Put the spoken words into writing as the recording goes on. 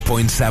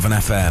106.7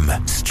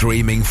 FM,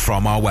 streaming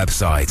from our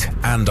website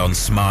and on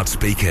smart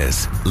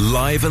speakers.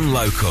 Live and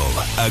local,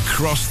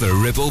 across the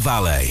Ribble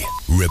Valley.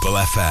 Ribble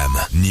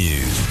FM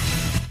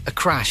News. A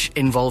crash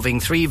involving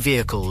 3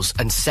 vehicles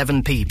and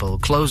 7 people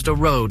closed a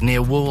road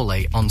near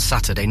Worley on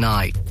Saturday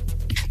night.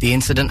 The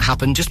incident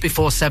happened just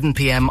before 7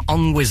 p.m.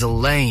 on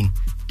Wizzle Lane.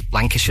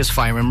 Lancashire's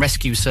Fire and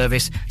Rescue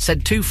Service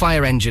said 2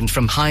 fire engines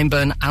from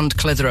Hyndburn and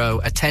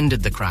Clitheroe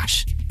attended the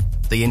crash.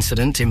 The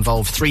incident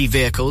involved 3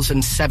 vehicles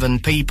and 7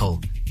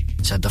 people,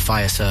 said the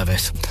fire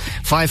service.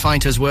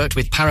 Firefighters worked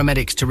with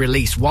paramedics to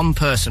release 1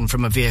 person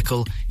from a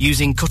vehicle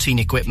using cutting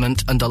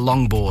equipment and a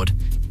longboard.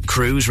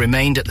 Crews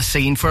remained at the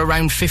scene for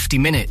around 50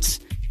 minutes.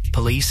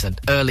 Police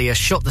had earlier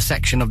shut the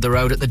section of the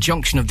road at the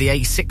junction of the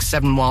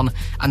A671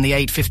 and the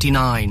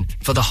 859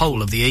 for the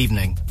whole of the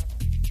evening.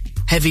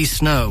 Heavy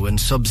snow and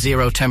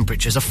sub-zero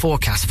temperatures are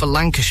forecast for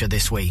Lancashire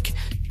this week,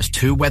 as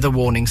 2 weather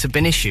warnings have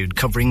been issued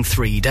covering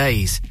 3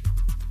 days.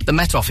 The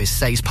Met Office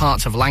says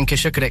parts of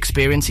Lancashire could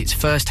experience its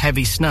first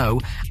heavy snow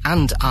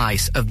and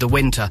ice of the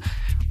winter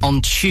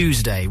on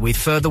Tuesday, with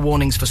further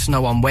warnings for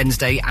snow on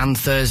Wednesday and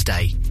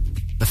Thursday.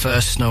 The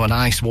first snow and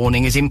ice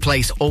warning is in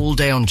place all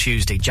day on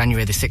Tuesday,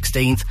 January the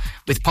 16th,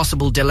 with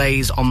possible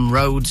delays on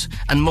roads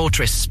and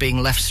motorists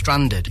being left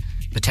stranded,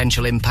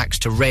 potential impacts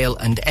to rail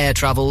and air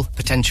travel,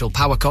 potential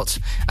power cuts,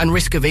 and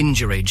risk of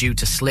injury due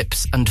to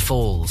slips and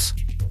falls.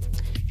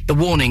 The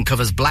warning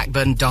covers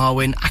Blackburn,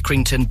 Darwen,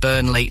 Accrington,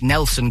 Burnley,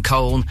 Nelson,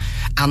 Colne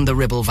and the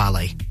Ribble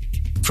Valley.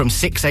 From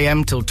 6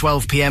 a.m. till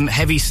 12 p.m,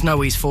 heavy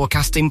snow is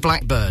forecast in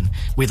Blackburn,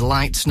 with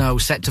light snow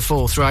set to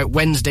fall throughout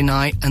Wednesday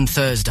night and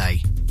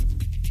Thursday.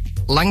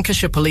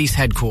 Lancashire Police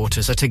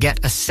Headquarters are to get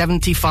a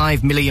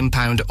 £75 million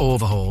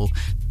overhaul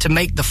to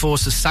make the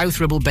force's South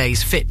Ribble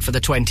base fit for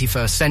the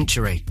 21st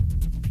century.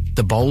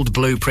 The bold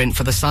blueprint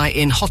for the site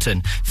in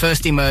Hotton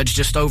first emerged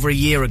just over a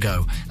year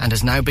ago and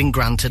has now been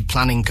granted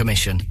planning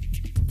permission.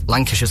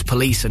 Lancashire's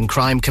Police and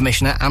Crime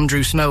Commissioner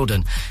Andrew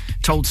Snowden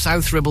told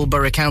South Ribble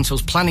Borough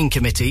Council's Planning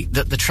Committee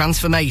that the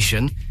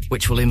transformation,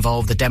 which will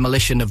involve the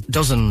demolition of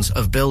dozens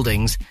of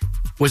buildings,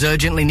 was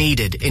urgently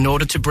needed in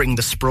order to bring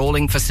the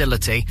sprawling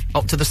facility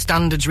up to the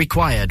standards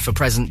required for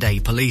present-day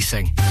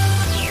policing.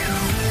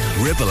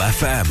 Ribble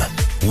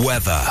FM.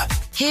 Weather.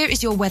 Here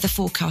is your weather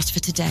forecast for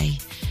today.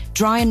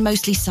 Dry and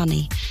mostly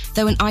sunny,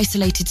 though an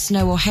isolated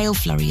snow or hail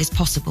flurry is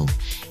possible.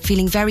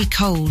 Feeling very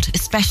cold,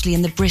 especially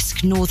in the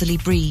brisk northerly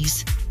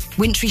breeze.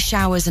 Wintry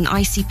showers and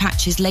icy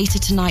patches later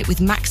tonight with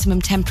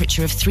maximum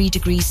temperature of 3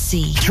 degrees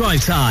C.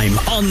 Drive Time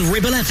on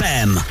Ribble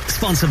FM.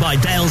 Sponsored by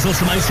Dales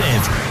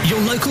Automotive,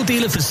 your local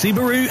dealer for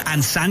Subaru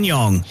and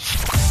SsangYong.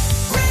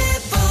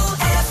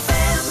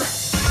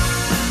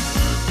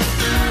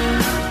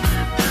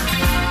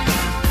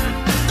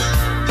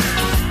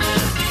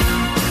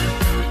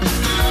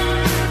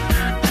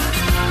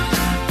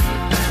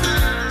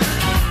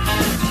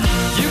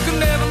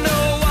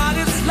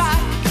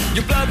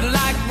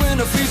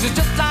 Freezes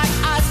just like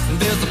ice, and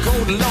there's a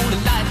cold and lonely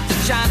light that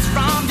shines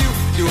from you.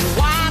 You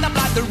wind up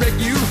like the wreck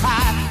you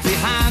hide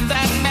behind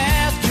that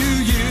mask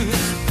you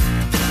use.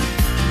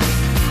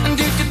 And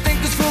did you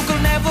think this fool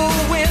could never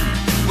win?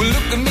 Well,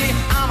 look at me,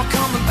 I'm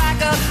coming back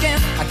again.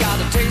 I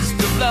got a taste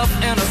of love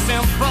in a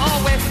simple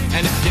way.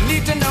 And if you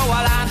need to know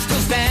while I'm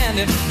still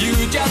standing, you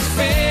just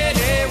fade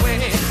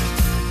away.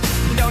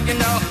 Don't you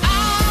know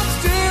I'm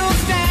still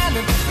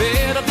standing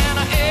better than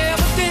I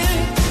ever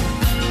did?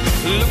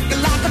 Looking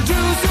like a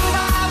true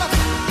survivor,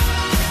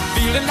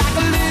 feeling like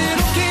a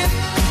little kid.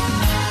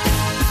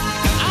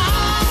 And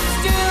I'm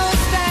still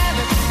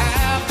standing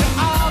after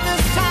all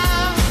this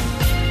time,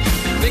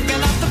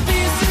 picking up the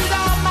pieces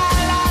of my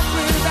life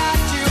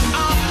without you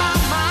on my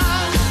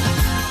mind.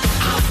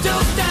 I'm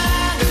still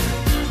standing,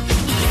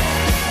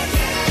 yeah,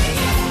 yeah,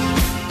 yeah.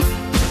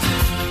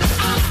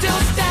 I'm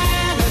still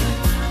standing,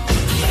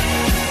 yeah,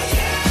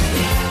 yeah,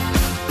 yeah.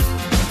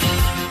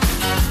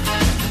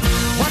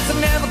 Once I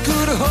never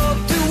could have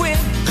hoped to win.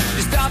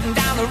 You're starting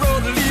down the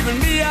road and leaving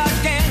me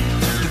again.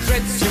 The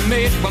threats you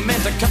made were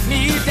meant to cut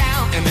me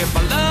down. And if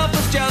my love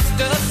was just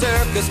a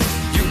circus,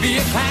 you'd be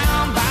a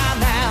clown by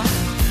now.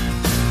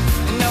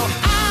 No,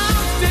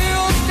 I'm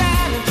still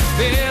standing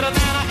better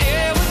than I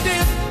ever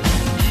did.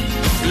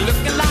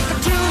 Looking like a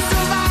true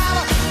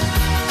survivor,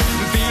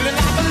 feeling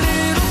like a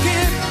little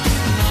kid.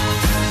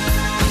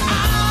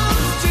 I'm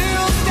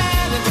still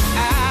standing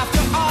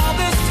after all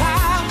this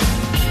time,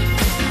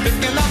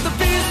 picking up the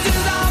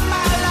pieces of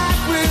my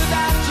life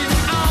without you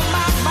on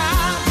my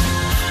mind.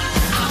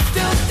 I'm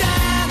still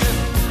standing,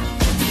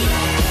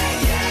 yeah,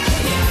 yeah,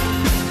 yeah.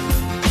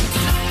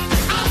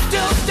 I'm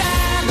still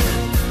standing.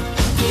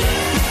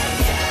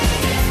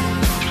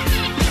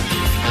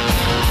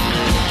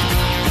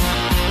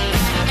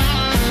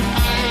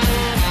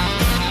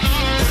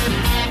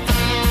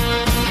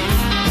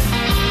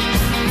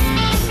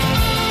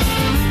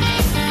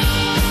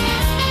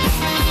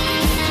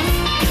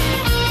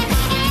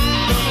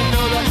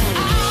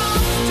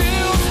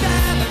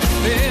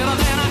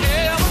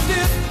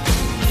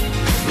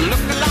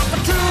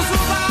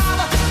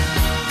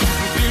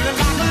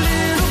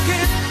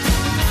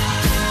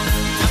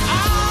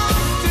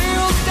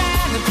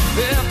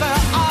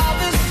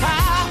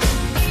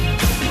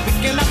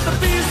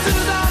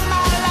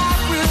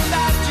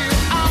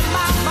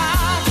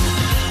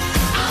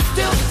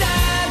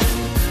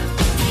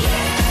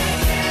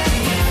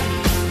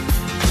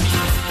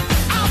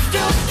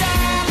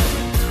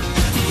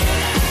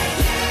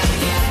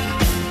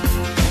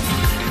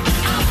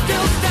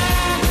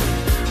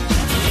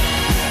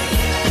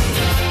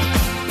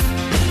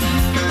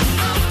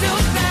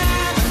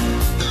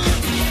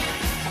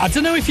 I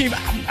don't know if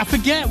I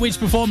forget which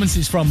performance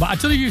it's from, but I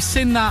don't know if you've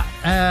seen that.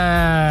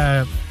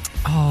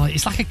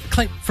 It's like a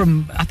clip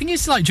from, I think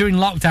it's like during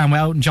lockdown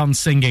where Elton John's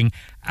singing,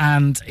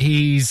 and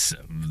it's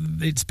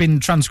been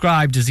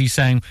transcribed as he's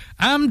saying,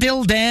 "I'm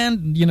Dill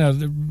Dan." You know,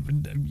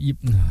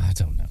 I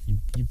don't know.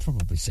 You've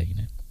probably seen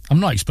it. I'm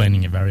not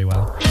explaining it very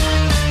well.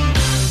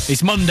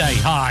 It's Monday.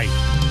 Hi,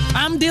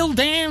 I'm Dill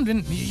Dan,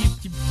 and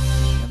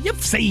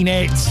you've seen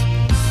it.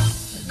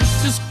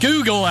 Just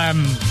Google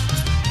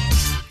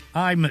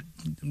I'm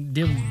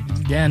Dill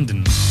Dan,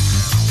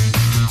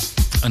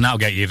 and that'll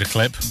get you the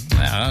clip.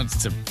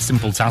 It's a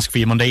simple task for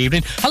your Monday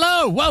evening.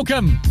 Hello,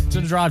 welcome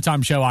to the Drive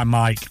Time Show. I'm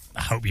Mike.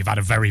 I hope you've had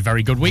a very,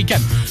 very good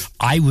weekend.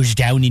 I was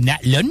down in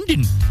that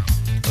London.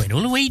 Went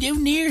all the way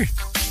down there.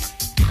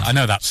 I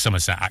know that's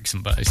Somerset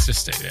accent, but it's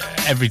just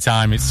every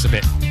time it's a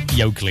bit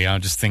yokely. I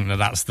just think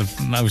that's the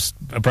most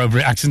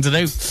appropriate accent to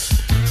do.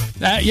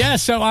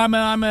 So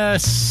I'm a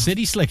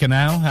city slicker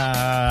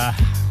now.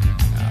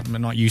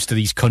 I'm not used to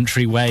these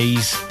country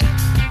ways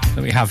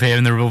that we have here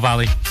in the Ribble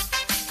Valley.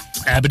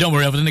 But don't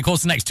worry, over the course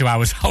of the next 2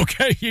 hours, I'll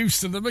get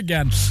used to them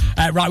again.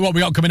 Right, what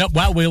we got coming up?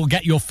 Well, we'll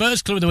get your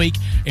first clue of the week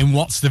in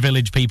What's the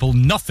Village, people.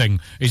 Nothing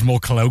is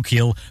more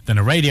colloquial than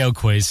a radio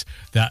quiz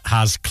that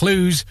has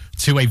clues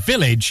to a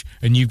village,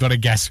 and you've got to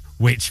guess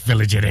which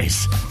village it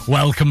is.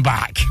 Welcome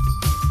back.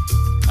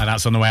 And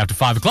that's on the way after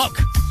 5 o'clock.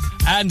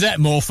 And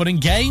more fun and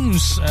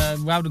games.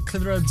 How did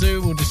Clitheroe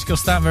do? We'll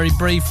discuss that very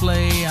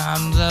briefly,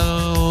 and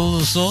all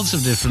sorts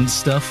of different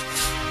stuff.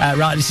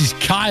 Right, this is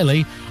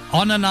Kylie.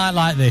 On a night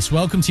like this,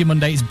 welcome to your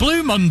Monday. It's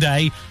Blue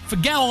Monday.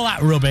 Forget all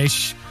that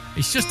rubbish.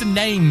 It's just a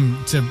name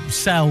to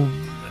sell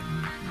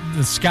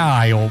the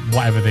sky or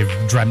whatever they've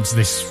dreamt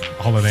this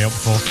holiday up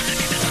for.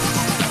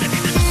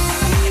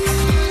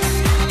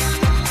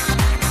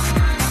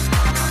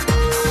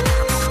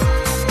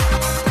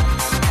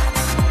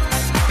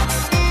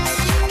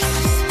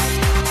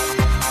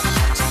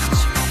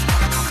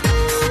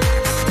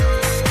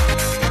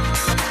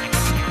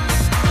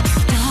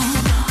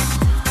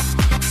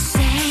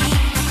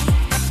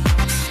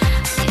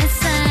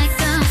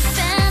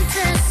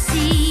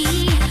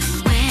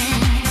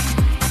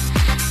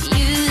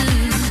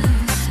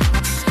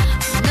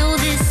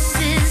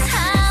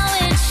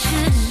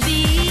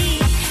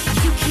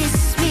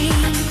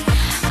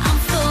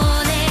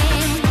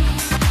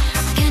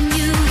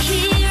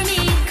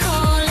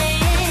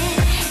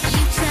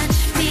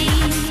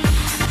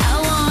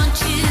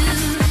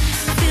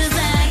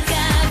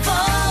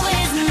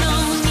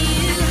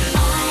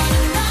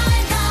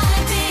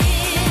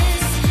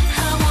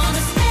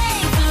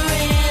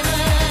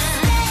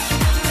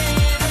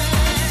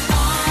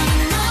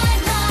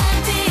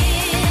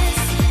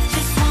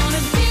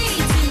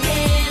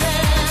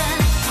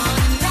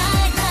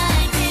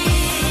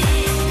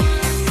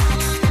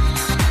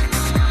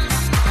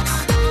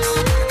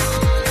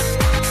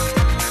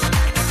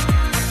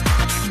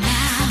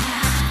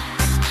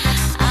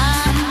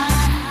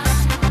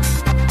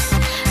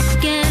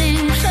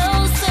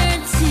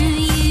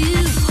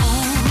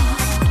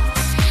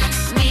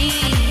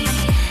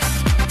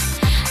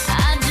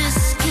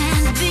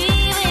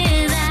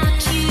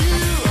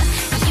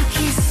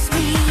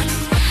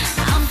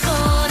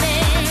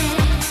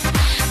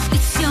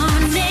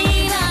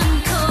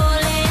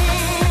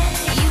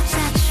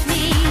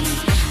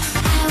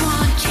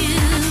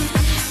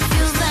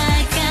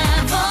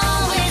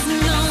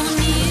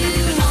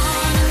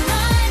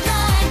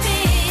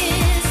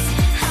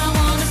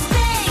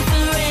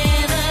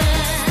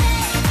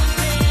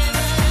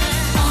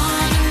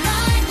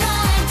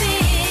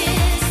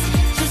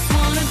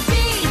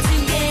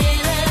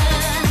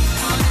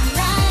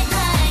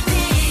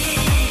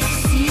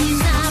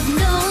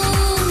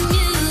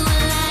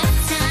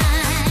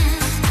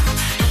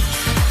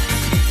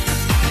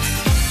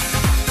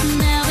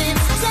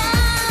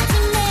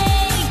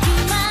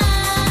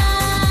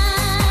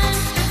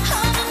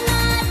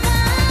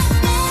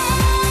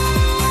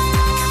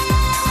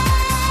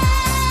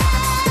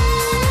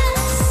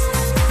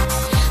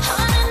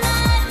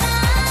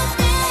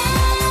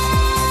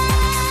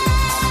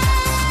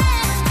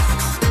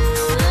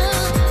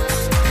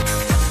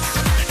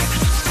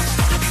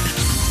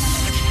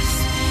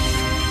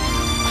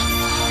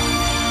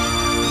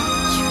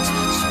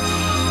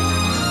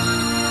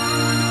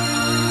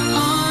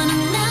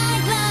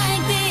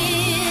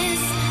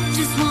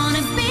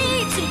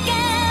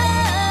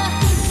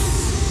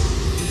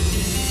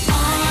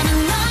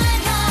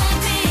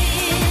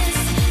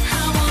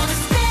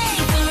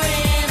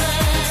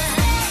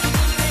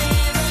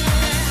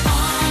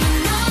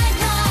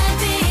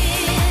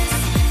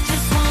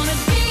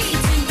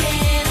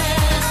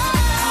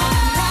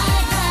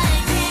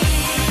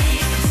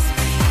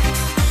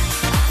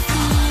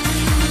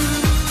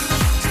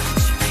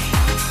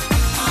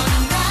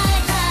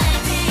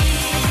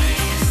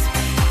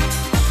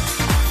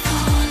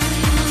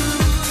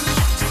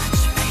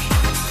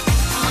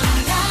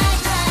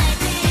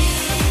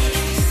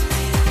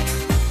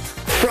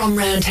 From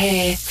round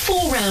here,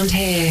 for round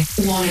here,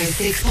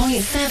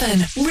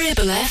 106.7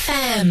 Ribble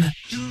FM.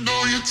 You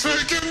know you're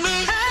taking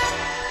me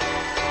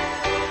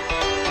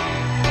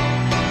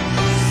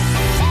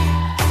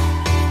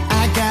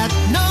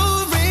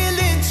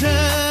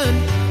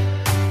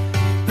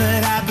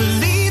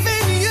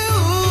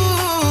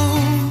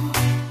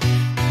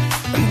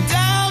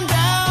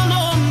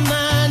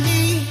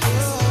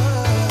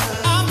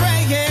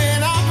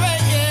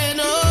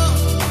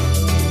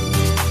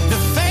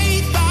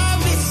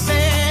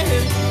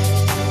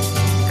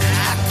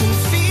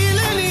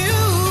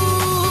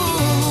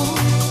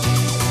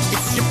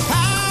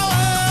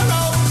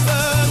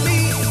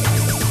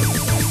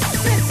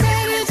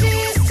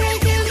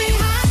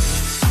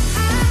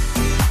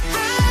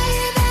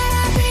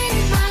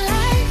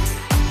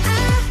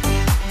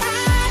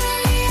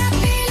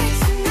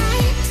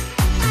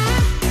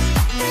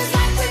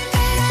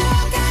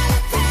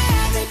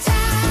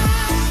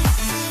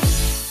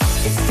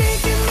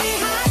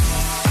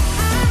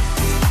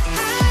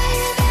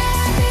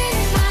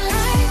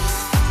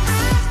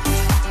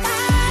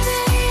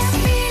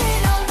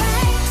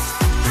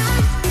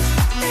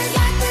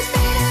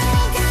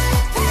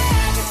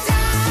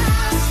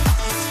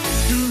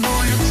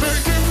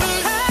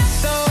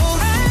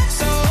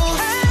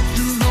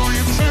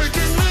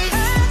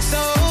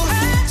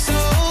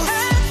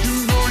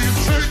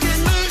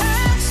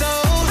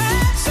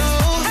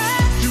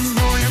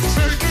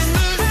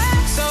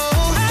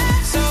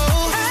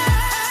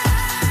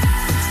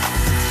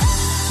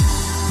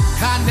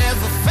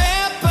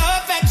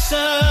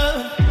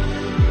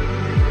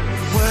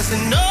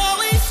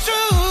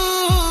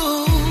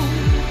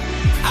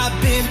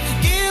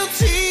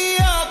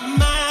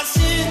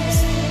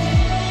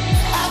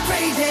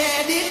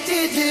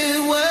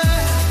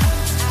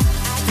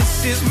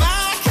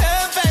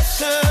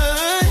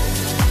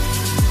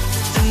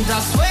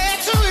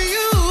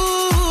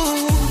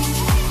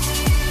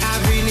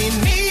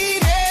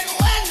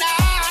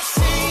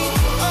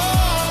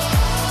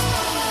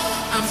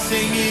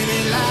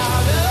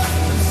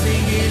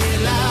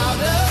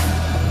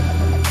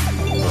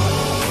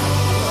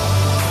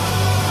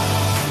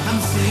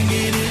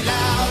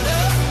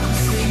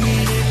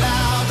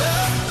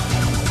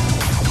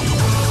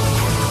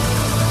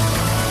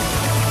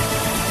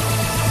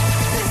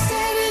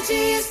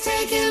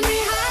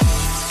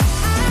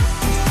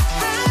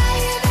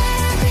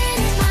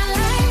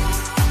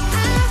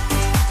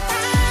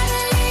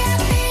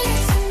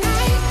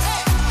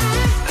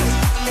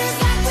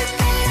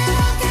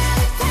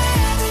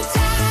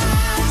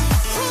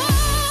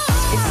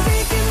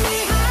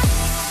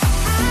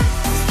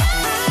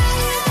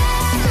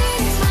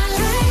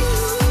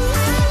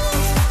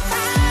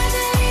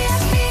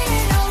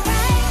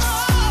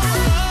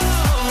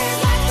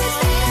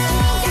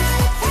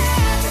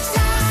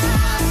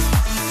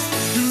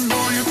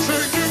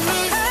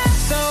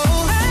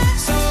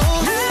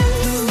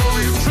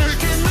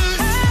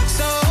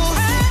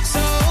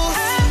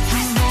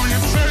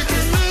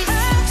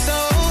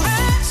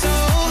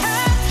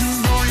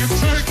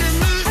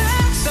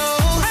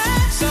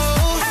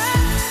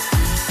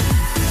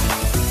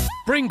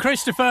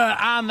Christopher,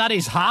 and that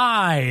is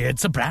Hi.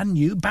 It's a brand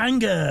new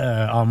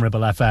banger on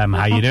Ribble FM.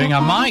 How you doing?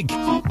 I'm Mike.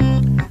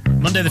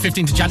 Monday the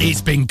 15th of January. It's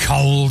been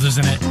cold,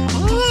 hasn't it?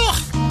 Ugh.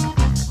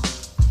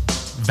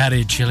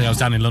 Very chilly. I was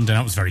down in London.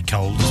 It was very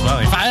cold as well.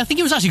 In fact, I think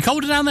it was actually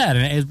colder down there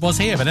than it was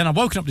here. But then I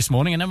woke up this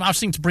morning and I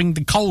seemed to bring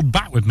the cold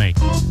back with me.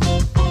 I'm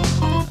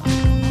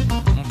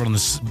not running the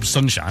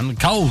sunshine.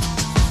 Cold.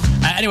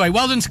 Anyway,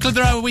 well done to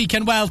Clitheroe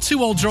weekend. Well,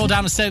 2-2 draw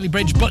down at Staley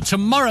Bridge, but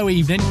tomorrow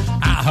evening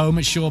at home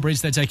at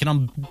Shawbridge, they're taking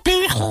on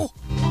Bill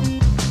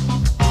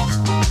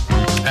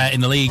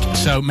in the league.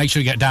 So make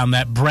sure you get down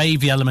there.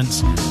 Brave the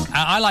elements.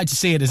 I like to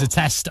see it as a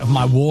test of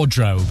my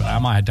wardrobe. I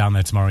might head down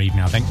there tomorrow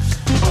evening, I think,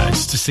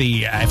 just to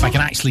see if I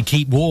can actually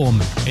keep warm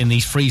in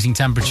these freezing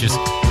temperatures.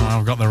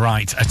 I've got the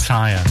right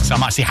attire. So I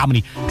might see how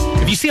many...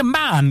 If you see a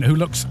man who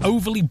looks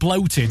overly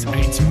bloated,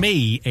 it's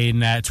me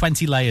in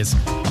 20 layers.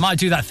 I might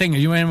do that thing.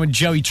 You remember when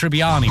Joey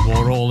Tribbiani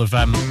wore all of...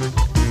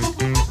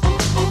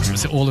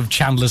 all of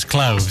Chandler's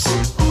clothes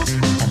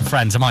on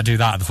Friends? I might do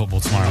that at the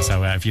football tomorrow.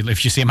 So if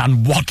you see a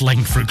man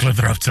waddling through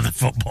Clitheroe to the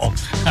football,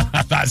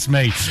 that's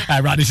me.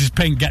 Right, this is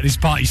Pink. Get this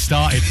party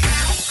started.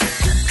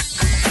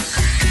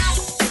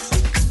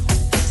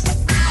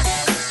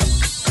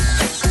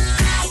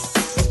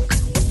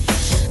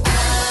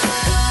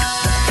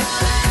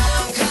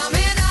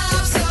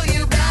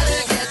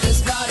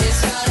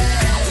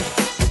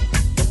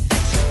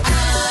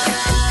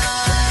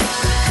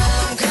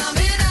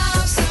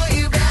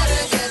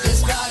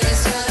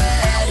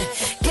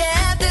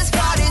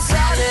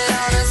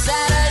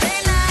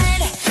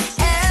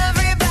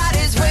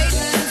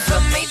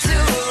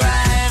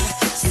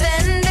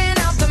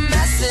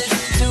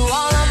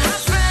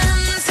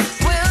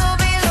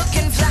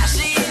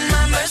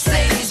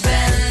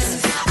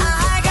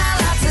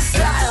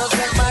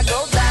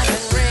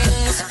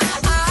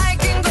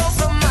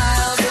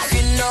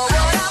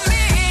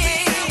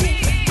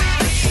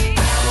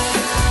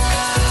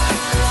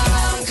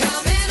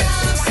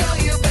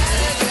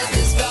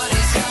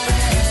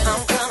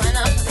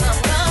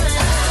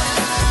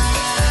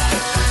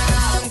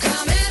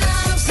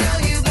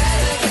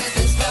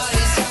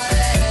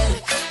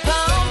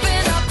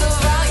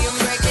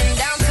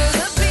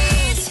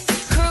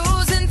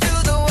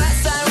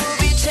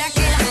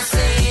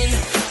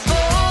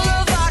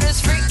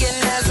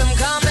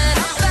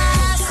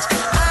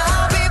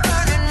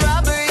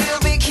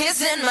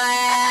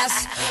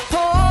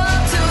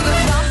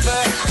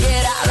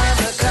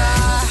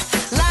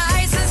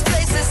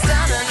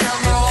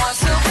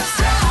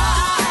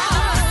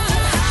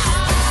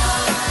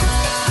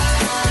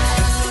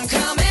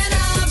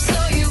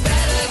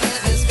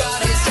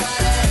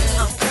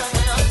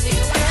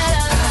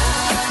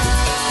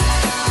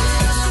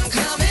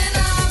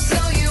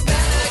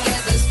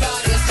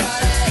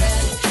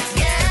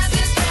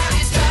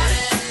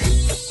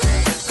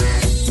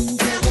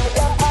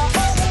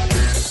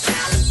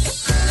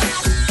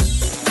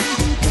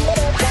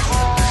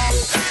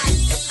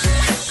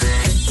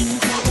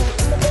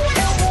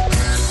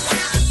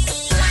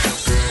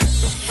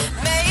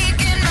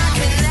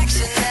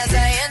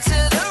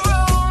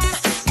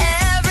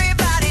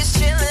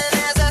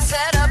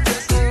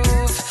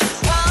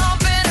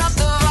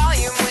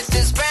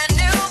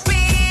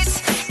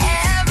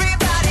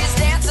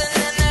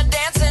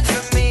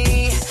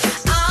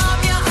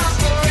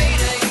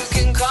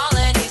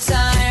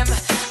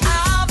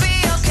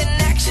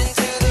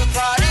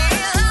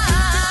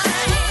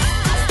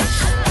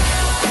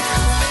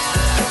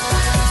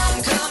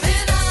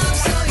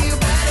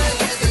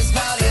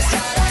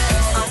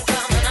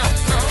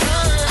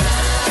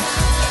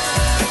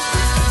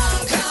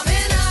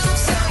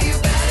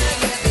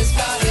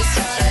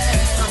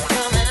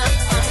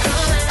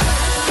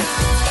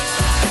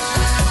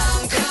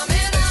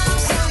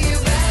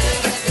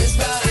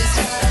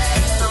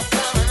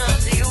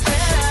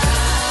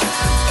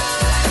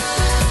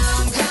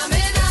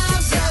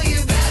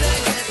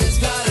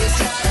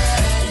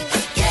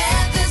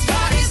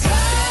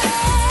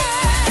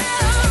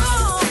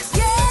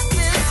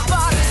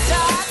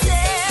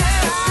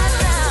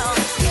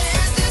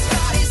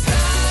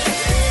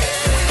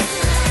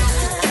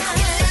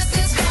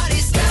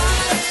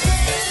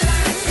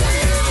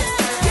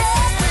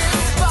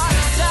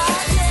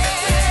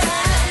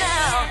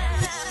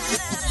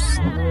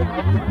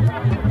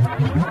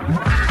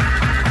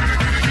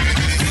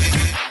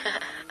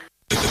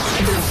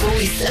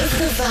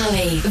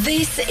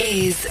 This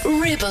is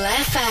Ribble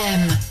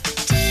FM.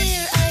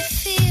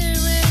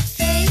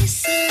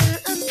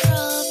 Surf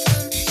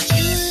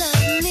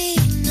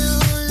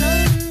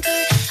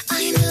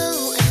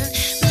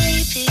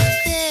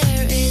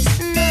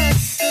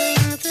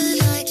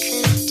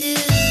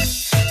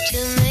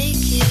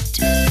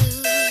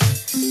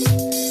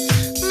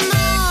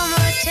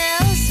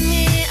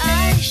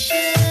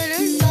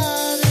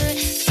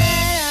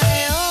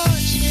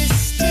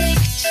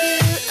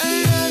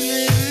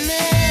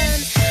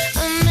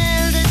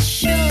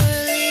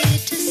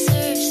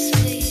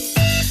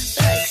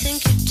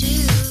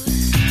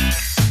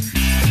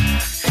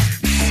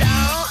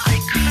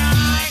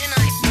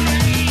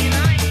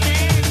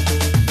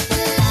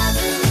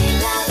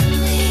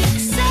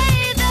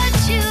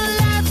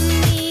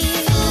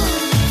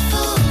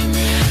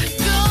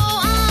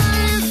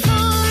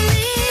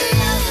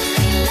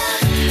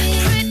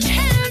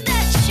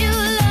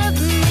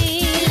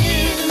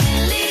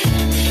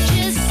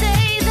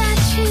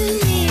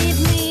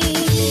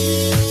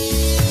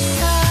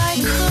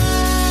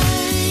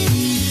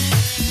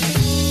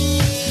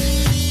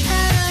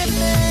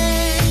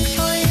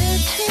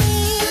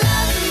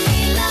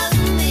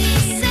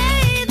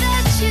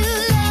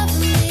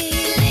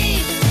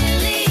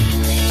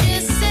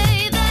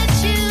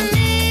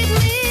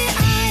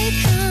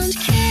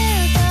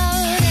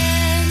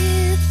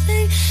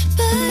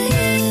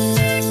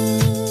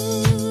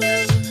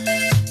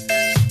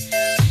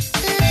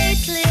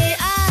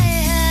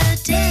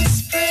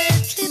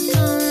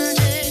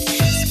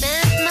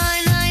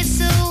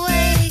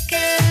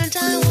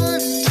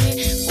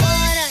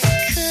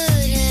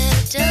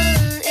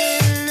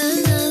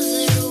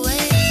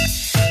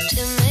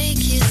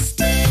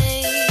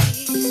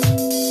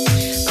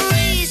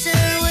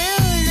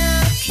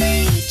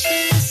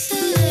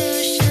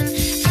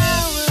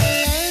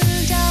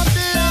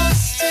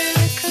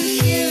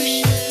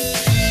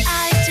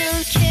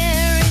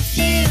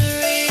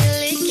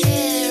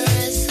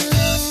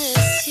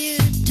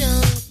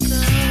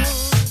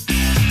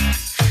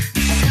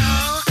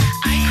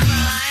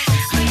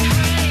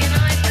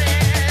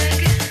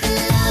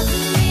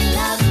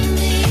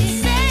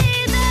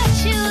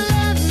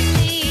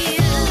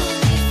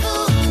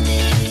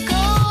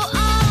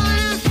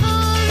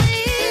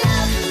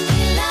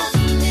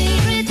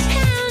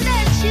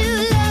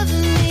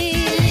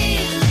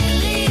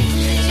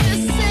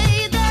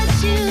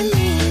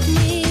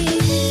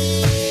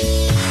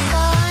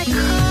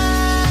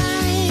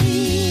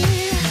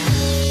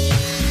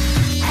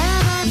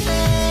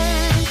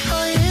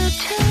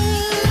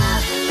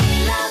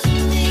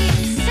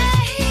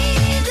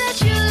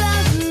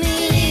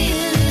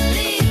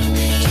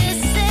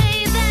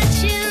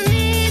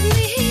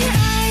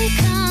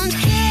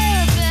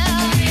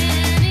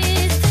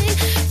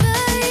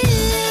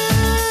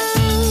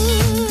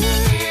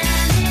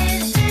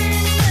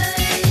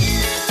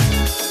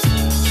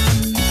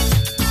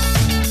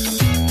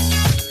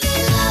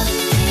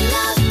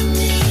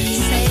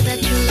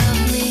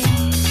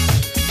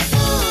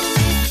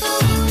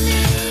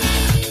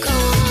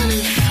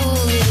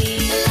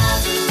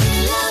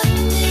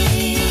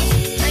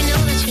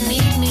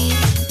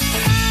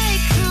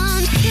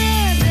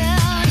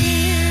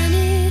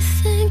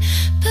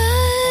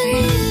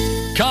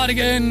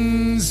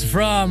Cardigans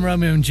from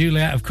Romeo and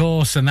Juliet, of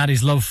course, and that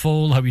is Love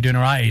Fool. Hope you're doing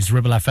all right. It's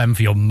Ribble FM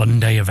for your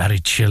Monday, a very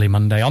chilly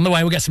Monday. On the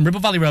way, we'll get some Ribble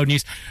Valley Road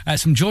news,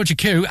 some Georgia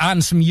Q,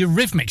 and some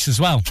Eurythmics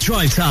as well.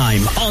 Drive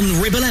Time on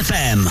Ribble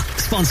FM,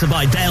 sponsored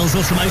by Dales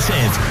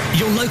Automotive,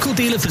 your local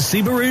dealer for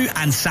Subaru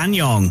and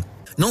SsangYong.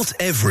 Not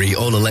every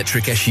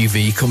all-electric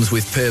SUV comes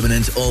with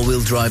permanent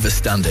all-wheel drive as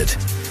standard.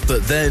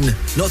 But then,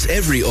 not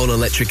every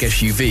all-electric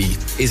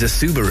SUV is a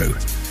Subaru.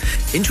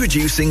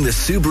 Introducing the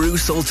Subaru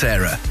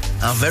Solterra,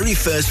 our very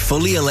first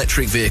fully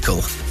electric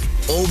vehicle.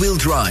 All-wheel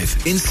drive,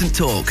 instant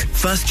torque,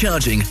 fast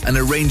charging, and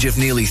a range of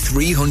nearly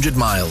 300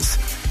 miles.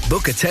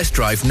 Book a test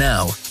drive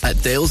now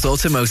at Dales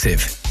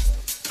Automotive.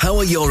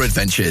 Power your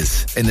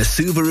adventures in the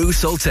Subaru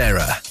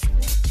Solterra.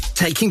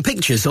 Taking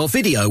pictures or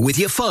video with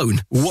your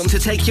phone? Want to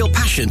take your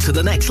passion to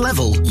the next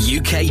level?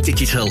 UK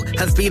Digital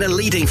have been a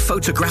leading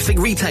photographic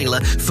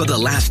retailer for the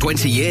last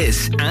 20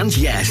 years. And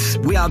yes,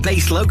 we are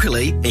based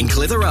locally in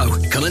Clitheroe.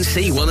 Come and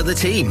see one of the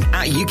team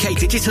at UK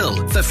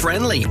Digital for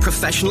friendly,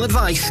 professional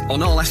advice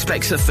on all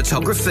aspects of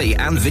photography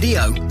and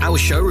video. Our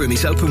showroom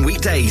is open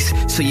weekdays,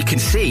 so you can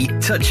see,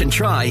 touch and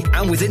try.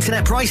 And with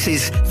internet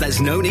prices,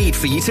 there's no need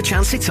for you to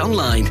chance it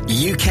online.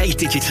 UK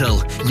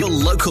Digital, your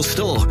local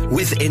store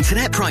with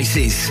internet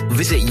prices.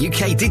 Visit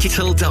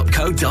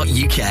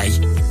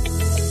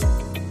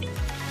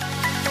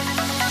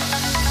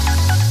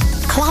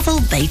ukdigital.co.uk.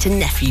 Clavel Bait &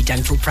 Nephew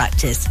Dental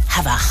Practice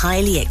have a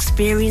highly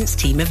experienced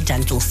team of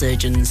dental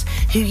surgeons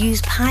who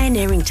use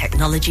pioneering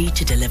technology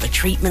to deliver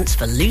treatments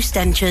for loose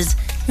dentures,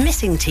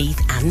 missing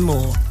teeth and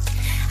more.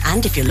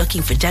 And if you're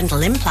looking for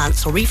dental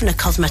implants or even a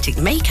cosmetic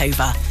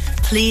makeover,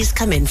 please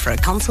come in for a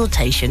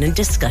consultation and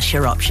discuss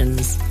your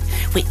options.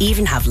 We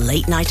even have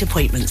late night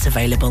appointments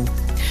available.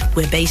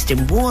 We're based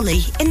in Worley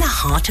in the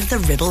heart of the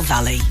Ribble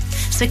Valley.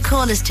 So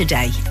call us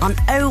today on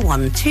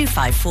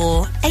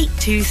 01254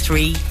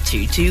 823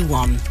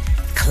 221.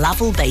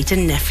 Clavel Bait &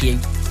 Nephew,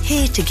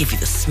 here to give you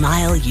the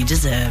smile you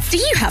deserve. Do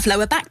you have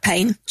lower back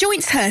pain,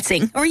 joints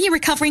hurting, or are you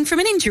recovering from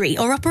an injury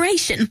or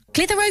operation?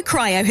 Clitheroe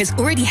Cryo has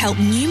already helped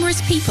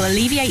numerous people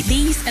alleviate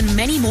these and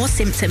many more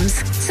symptoms.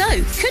 So,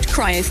 could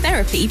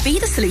cryotherapy be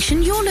the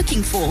solution you're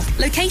looking for?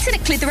 Located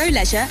at Clitheroe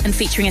Leisure and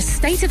featuring a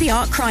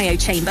state-of-the-art cryo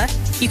chamber,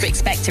 you can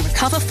expect to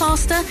recover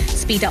faster,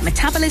 speed up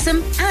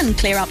metabolism, and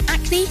clear up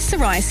acne,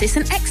 psoriasis,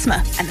 and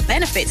eczema. And the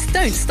benefits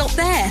don't stop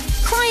there.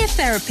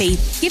 Cryotherapy.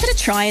 Give it a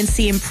try and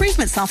see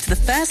improvements after the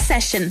first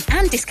session,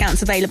 and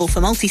discounts available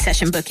for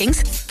multi-session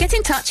bookings. Get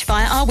in touch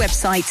via our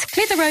website,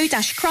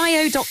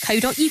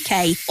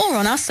 clitheroe-cryo.co.uk, or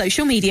on our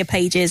social media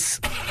pages.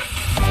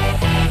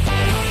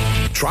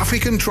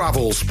 Traffic and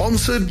Travel,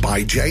 sponsored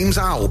by James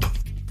Alb.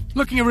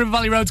 Looking at River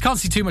Valley Roads, can't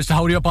see too much to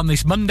hold you up on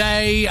this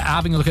Monday.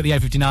 Having a look at the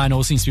A59,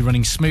 all seems to be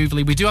running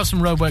smoothly. We do have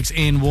some roadworks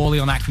in Worley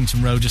on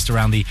Accrington Road, just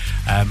around the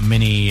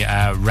mini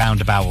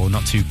roundabout, or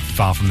not too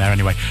far from there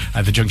anyway,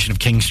 the junction of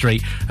King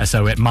Street.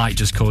 So it might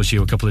just cause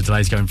you a couple of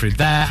delays going through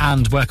there,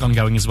 and work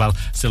ongoing as well,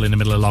 still in the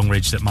middle of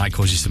Longridge, that might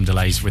cause you some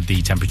delays with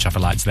the temporary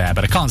traffic lights there.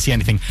 But I can't see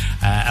anything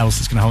else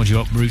that's going to hold you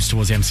up. Routes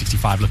towards the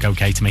M65 look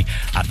okay to me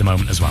at the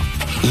moment as well.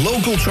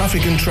 Local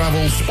Traffic and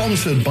Travel,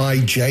 sponsored by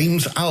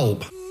James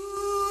Alb.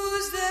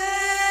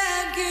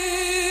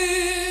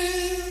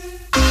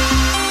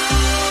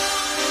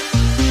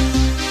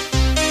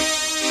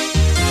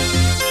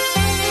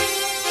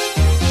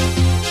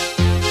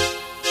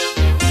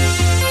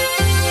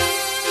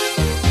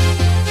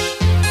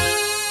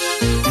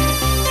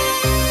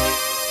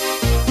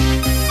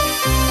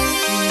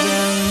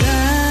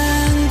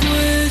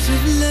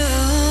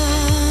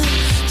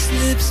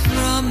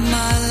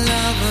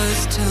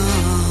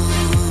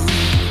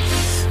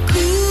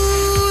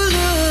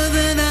 Cooler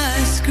than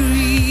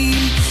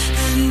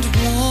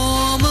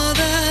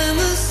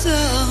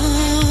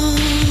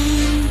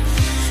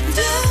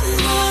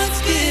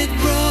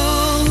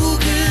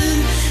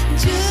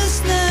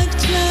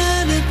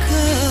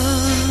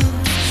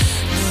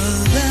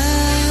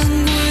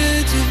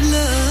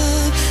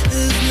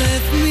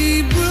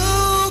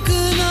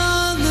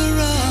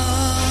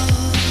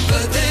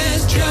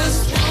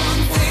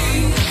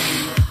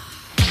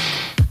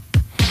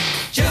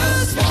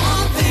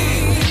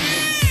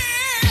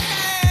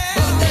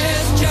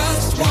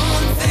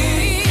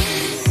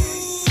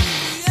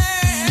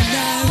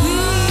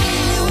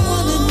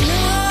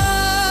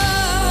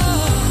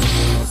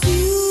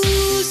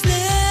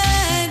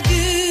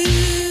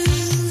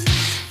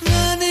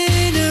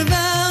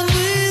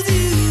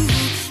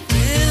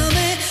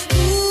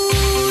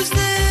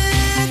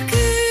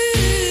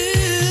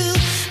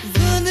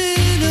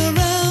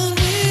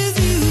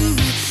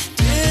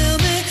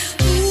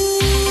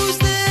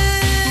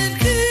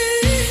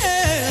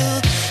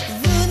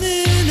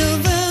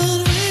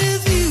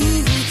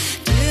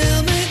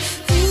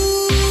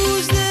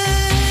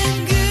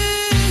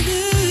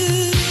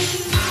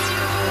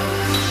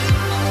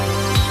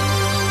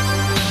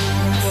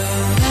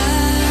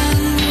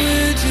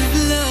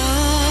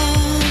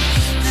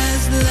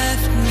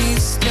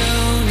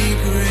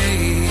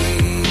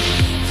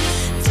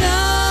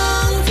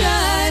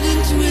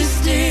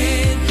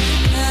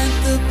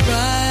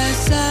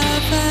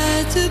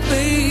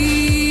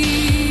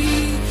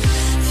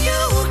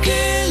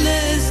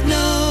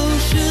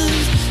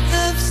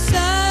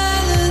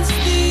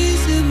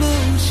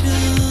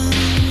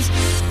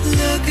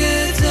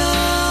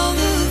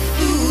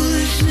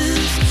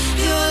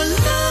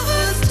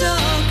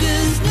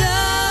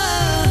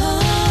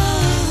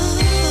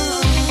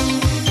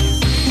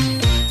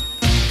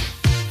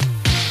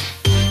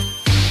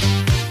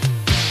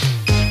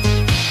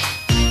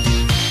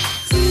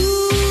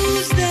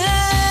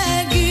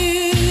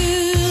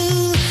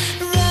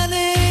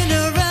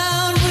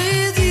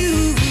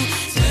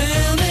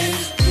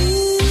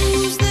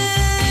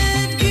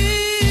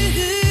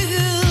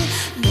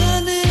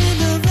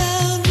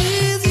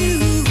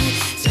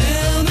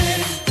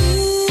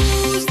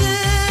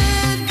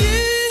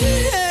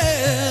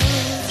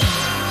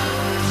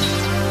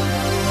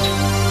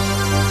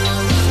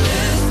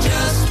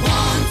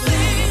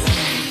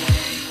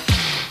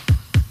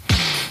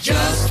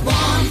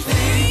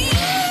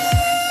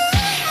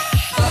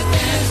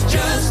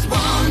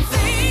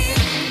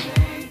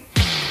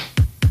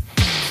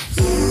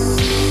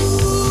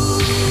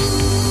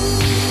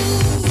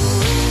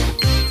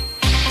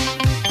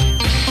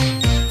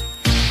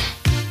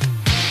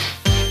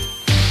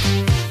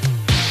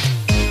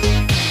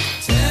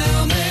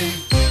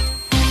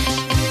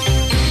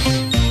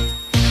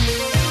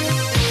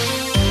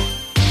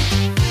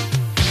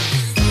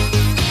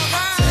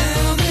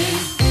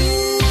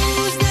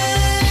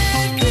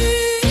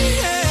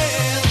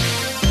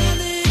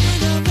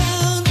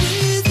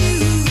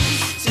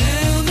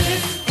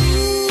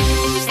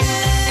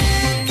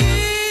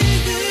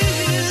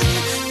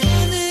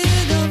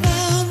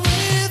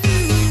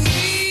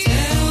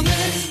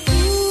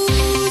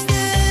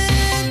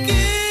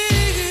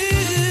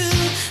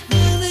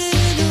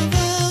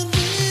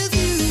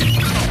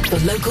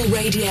local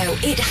radio,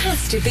 it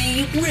has to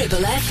be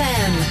Ribble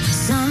FM.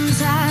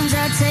 Sometimes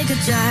I take a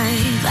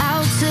drive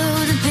out to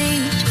the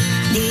beach.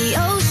 The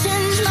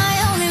ocean's my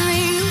only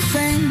real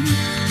friend.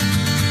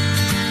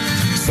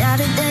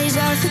 Saturdays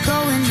are for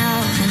going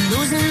out and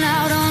losing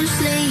out on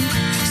sleep.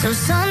 So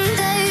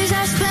Sundays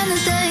I spend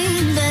the day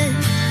in bed.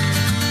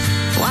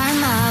 Why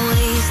am I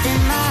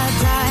wasting my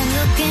time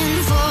looking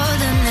for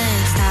the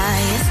next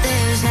high? If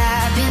there's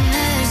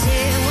happiness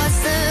here, what's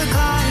the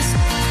cost?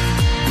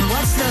 And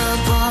what's the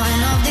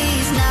point of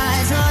these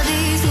nights or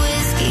these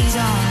whiskeys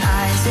on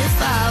ice?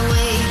 If I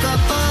wake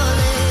up a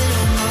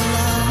little more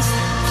lost.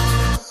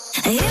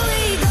 Here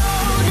we go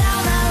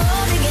down that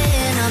road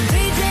again. I'm 3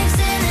 drinks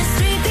in, it's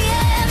 3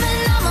 p.m.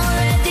 and I'm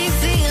already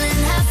feeling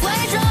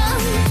halfway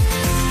drunk.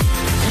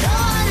 No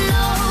one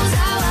knows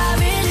how I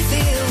really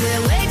feel.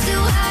 We're way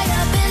too high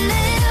up in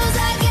the hills.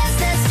 I guess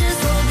that's just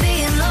what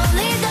being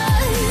lonely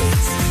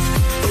does.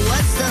 But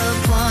what's the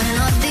point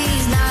of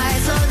these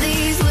nights or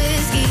these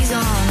whiskeys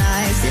on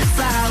ice? If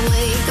I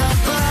wake up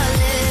a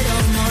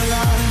little more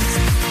lost.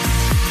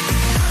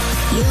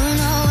 You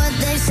know what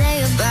they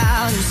say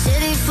about a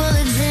city full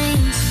of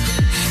dreams.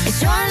 It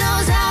sure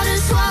knows how to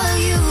swallow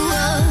you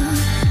up.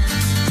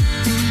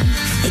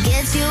 It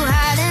gets you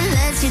high and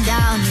lets you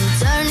down. You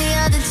turn the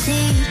other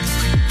cheek.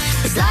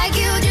 It's like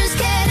you just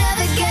can't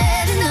ever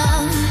get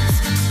enough.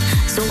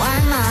 So why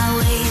am I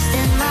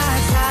wasting my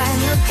time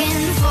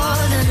looking for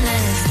the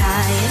next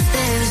high? If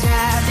there's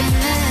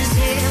happiness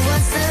here,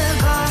 what's the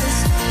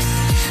cost?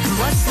 And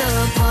what's the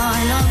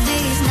point of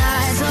these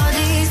nights or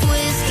these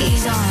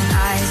whiskeys on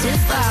ice?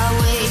 If I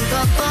wake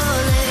up a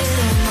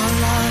little more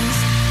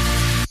lost.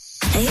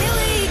 Here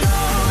we go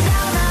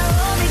down that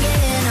road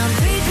again. I'm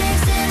 3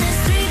 drinks in, it's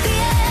 3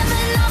 p.m.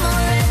 and I'm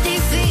already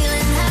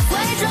feeling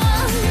halfway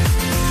drunk.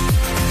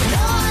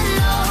 No one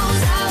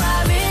knows how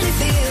I really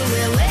feel.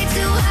 We're way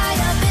too high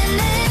up in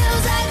the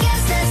hills. I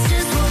guess that's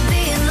just what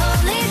being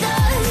lonely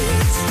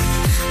does.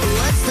 But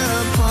what's the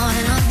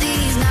point of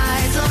these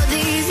nights or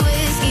these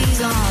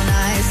whiskeys on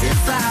ice?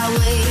 If I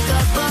wake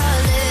up a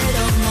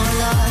little more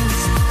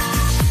lost.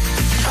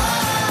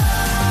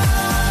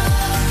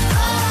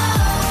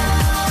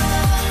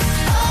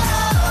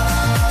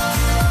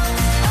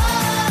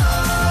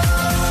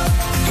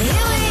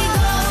 Here we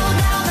go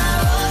down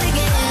that road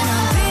again.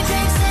 I'm 3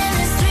 drinks in,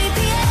 it's 3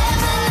 p.m.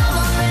 and I'm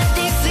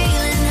already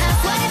feeling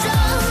halfway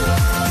drunk.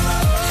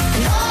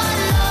 No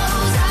one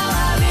knows how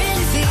I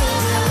really feel.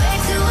 We're way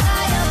too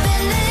high up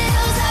in the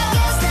hills. I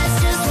guess that's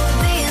just what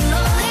being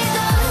lonely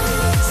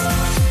does.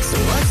 So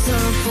what's the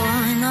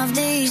point of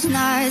these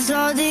nights,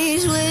 all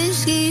these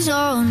whiskeys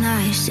all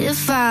nice?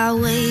 If I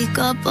wake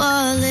up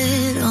a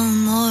little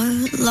more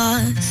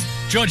lost.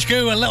 George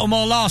Goo, a little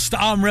more lost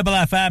on Ribble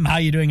FM. How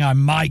you doing?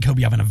 I'm Mike. Hope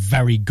you're having a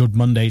very good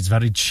Monday. It's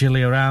very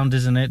chilly around,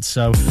 isn't it?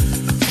 So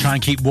try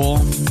and keep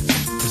warm. I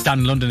was down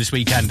in London this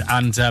weekend,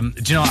 and do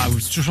you know what? I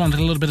was just wanted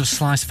a little bit of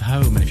slice of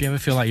home. And if you ever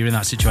feel like you're in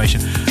that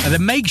situation,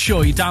 then make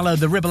sure you download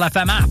the Ribble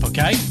FM app,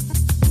 okay?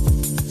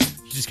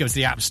 You just go to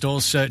the app store,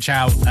 search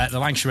out the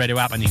Lancashire Radio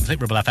app, and you can click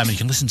Ribble FM, and you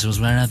can listen to us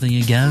wherever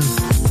you go.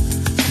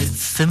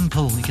 It's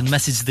simple. You can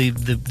message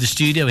the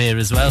studio here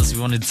as well, so if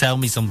you want to tell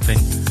me something,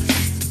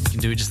 you can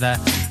do it just there.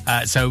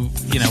 So,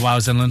 you know, while I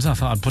was in London, I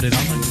thought I'd put it on.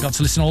 I got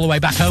to listen all the way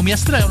back home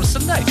yesterday on a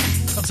Sunday.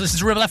 Got to listen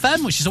to Ribble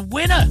FM, which is a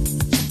winner.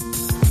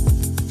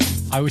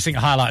 I always think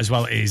a highlight as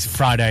well is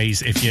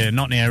Fridays. If you're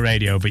not near a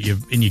radio, but you're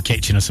in your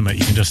kitchen or something,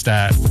 you can just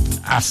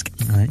ask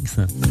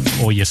Alexa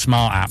or your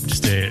smart app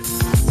just to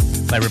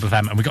play Ribble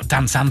FM. And we've got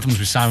Dance Anthems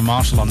with Simon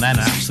Marshall on there, and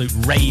an absolute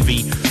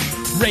ravey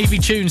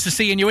tunes to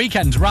see in your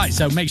weekend. Right,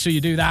 so make sure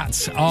you do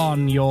that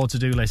on your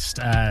to-do list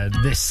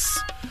this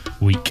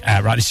week.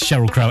 Right, this is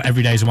Sheryl Crow,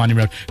 Every Day's a Winding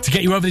Road. To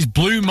get you over this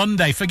Blue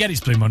Monday, forget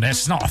it's Blue Monday,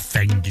 it's not a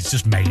thing, it's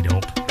just made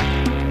up.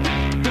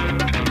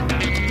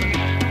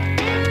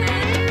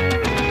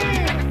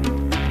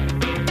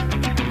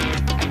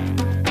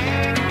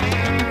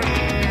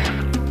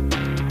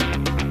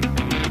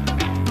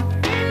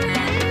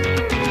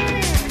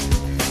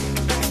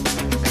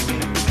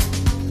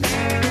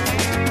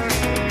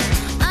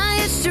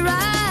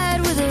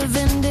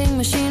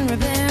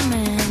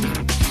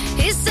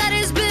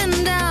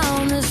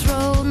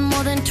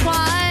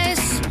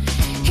 Twice.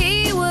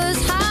 He was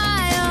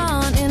high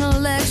on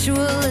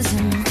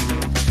intellectualism.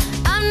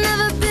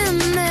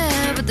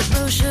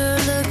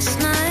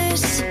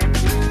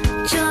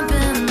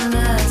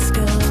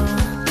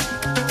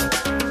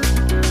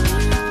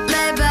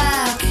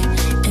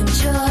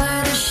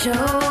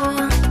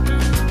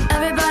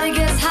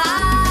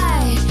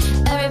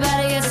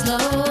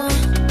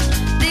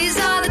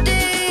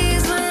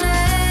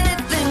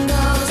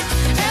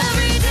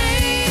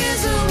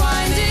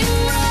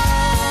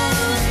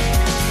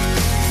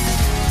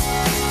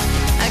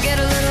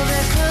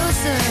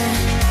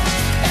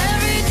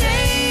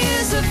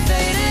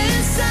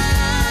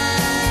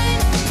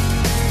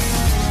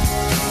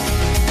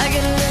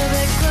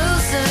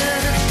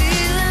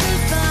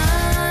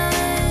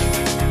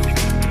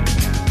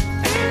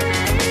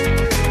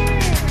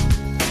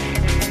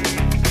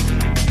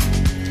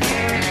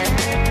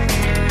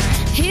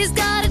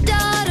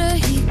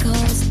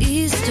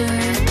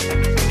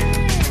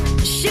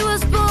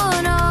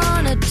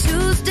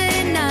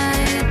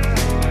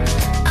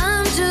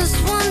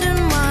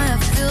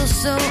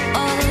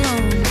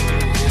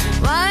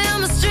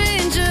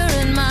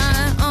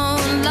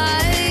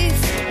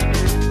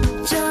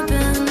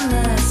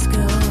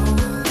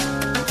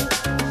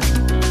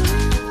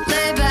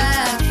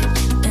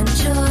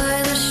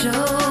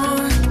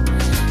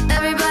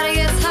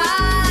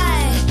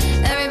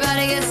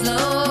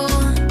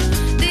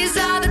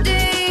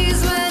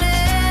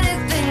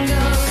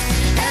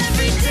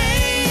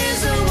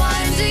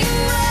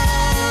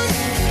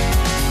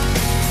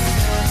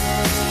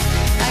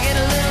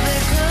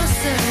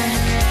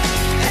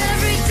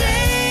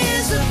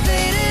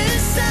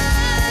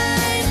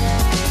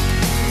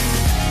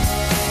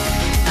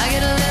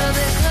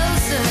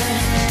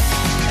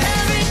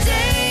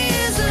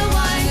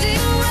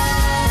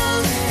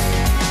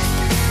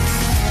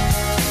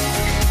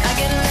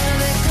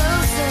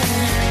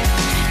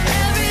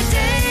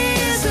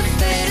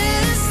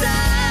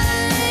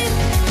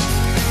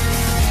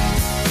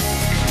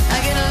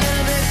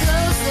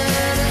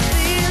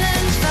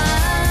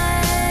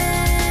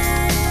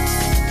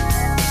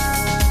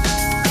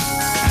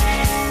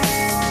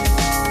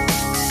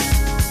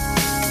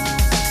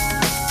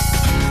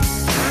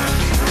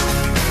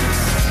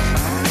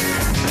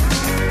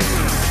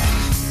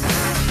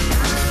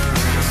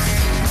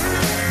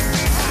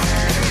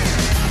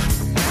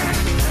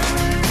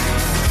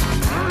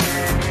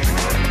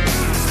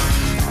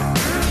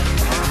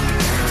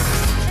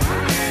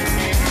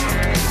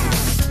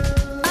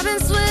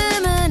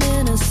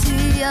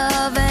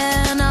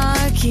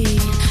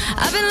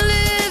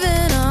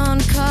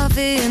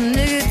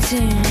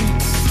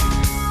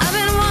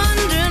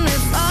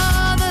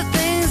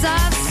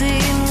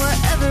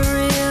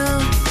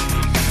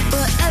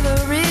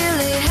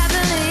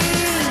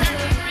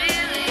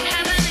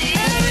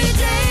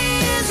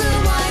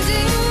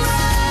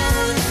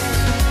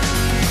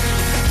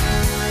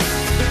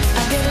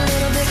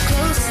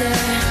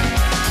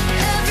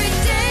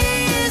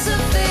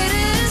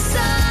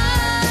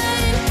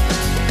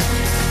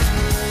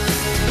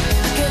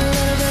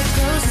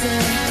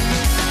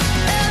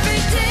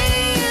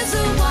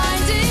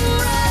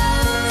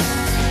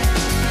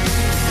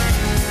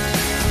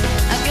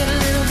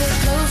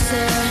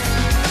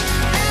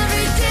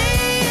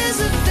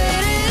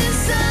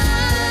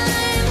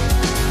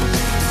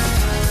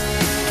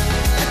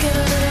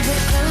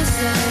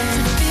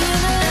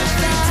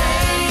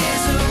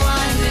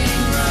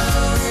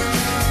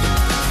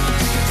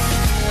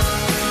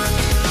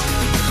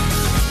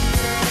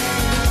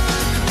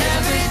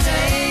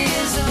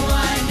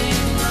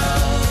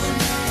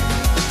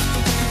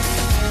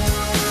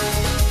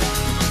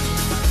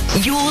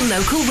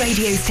 local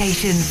radio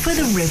station for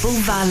the Ribble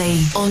Valley.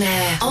 On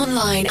air,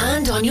 online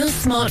and on your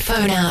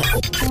smartphone app.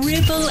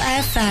 Ribble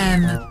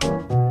FM.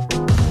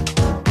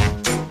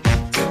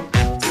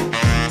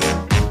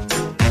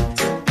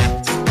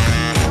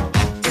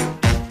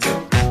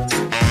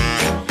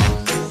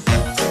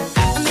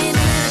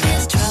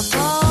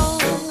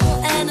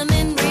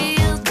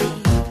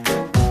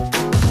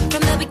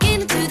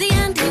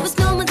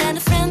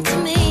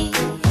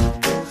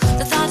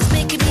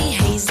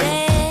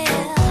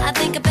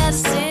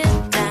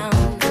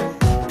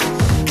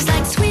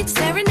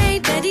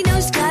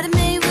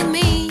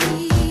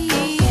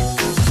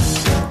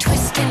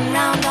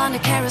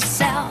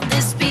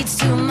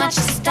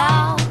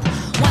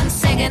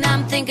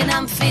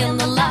 I'm feeling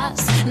the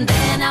loss, and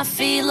then I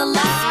feel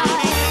alive.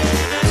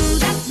 Ooh,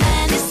 that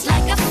man is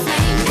like a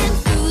flame, and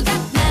ooh,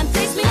 that man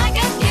plays me like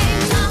a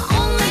game. My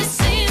only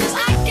sin is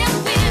I can't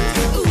win.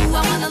 Ooh,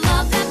 I wanna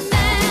love that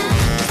man.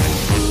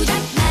 Ooh,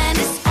 that man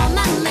is on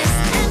my list,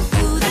 and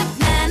ooh, that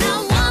man I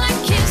wanna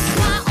kiss.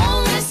 My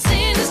only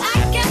sin is I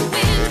can't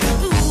win.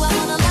 Ooh, I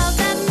wanna love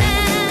that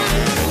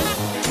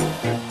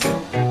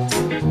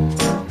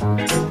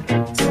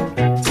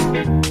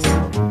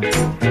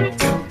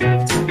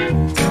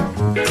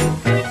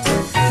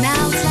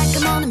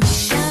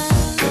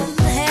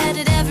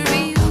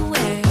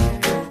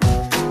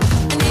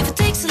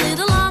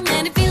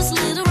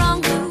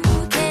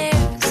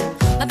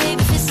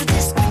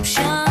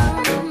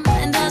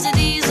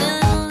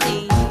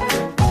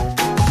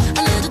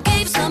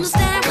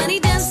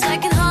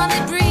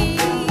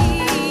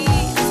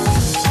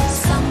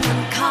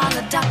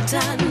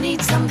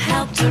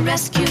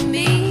rescue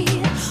me.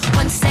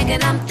 1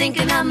 second I'm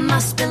thinking I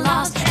must be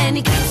lost, and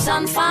he keeps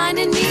on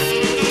finding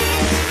me.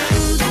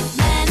 Ooh, that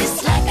man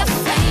is like a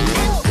flame,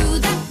 and ooh,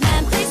 that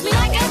man plays me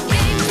like a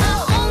game. My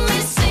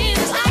only sin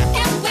is I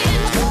can't win.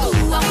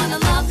 Ooh, I wanna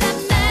love that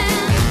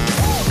man.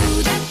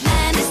 Ooh, that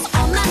man is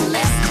on my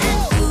list,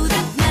 and ooh,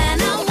 that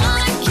man I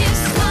wanna kiss.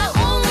 My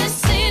only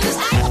sin is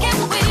I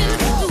can't win.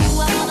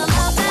 Ooh, I wanna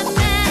love that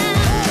man.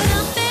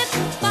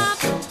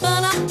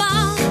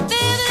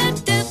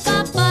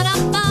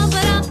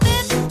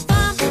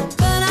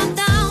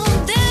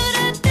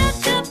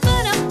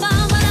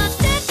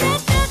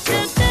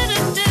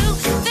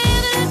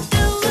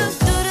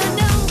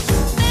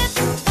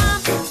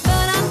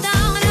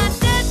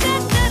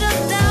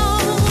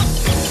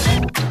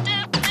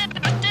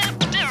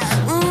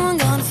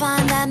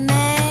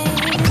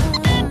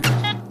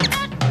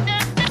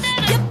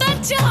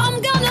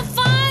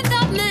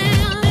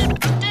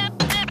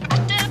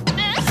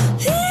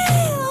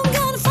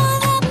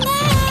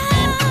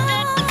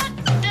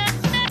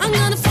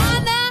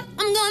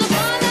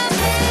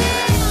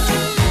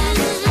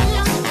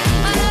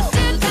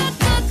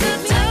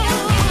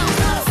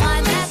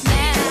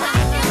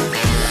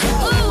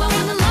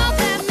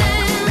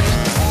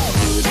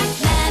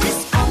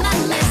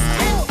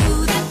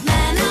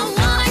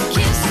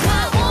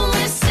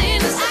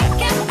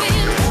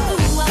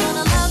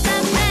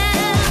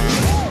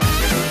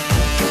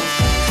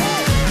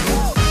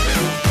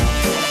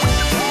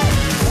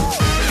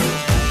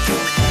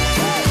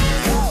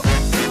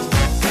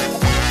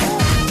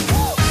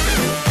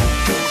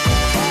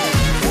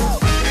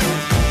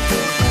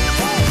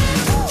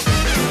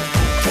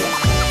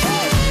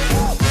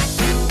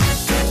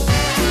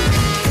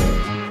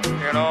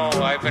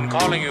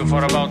 Calling you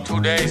for about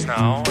 2 days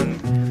now, and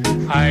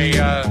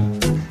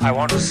I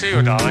want to see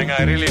you, darling.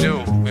 I really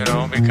do, you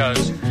know,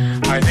 because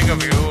I think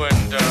of you,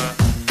 and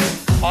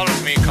all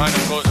of me kind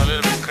of goes a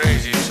little bit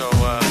crazy. So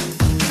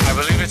I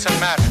believe it's a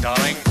match,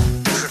 darling.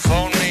 You should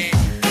phone me,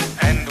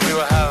 and we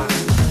will have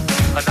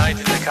a night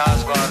in the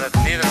Casbah that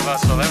neither of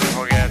us will ever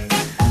forget.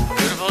 A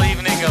beautiful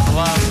evening of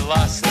love,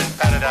 lust, and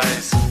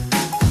paradise.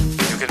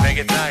 You can make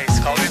it nice.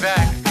 Call me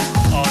back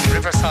on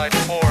Riverside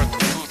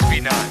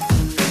 42239.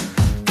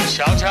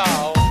 Ciao,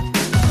 ciao.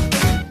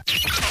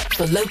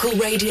 For local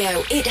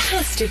radio, it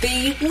has to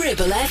be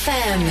Ribble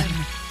FM.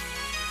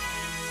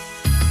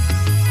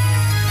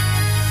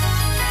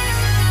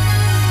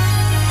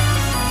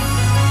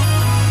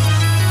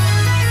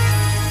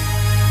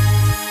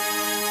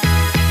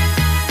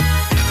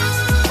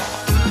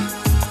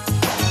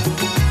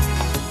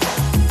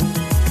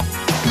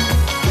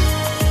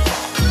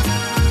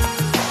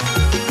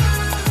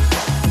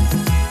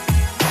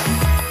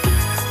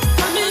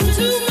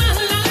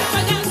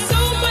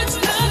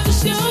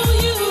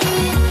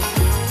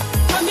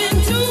 Come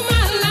into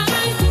my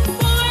life,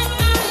 boy,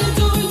 I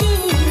adore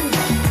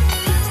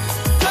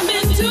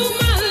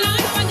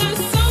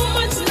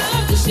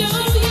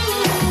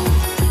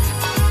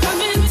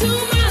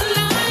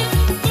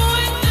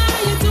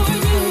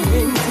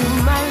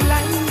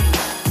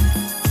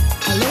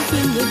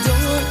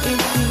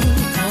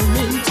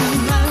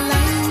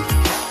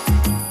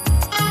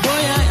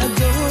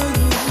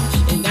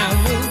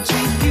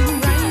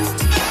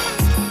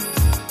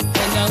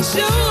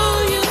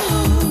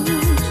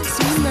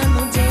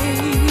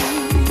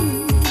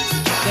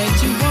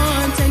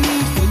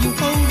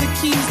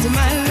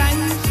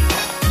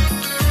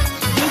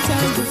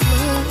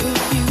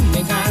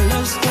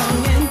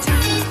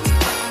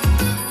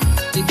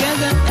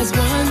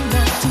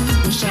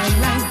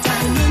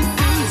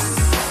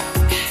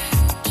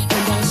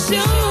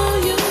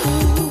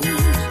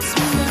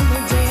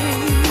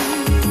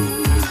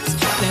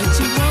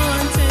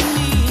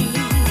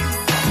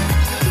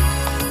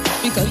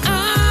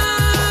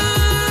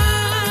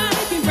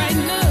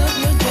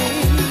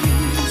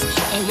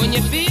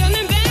When you're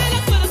feeling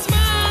better, put a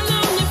smile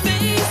on your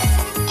face.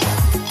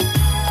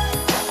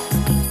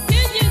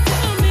 Can you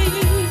tell me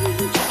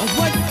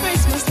what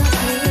price must I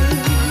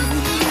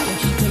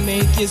pay to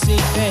make you see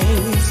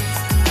things?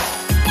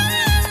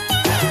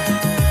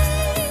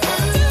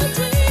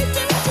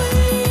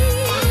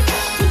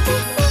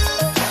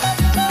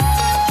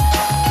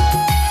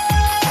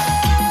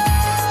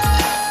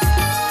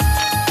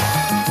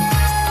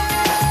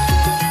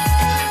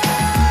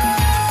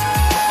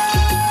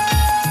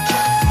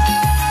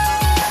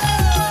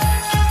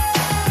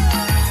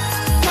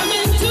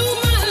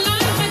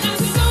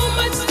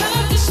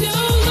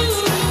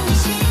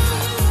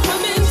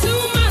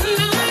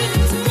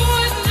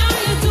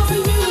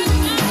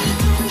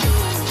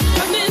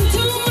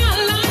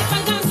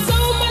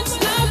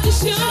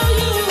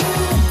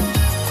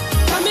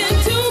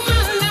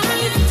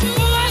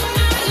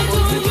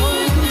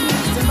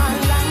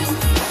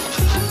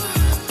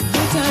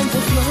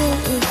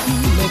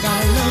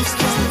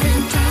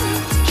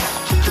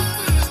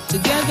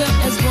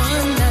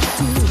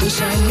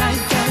 Shine like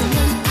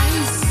diamond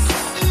ice,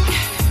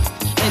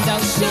 and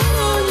I'll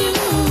show you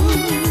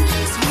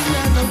sweet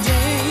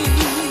melodies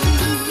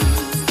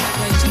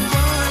that you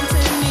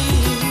wanted me,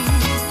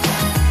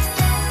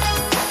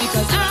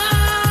 because I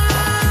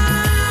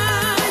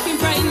can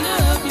brighten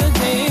up your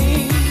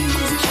days.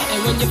 And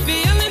when you're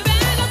feeling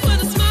better,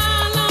 put a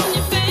smile on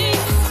your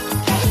face.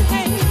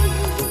 Hey,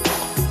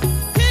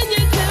 can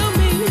you tell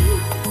me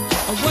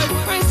what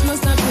price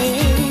must I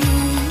pay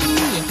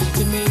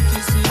to make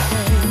you see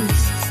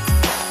things?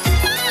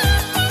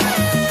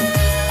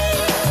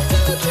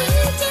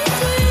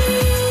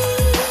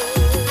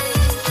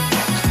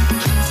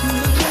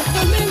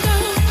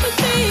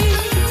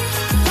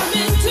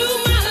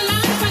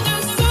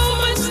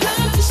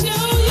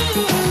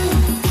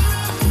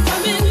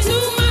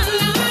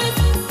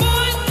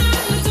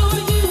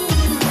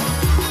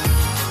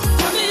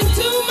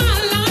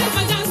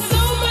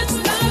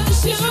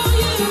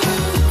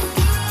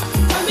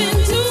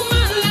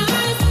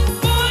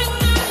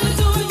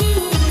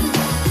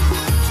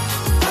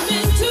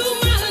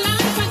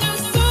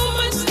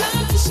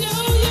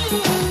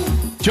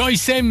 Joy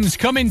Sims,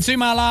 come into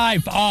my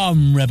life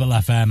on Ribble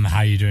FM. How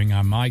are you doing?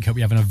 I'm Mike. Hope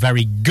you're having a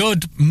very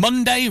good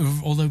Monday,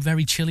 although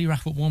very chilly,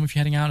 wrap up warm if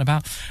you're heading out and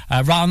about.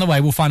 Right on the way,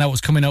 we'll find out what's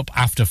coming up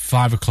after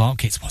 5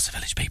 o'clock. It's What's the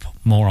Village, people.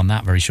 More on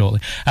that very shortly.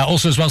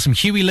 Also, as well, some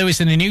Huey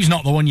Lewis in the news,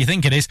 not the one you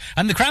think it is,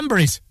 and the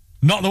Cranberries,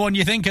 not the one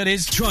you think it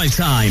is. Drive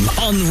Time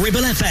on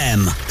Ribble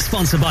FM,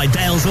 sponsored by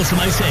Dales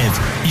Automotive,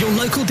 your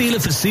local dealer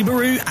for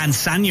Subaru and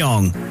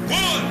SsangYong.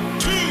 1,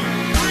 2,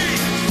 3,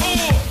 4.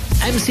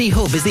 MC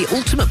Hub is the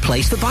ultimate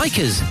place for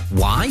bikers.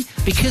 Why?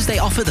 Because they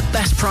offer the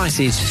best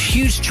prices,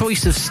 huge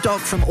choice of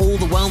stock from all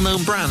the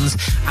well-known brands,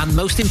 and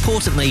most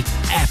importantly,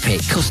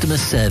 epic customer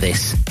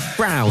service.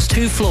 Browse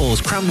 2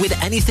 floors crammed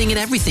with anything and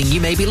everything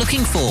you may be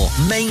looking for.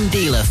 Main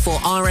dealer for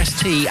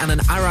RST and an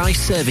RI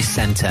service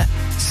centre.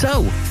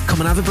 So,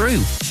 come and have a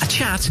brew, a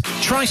chat,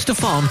 try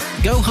stuff on,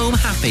 go home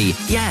happy.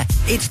 Yeah,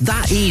 it's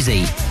that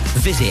easy.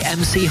 Visit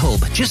MC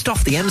Hub just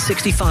off the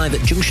M65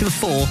 at Junction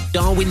 4,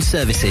 Darwin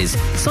Services.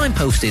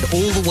 Signposted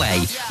all the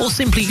way, or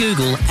simply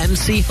Google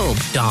MC Hub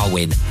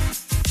Darwin.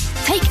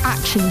 Take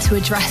action to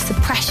address the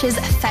pressures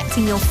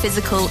affecting your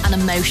physical and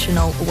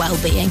emotional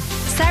well-being.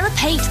 Sarah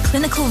Pate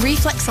Clinical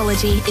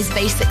Reflexology is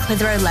based at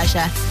Clitheroe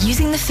Leisure.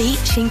 Using the feet,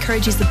 she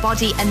encourages the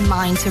body and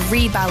mind to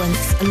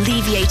rebalance,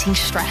 alleviating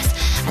stress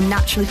and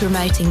naturally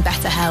promoting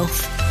better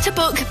health. To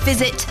book,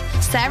 visit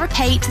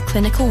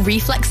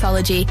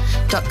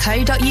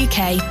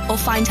sarahpateclinicalreflexology.co.uk or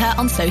find her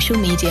on social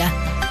media.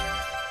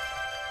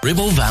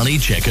 Ribble Valley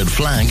Checkered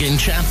Flag in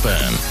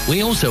Chatburn.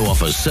 We also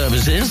offer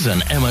services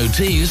and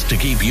MOTs to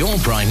keep your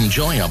pride and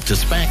joy up to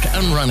spec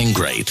and running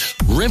great.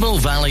 Ribble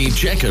Valley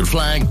Checkered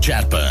Flag,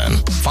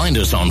 Chatburn. Find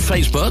us on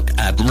Facebook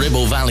at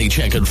Ribble Valley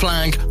Checkered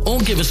Flag or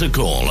give us a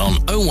call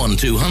on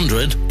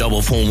 01200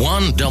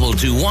 441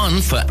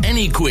 221 for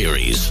any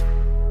queries.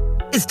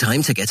 It's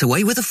time to get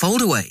away with a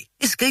foldaway.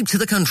 Escape to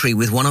the country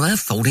with one of our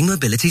folding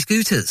mobility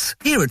scooters.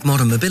 Here at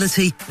Modern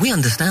Mobility, we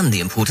understand the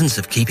importance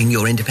of keeping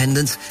your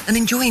independence and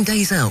enjoying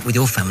days out with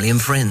your family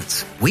and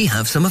friends. We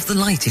have some of the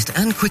lightest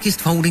and quickest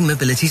folding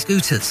mobility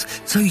scooters,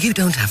 so you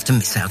don't have to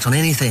miss out on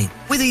anything.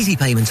 With easy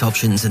payment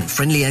options and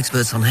friendly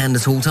experts on hand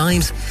at all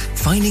times,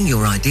 finding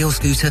your ideal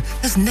scooter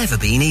has never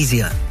been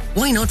easier.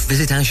 Why not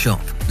visit our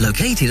shop,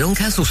 located on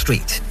Castle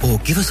Street, or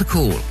give us a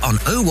call on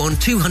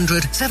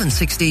 01200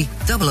 760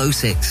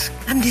 006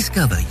 and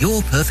discover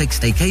your perfect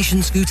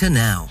staycation scooter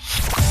now.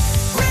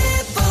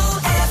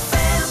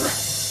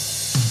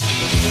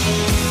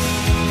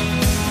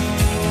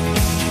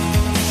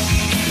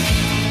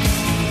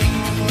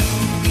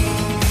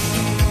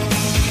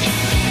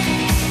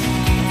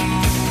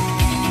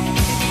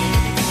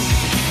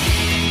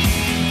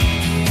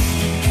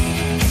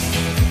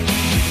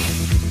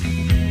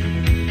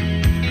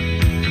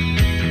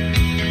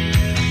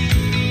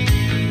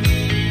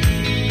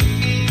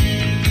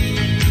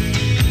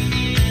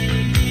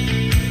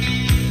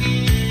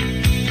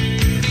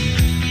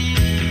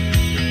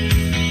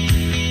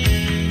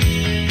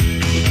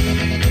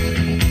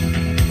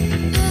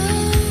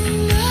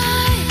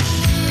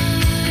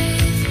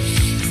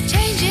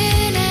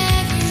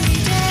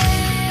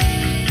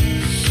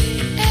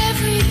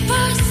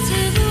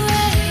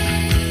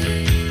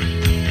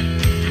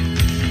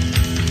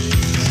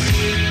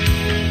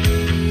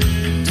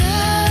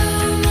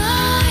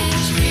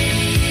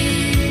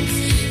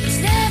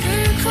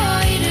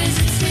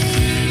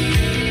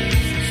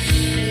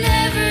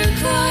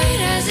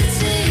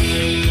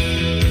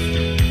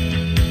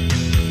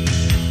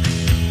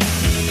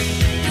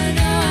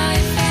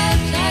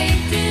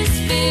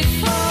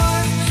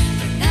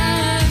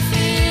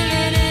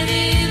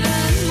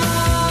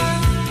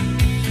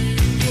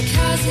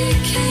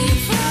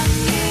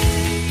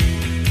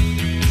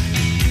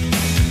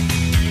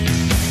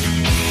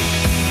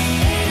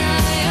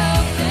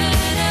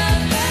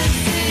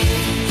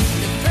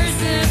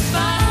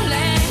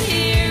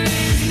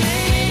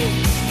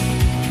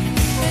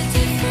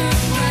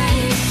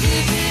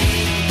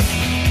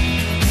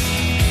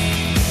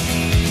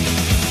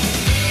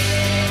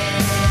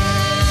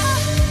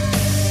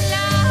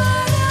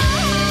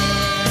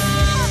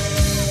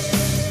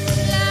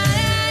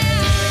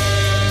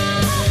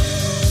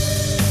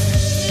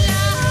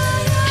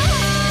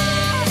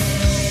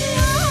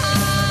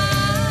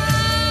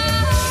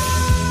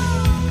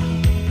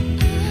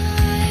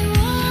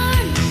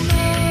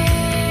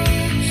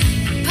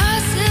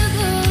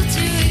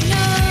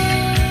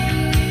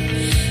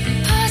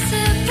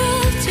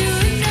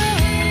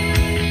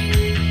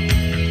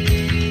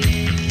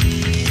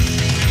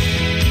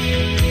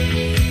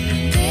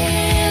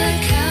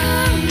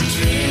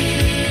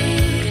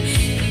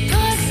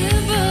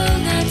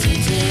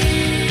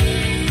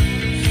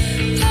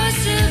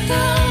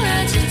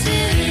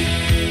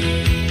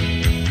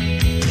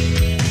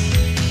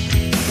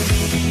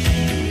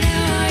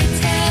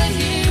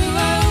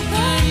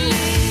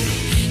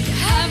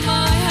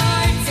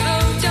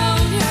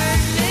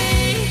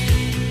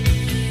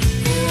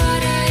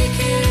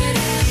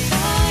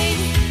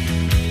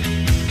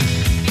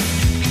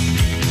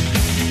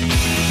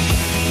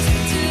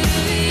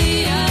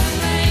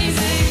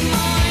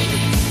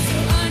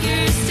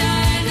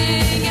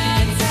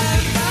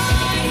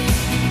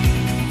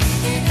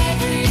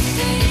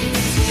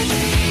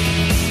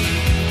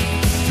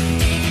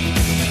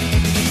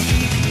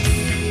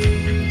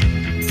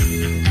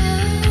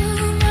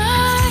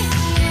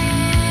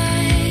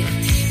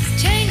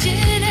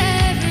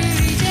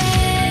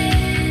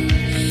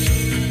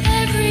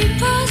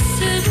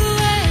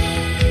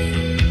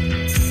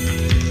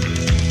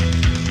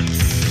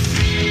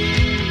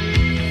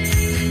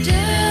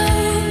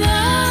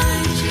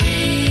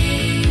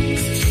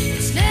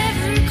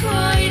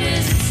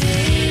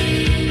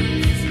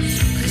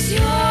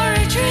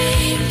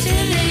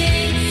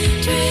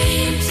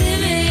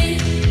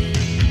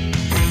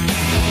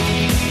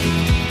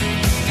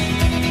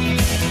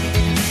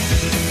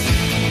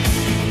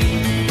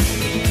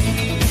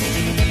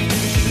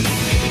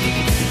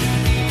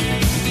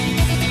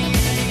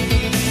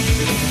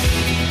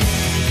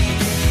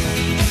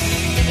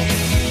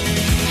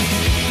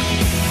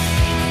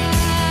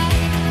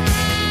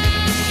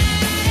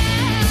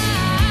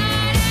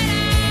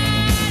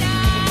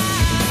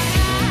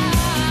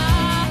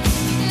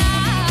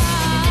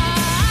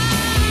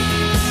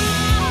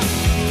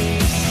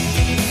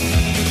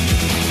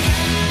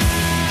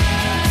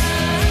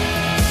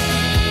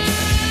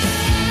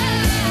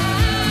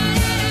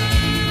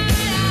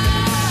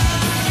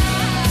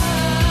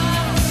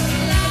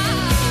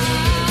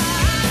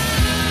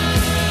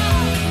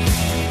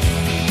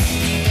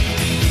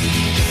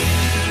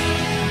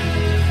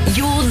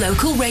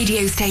 local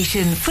radio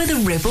station for the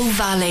Ribble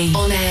Valley.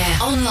 On air,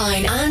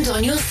 online and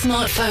on your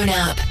smartphone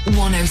app.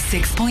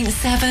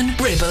 106.7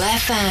 Ribble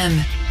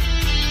FM.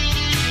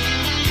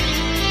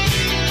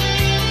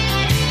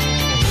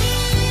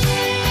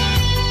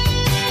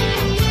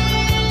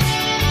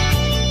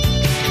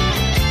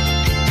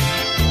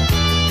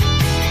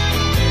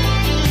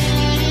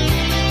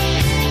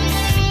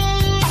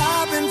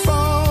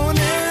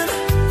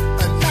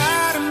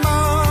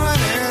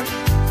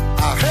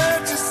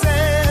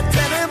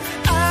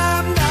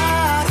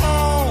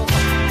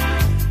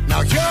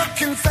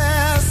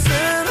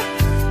 Confessing,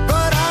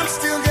 but I'm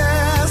still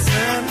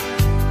guessing.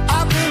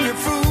 I've been your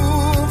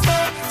fool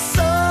for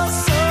so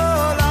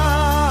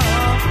long.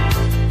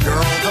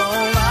 Girl,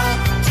 don't lie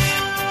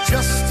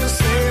just to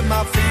save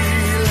my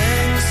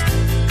feelings.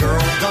 Girl,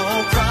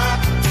 don't cry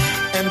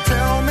and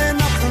tell me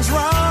nothing's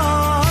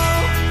wrong.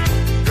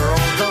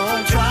 Girl,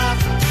 don't try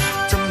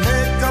to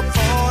make up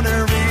for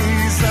the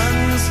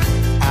reasons.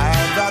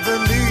 I'd rather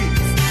leave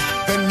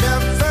than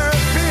never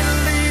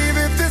believe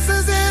if this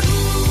is it.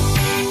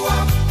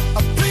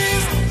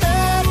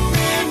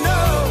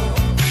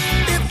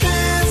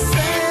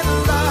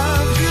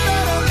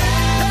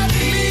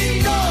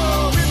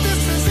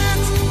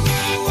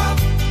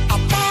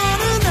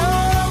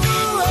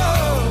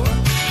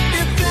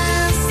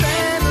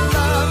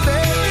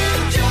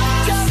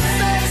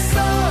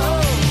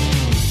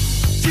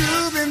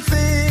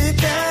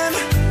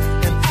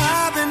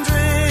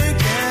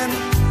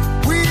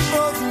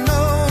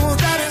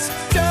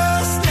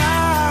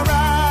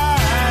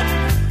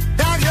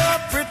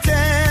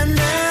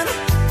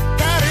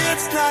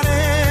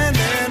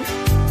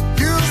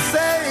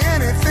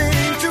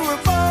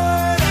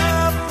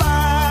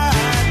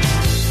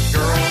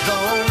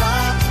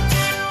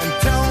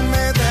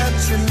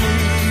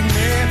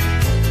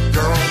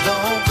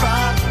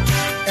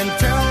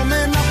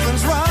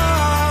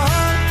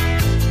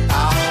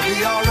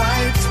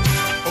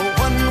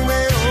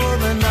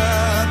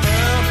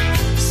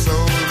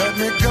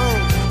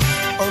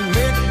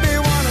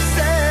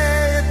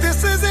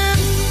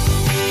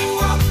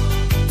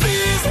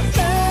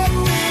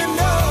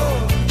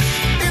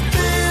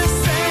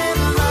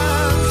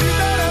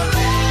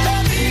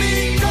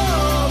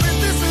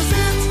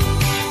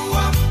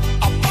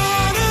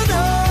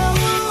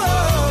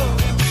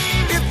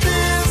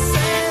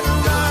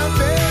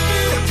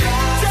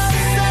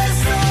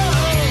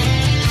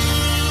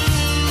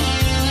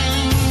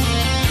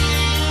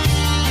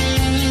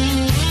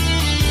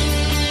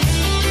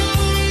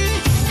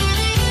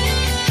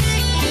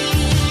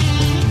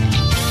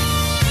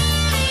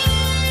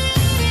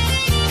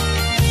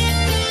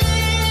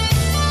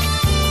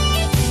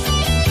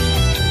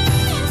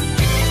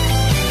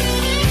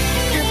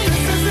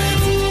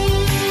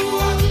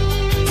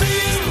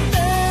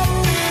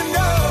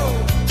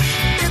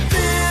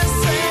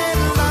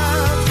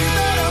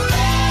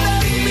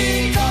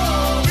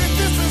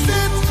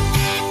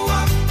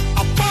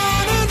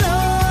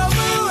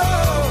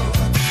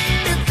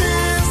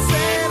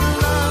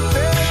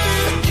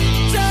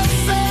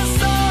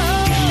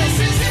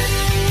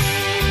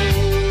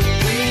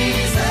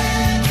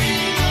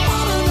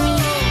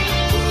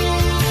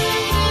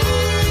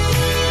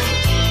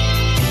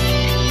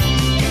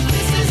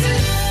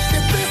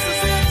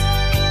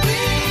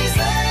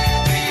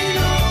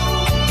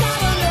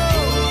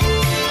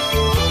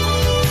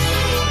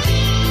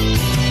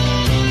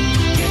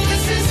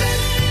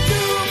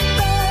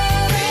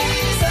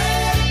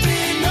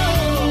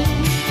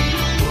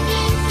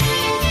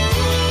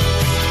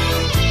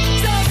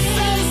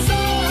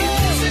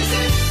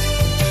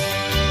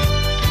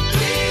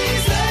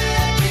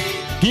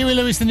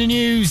 In the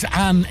news,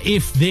 and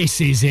if this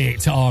is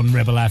it on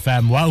Ribble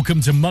FM.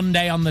 Welcome to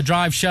Monday on the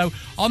Drive Show.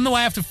 On the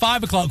way after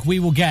 5 o'clock, we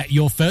will get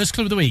your first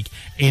clue of the week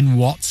in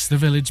What's the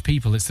Village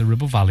People. It's the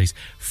Ribble Valley's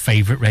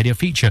favourite radio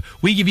feature.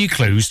 We give you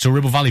clues to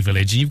Ribble Valley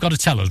Village, and you've got to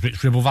tell us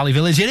which Ribble Valley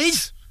village it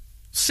is.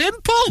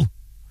 Simple.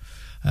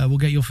 We'll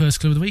get your first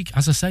clue of the week.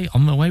 As I say,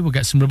 on the way, we'll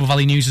get some Ribble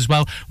Valley news as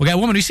well. We'll get a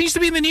woman who seems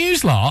to be in the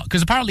news lot,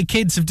 because apparently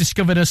kids have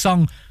discovered her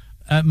song,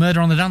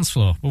 Murder on the Dance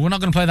Floor. Well, we're not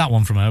going to play that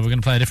one from her. We're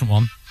going to play a different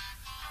one.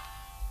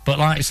 But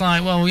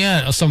well,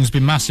 yeah, a song's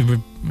been massive.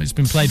 It's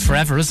been played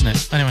forever, hasn't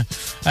it? Anyway,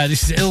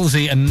 this is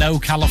Ilzy and No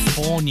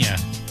California.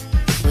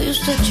 We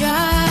used to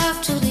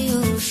drive to the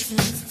ocean,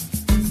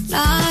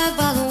 lie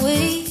by the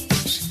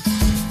waves,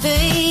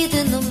 bathe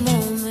in the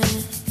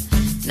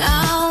moment.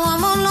 Now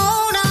I'm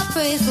alone, I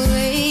pray for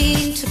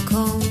rain to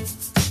come,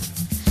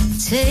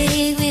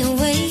 take me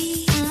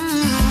away,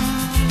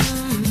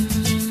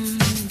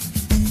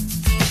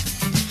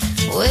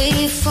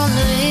 away from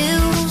the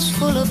hills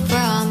full of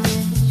promise.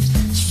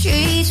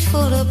 Streets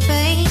full of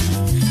pain,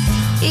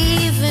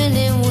 even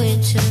in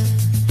winter.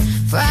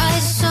 Bright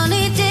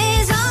sunny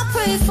days, I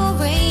pray for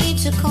rain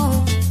to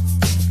come.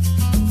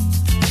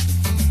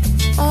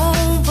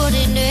 Oh, but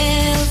it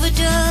never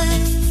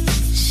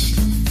does.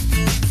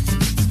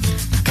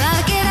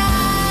 Gotta get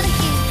out of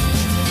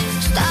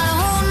here, start a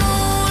whole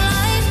new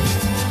life.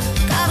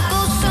 Gotta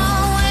go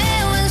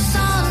somewhere where the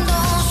sun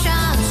don't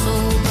shine so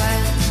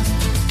bright.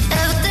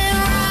 Everything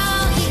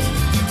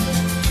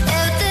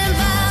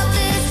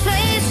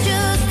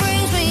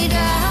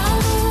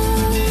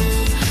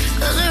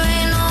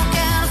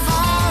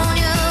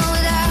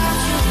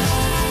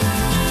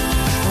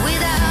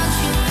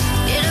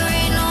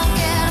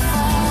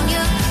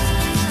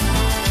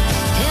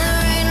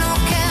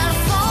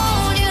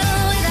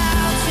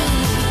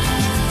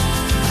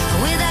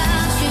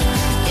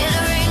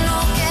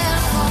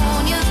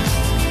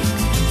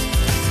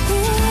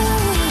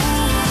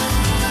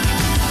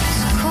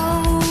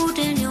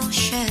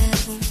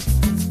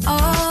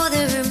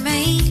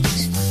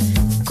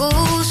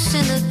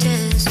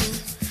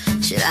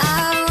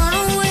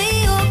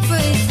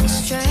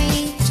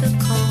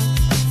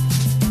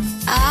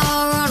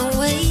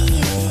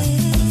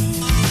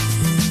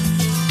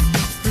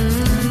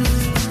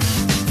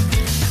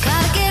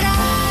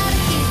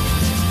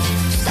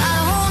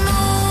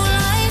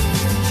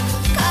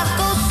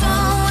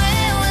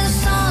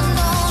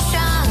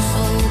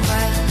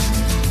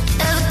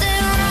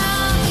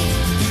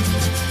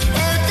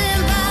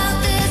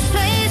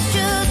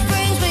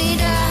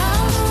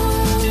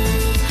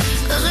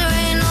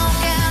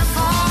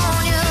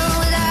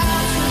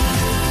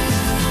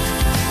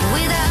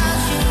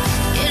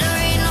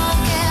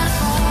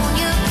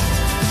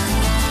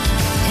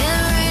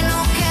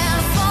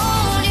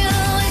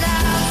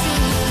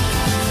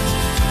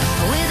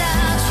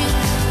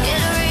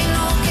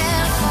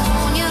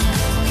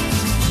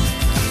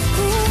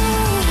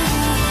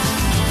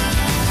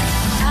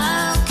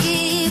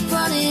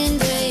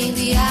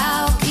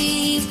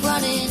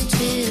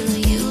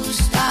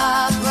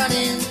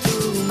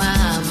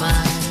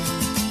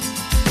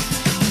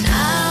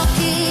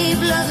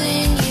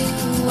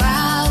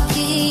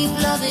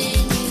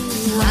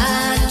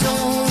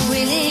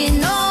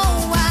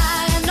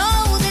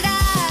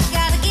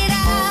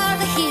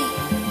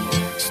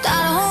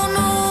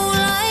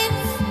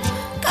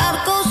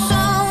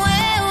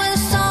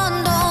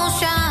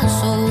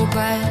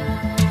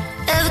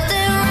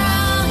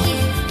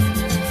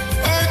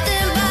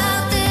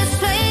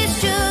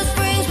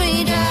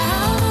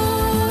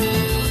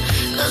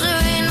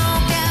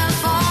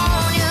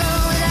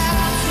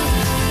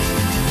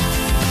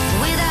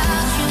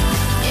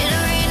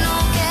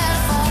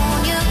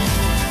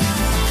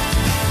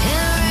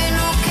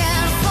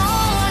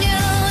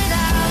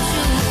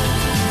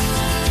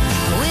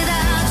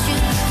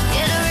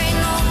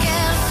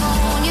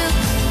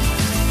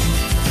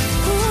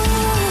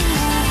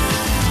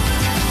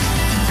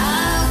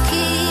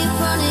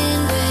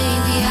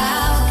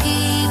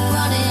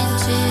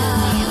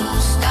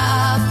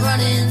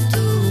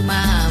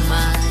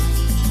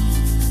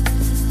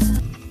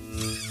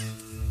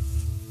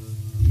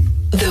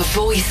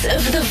voice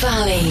of the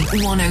valley.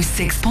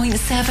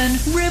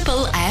 106.7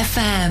 Ribble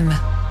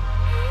FM.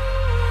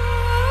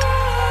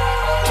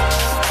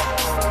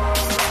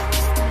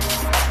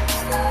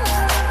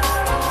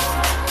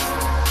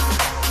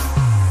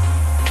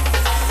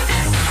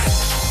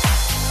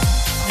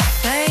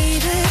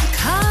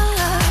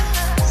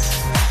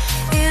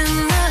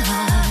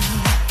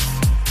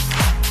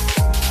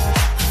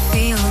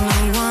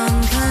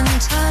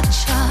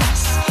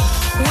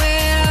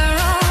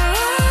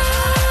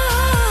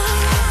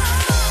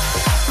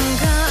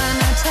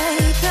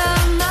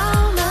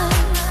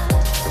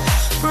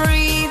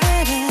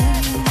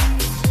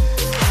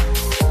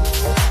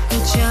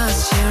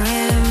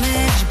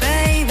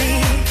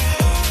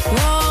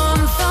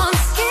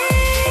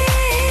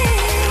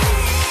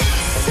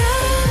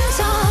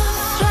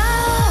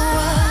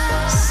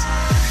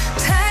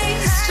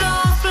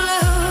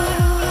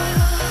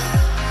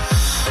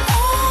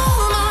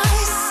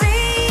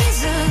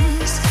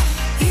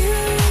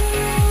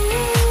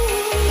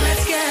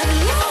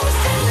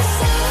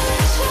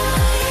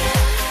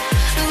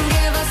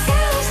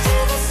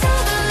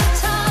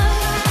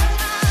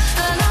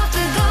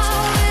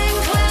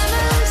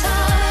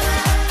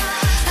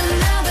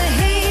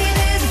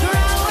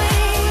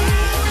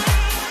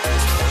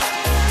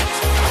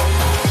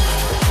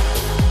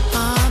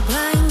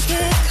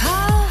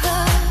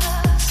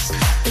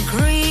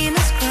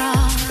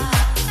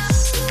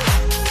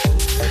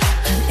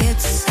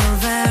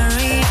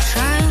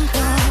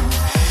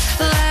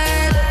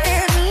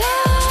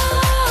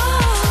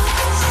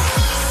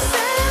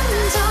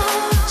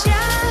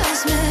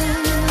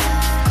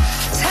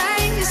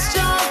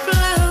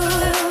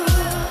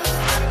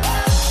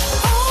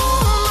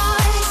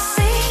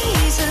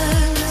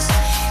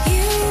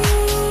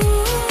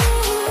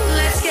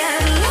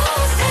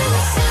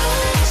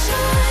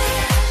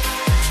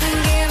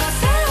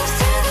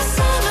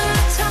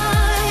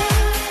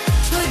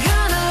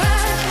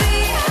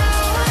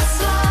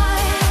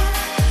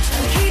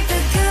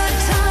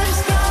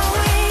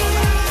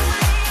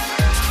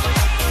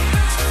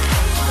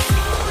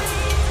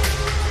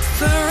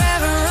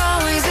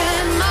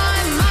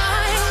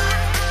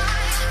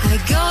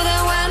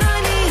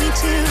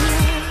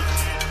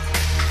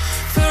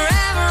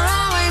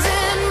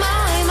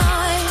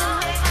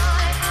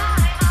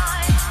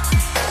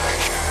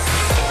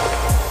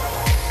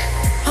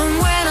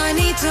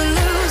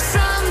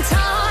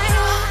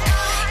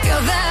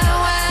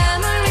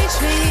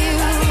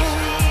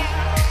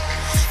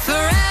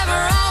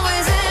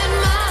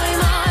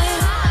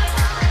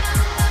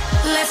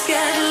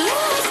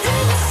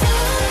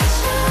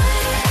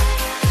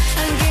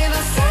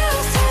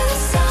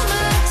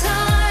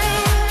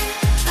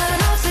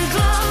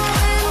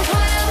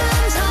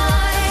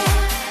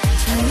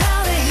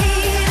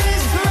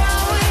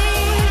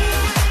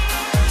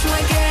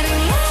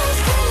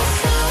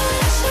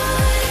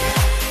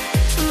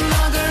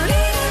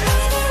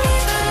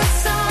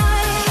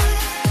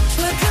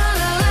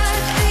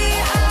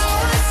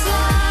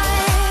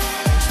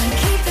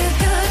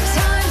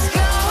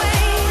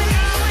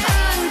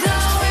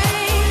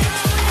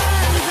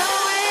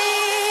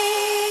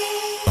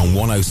 On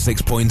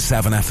 106.7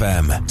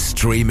 FM,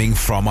 streaming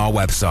from our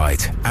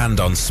website and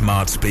on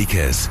smart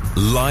speakers.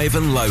 Live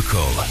and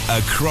local,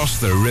 across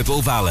the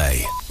Ribble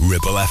Valley.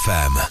 Ribble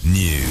FM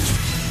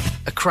News.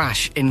 A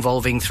crash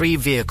involving 3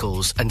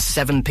 vehicles and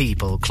 7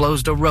 people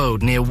closed a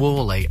road near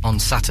Worley on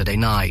Saturday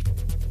night.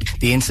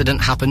 The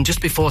incident happened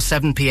just before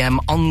 7 p.m.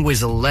 on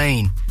Wizzle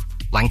Lane.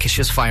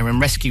 Lancashire's Fire and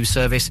Rescue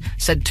Service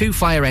said 2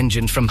 fire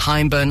engines from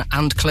Hyndburn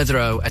and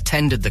Clitheroe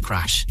attended the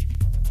crash.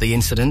 The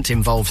incident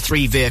involved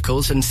 3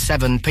 vehicles and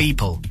 7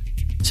 people,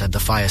 said the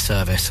fire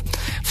service.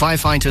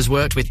 Firefighters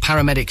worked with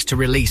paramedics to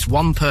release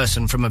 1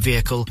 person from a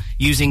vehicle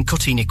using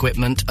cutting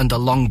equipment and a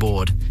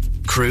longboard.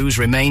 Crews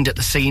remained at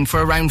the scene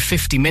for around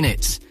 50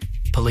 minutes.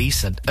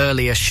 Police had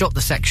earlier shut the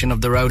section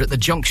of the road at the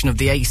junction of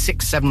the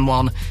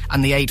A671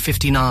 and the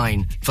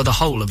 859 for the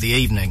whole of the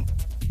evening.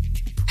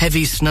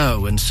 Heavy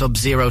snow and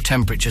sub-zero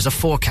temperatures are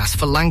forecast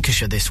for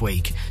Lancashire this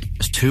week,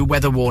 as 2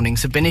 weather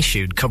warnings have been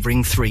issued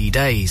covering 3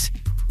 days.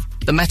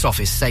 The Met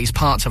Office says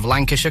parts of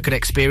Lancashire could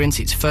experience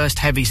its first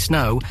heavy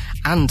snow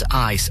and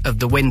ice of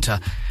the winter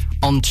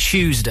on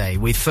Tuesday,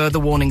 with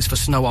further warnings for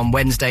snow on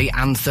Wednesday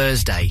and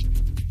Thursday.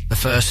 The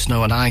first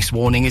snow and ice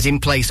warning is in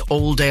place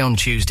all day on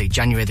Tuesday,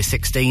 January the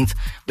 16th,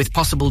 with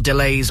possible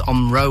delays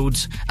on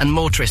roads and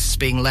motorists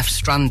being left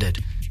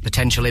stranded,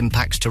 potential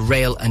impacts to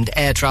rail and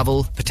air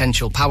travel,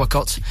 potential power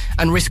cuts,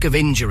 and risk of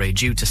injury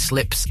due to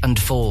slips and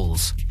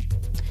falls.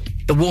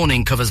 The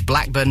warning covers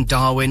Blackburn,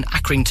 Darwen,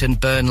 Accrington,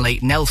 Burnley,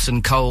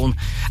 Nelson, Colne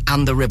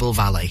and the Ribble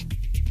Valley.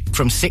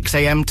 From 6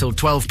 a.m. till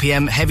 12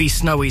 p.m, heavy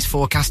snow is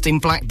forecast in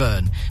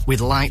Blackburn,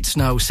 with light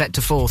snow set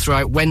to fall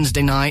throughout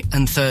Wednesday night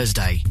and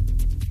Thursday.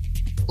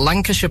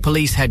 Lancashire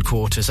Police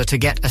Headquarters are to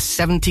get a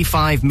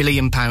 £75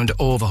 million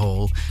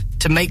overhaul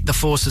to make the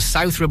force's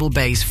South Ribble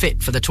base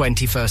fit for the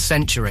 21st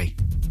century.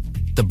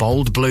 The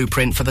bold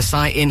blueprint for the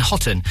site in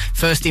Hotton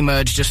first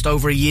emerged just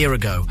over a year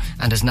ago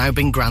and has now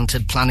been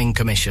granted planning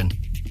permission.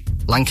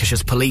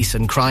 Lancashire's Police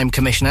and Crime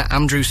Commissioner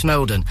Andrew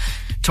Snowden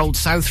told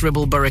South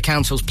Ribble Borough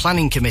Council's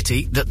Planning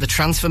Committee that the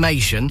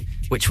transformation,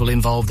 which will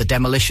involve the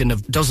demolition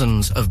of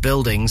dozens of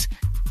buildings,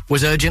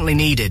 was urgently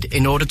needed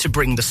in order to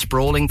bring the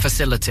sprawling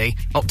facility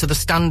up to the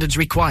standards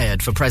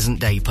required for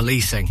present-day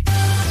policing.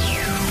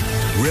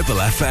 Ribble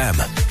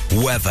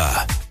FM.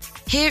 Weather.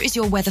 Here is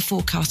your weather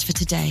forecast for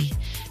today.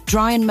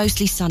 Dry and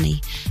mostly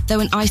sunny, though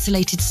an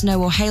isolated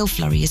snow or hail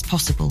flurry is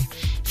possible.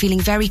 Feeling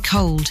very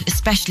cold,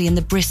 especially in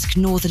the brisk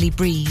northerly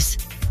breeze.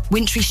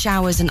 Wintry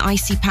showers and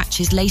icy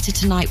patches later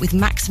tonight with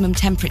maximum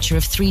temperature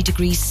of 3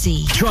 degrees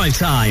C. Drive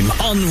time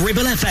on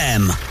Ribble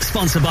FM.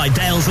 Sponsored by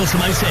Dales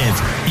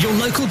Automotive, your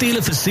local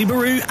dealer for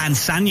Subaru and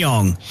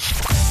SsangYong.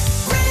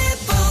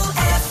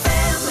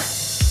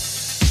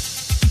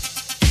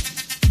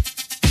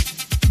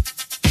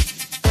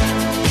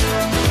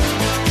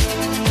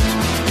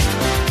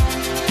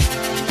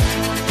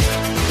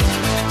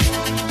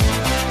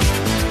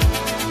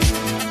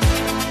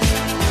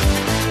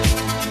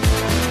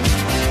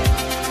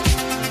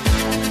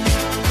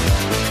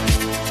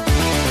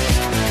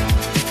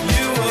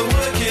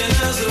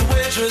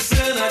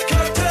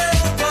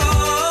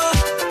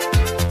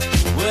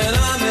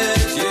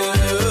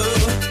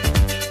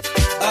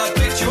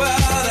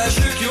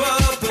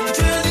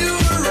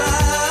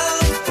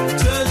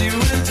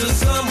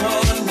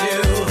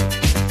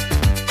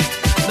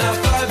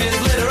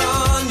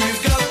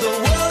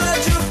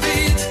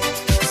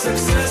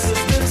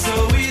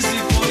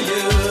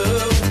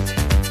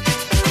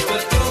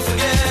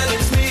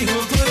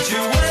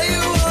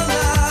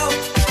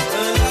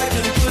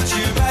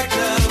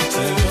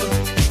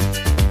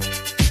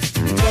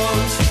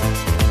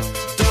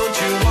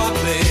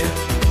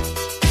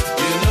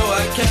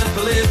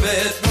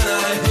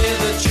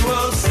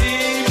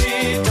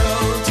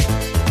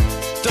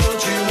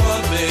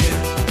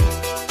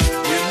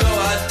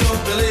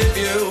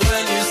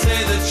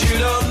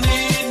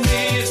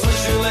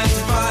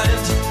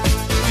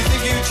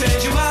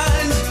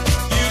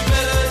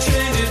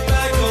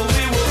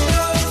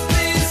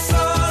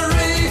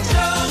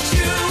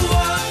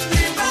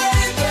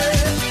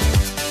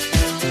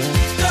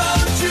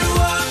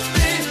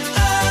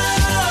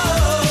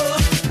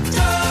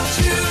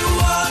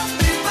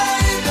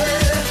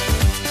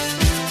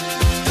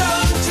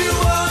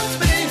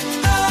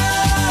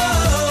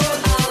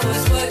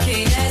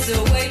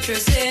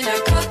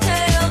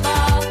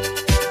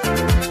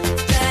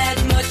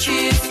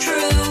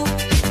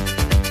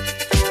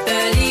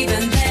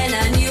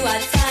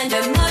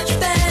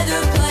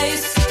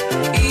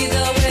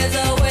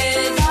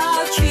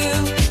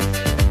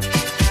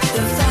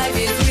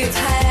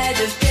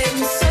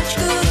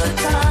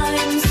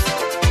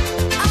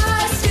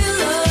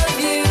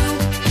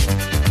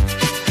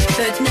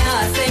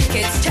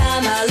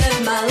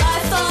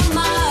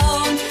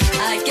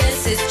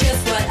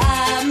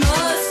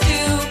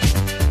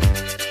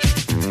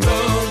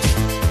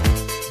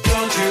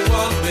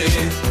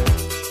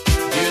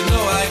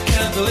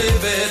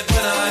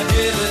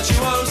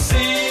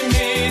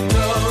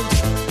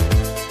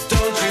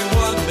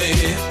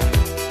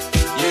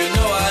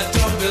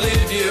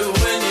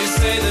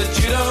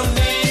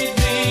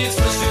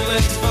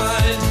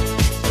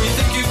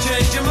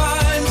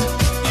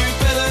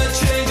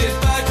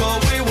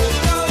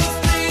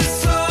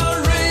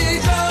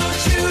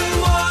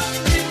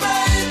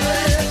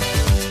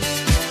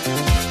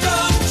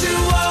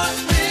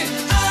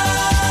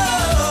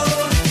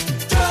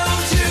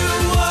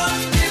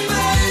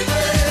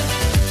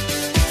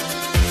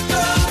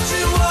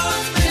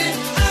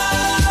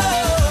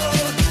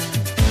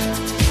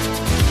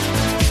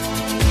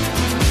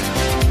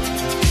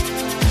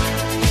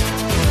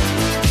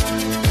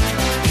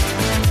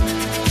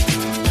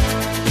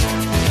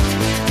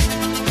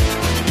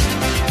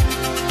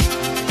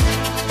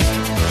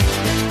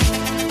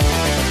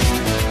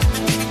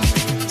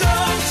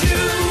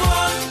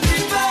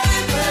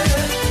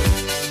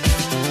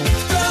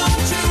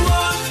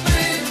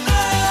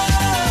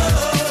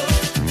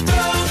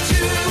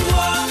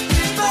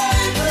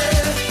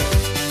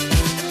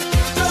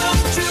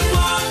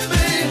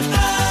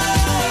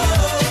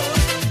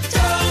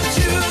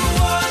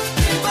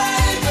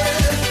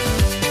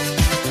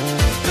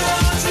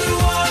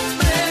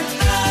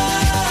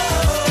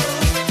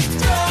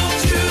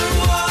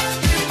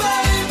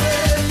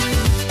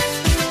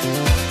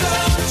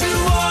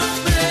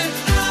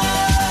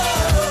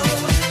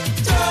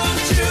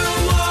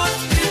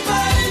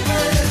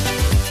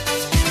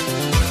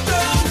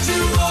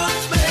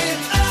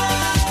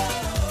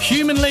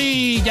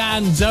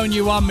 Don't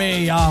You Want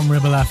Me on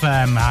Ribble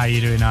FM. How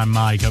you doing? I'm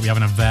Mike. Hope you're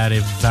having a very,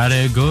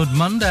 very good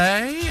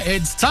Monday.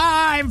 It's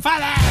time for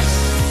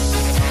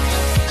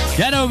this.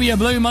 Get over your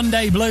Blue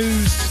Monday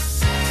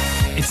blues.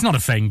 It's not a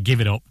thing.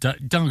 Give it up.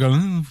 Don't go,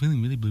 I'm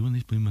feeling really blue on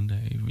this Blue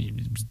Monday.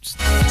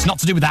 It's not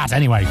to do with that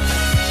anyway.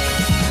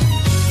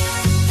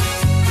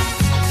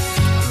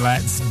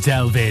 Let's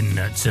delve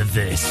into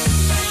this.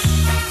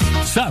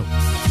 So,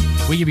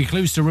 we give you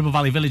clues to Ribble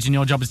Valley Village, and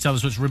your job is to tell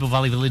us which Ribble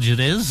Valley Village it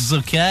is,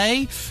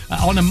 okay?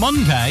 On a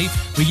Monday,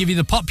 we give you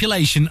the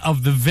population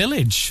of the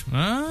village.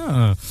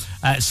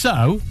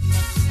 So,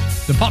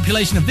 the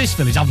population of this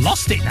village, I've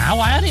lost it now,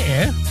 I had it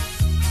here.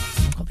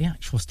 I've got the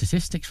actual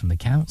statistics from the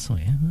council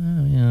here.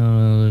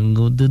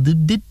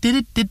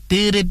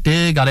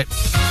 Got it.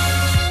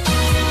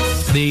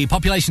 The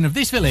population of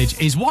this village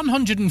is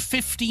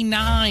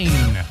 159.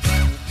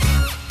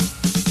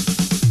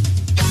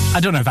 I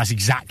don't know if that's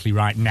exactly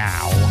right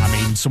now. I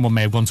mean, someone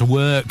may have gone to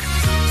work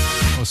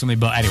or something,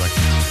 but anyway.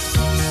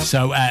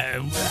 So,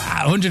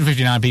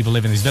 159 people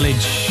live in this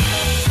village.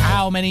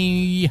 How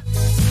many...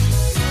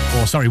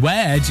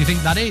 where do you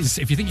think that is?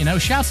 If you think you know,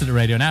 shout at the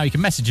radio now. You can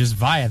message us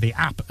via the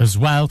app as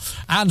well.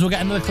 And we'll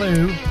get another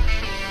clue.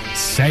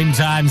 Same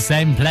time,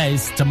 same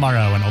place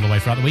tomorrow and all the way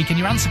throughout the week. And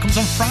your answer comes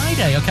on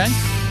Friday, okay?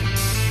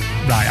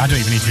 Right, I don't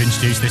even need to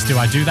introduce this, do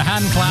I? Do the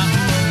hand clap.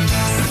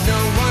 No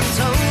one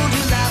told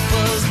you life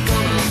was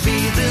gonna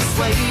be this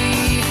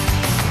way.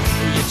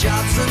 Your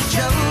job's a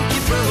joke,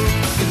 you broke.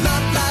 Your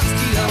love life's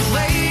the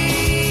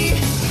away.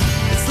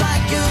 It's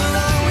like you're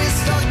always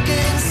stuck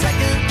in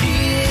second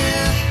gear.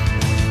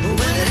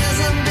 When it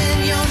hasn't been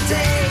your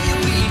day, your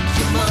week,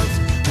 your month,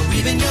 or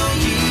even your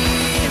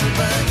year.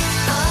 But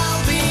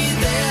I'll be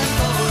there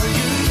for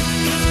you.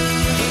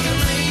 When the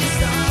rain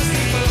starts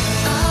to fall,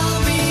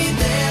 I'll be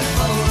there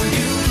for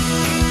you.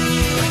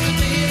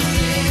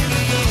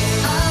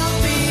 I'll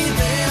be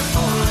there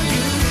for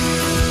you.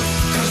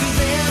 'Cause you're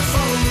there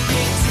for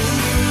me too.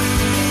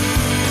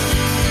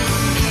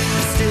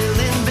 You're still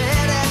in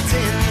bed at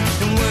 10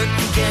 and work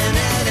again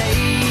at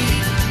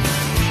 8.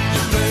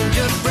 You burned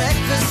your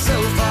breakfast so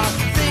far,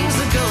 things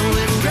are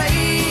going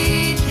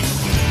great.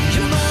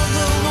 Your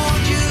mother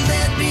warned you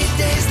there'd be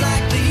days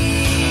like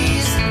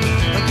these,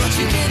 but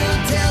she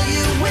didn't tell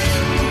you when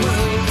the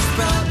world was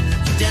brought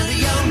you down to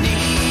your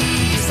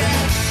knees.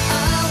 That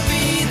I'll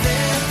be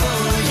there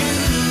for you.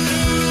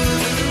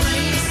 When the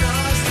rain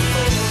starts to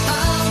fall,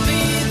 I'll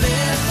be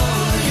there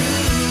for you.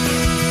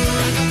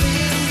 Like I've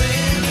been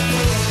there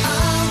before,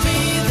 I'll be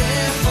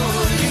there for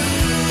you.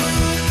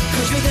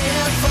 'Cause you're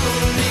there for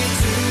me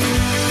too.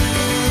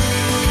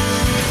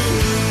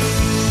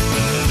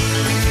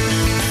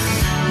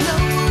 No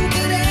one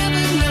could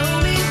ever know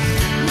me,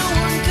 no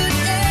one could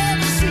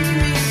ever see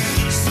me.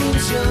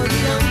 Seems you're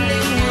the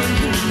only one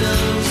who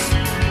knows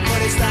what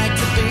it's like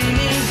to be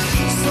me.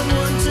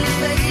 Someone to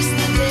face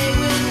the day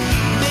with,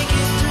 make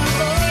it through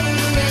all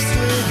the rest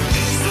with.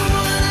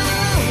 Someone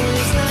I'll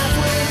always laugh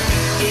with,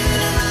 even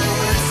if I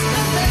was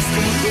the best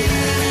with you.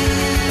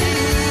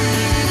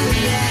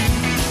 Yeah.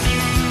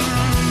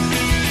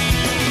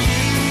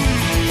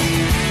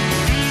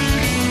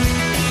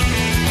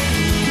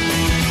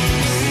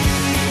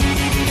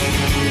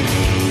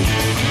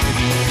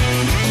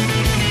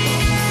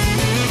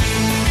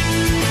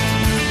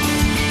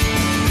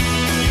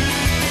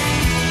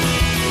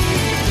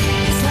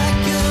 It's like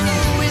you're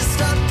always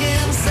stuck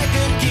in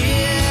second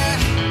gear.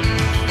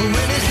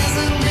 When it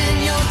hasn't been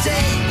your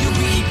day, your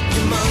week,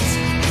 your month,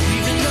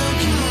 even your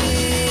year.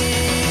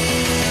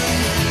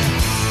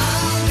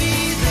 I'll be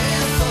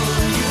there for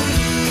you.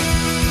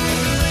 When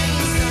the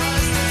rain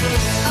starts to fall,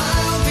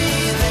 I'll be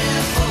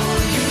there for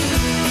you.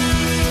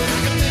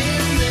 Like I've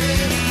been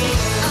there before,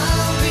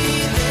 I'll be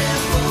there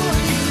for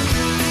you.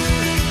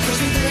 'Cause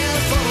you're there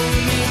for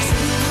me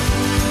too.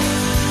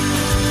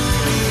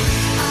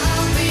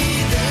 I'll be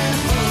there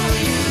for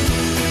you.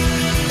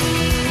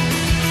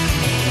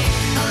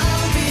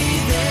 I'll be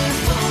there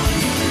for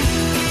you.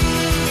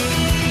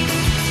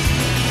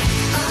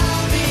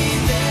 I'll be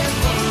there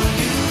for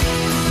you.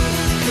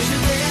 'Cause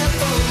you're there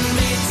for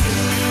me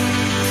too.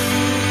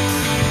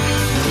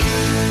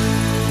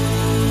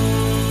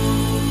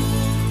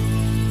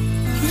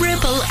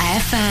 Ribble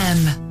FM.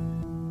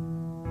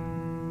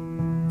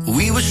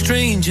 We were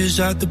strangers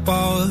at the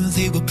bar,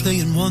 they were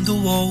playing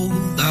Wonderwall.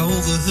 I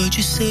overheard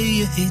you say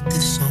you hate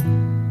this song.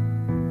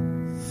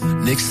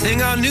 Next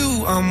thing I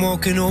knew, I'm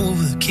walking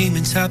over, came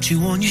and tapped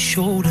you on your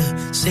shoulder.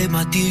 Said,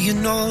 my dear, you're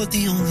not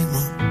the only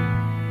one.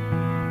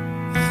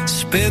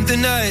 Spent the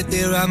night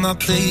there at my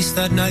place,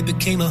 that night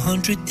became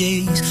 100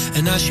 days.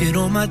 And I shared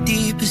all my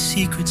deepest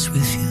secrets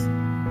with you.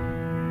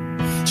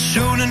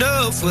 Soon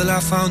enough, well, I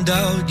found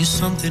out you're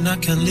something I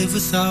can't live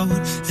without.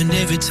 And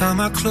every time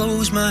I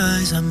close my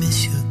eyes, I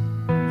miss you.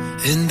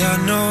 And I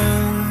know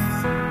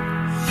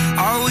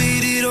I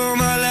waited all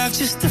my life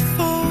just to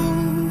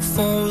fall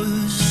for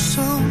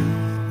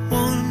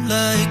someone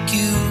like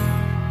you.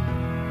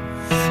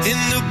 In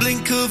the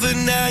blink of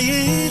an eye,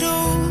 it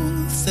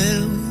all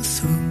fell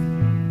through.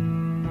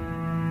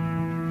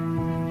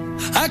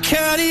 I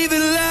can't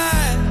even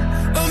lie,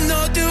 I'm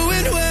not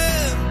doing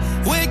well.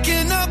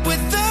 Waking up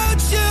without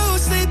you,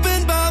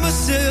 sleeping by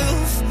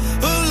myself,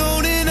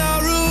 alone in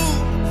our room.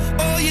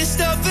 All your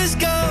stuff is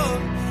gone.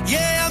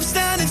 Yeah, I'm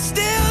standing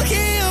still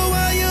here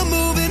while you're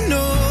moving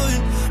on.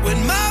 When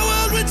my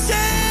world would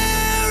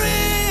tear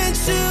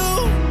into,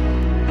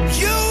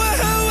 you were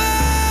who I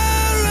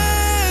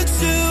ran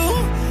to.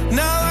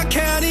 Now I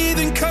can't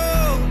even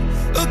call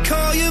or call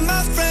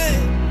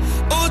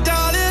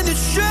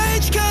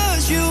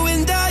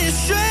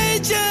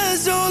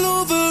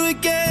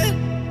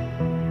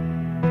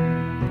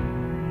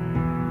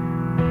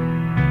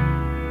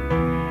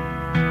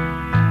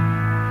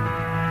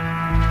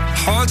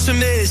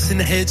and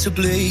the heads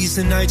ablaze.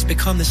 The nights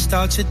become the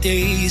starts of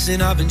days,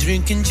 and I've been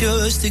drinking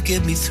just to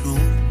get me through.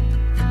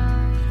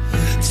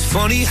 It's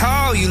funny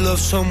how you love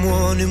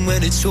someone, and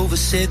when it's over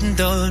said and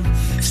done,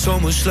 it's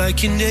almost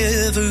like you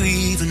never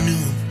even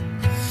knew.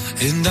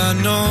 And I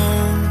know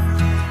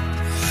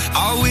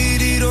I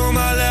waited all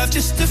my life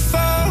just to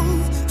fall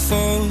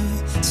for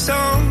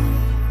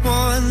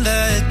someone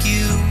like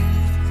you.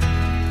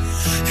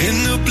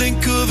 In the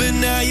blink of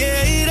an eye,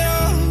 yeah, it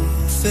all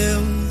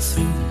fell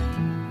through.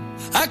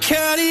 I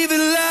can't even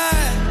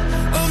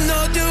lie, I'm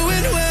not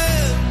doing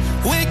well.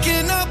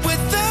 Waking up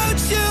without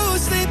you,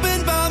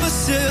 sleeping by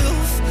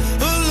myself,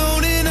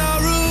 alone in our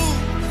room,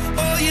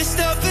 all your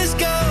stuff is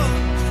gone.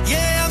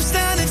 Yeah, I'm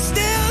standing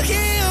still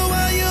here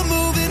while you're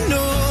moving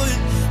on.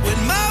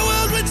 When my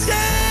world would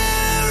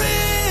tear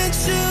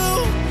into,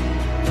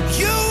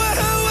 you were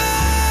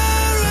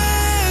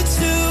wearing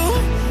too.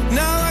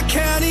 Now I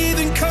can't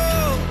even call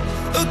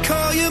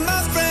you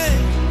my friend.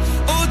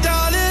 Oh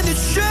darling, it's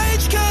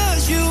strange,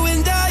 cause you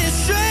and I are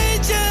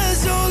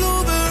strangers all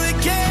over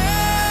again.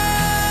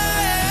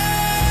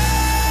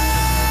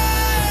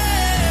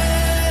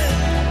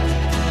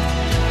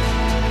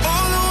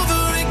 All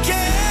over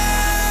again.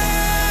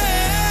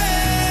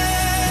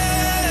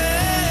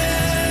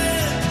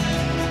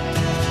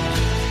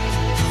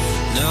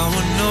 Now I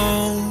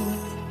know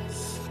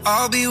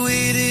I'll be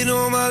waiting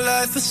all my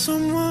life for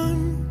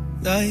someone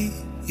like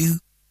you.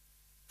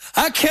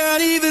 I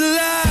can't even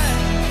lie,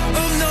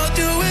 I'm not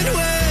doing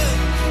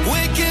well.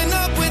 Waking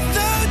up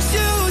without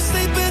you,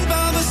 sleeping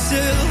by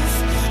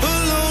myself,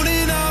 alone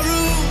in our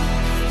room,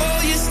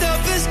 all your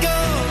stuff is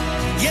gone.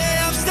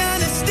 Yeah, I'm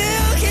standing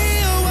still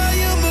here while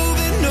you're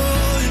moving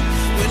on.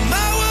 When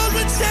my world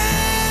would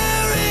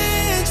tear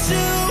into,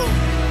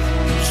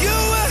 you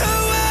were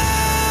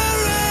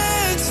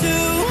wearing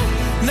too.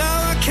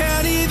 Now I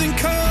can't even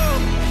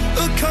call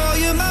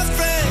you my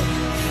friend.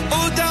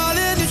 Oh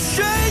darling, it's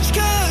strange,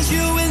 cause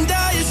you and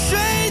I are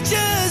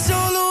strangers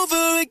all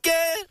over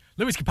again.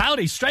 Lewis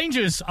Capaldi,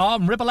 Strangers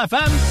on Ribble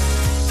FM.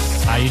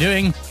 How you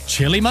doing?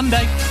 Chilly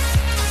Monday.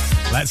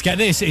 Let's get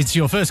this. It's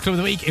your first clue of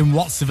the week in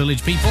What's the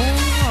Village, people?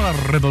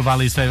 Ribble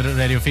Valley's favourite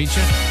radio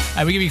feature.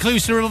 We give you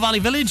clues to Ribble Valley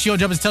Village. Your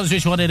job is to tell us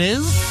which one it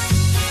is.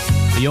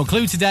 Your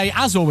clue today,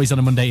 as always on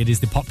a Monday, it is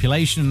the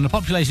population. The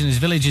population in this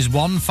village is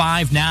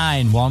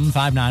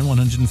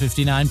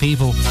 159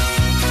 people.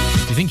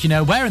 If you think you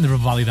know where in the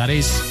Ribble Valley that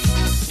is,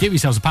 give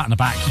yourselves a pat on the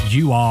back.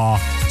 You are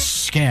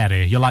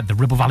scary. You're like the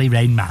Ribble Valley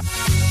Rain Man.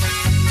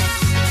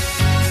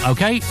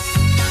 Okay?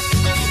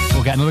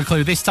 We'll get another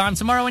clue this time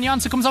tomorrow when your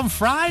answer comes on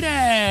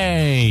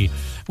Friday.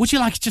 Would you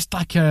like just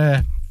like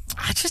a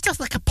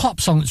pop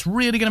song that's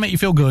really going to make you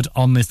feel good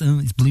on this? Oh,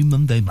 it's Blue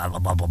Monday, blah, blah,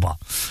 blah, blah, blah.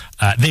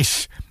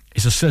 This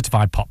is a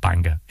certified pop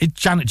banger. It's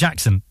Janet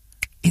Jackson.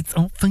 It's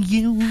all for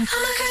you. All my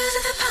girls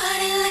at the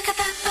party, look at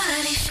that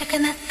body,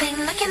 shaking that thing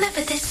like you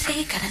never did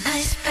see. Got a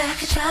nice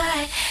package,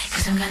 alright,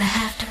 cause I'm gonna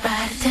have to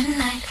ride it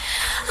tonight.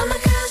 All my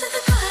girls at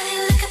the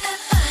party, look at that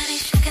body,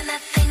 shaking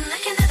that thing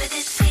like you never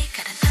did see.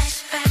 Got a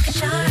nice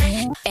package,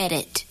 alright.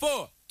 Edit.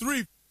 4,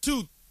 3,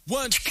 2,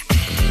 1.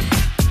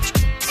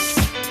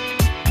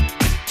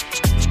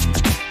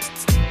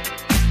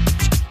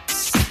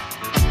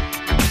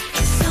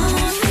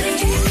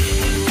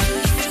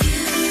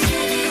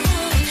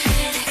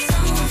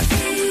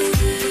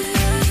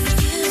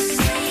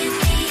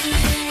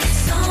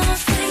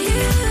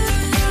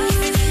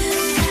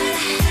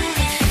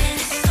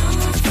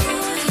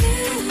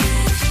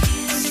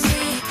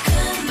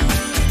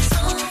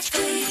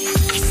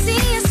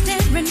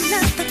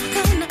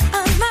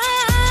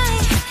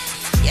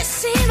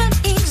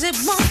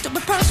 Want to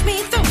approach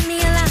me, throw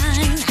me a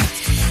line,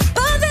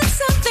 but there's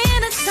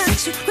something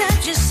inside you,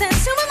 grab your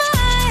sense. Who am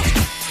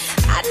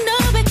I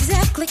know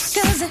exactly,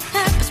 cause it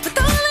happens with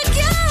all the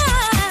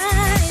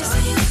guys.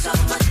 So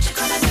what you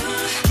gonna do?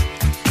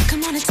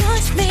 Come on and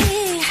touch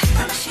me.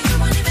 Promise you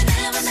won't even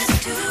have a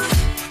nice do.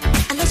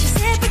 Unless you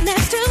sit right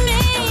next to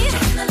me.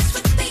 Don't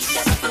with the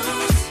other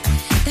fools.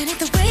 That ain't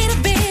the way to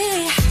be.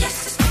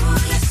 Yes, it's cool,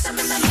 yes, I'm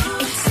in the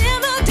mood. It's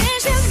simple,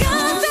 dishes,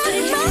 gone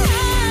very much.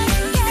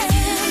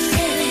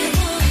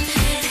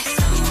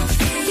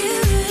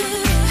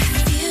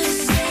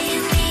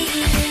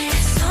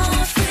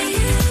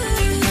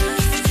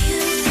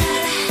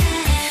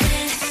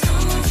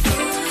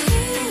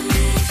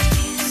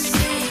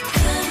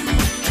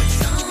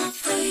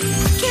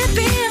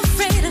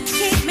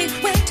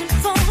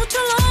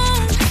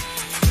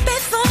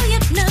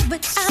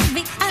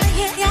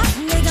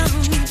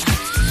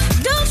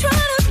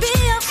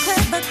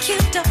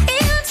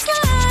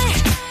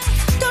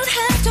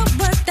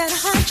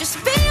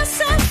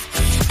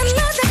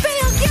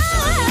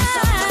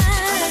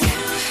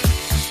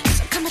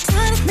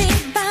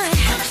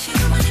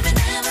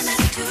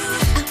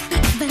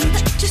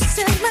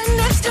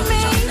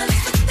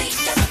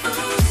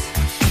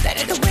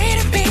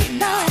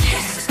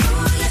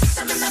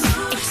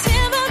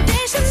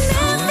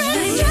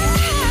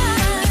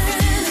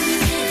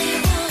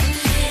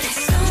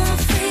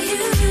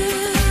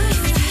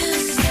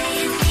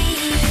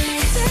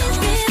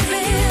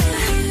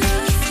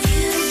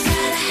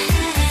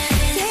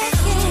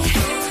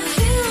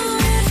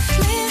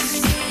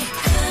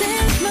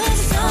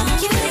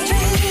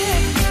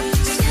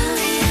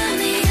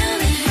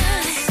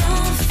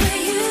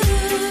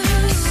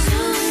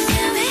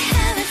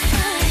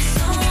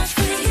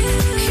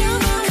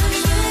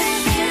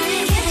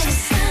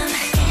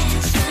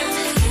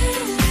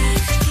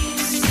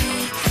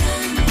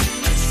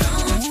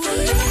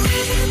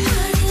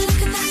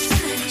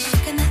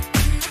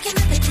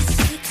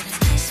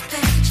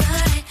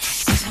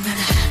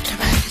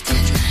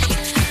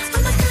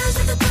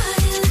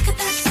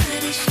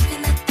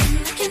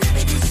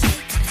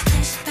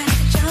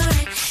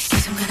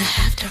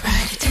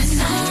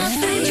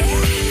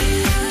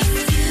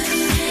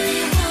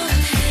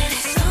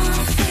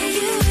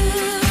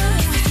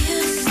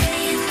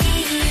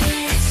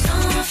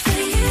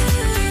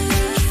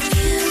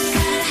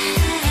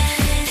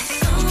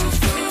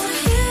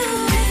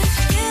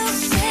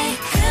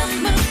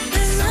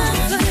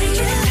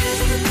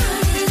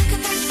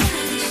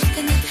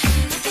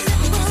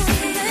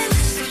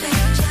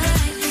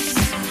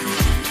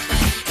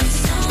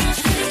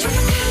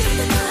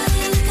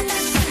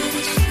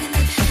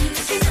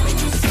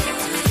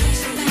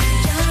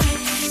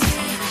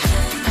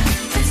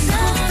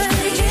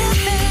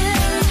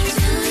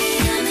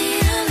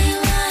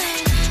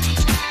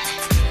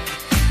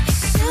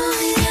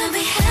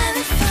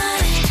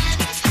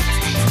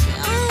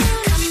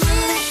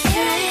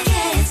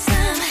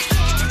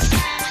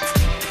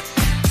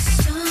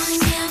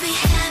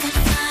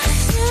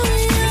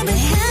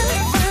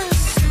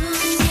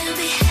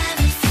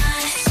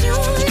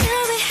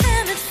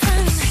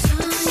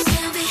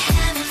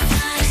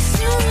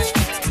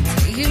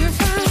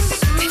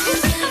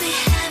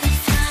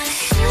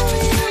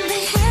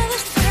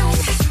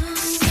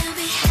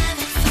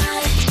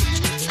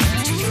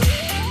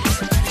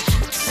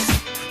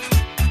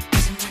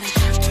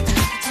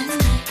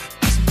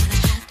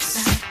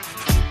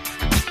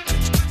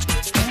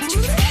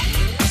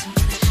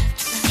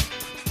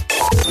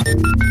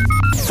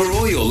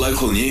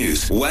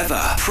 news,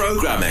 weather,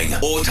 programming,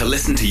 or to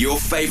listen to your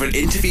favourite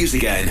interviews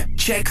again,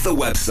 check the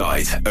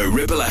website at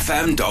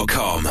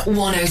ribblefm.com.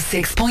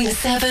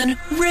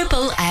 106.7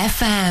 Ribble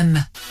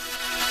FM.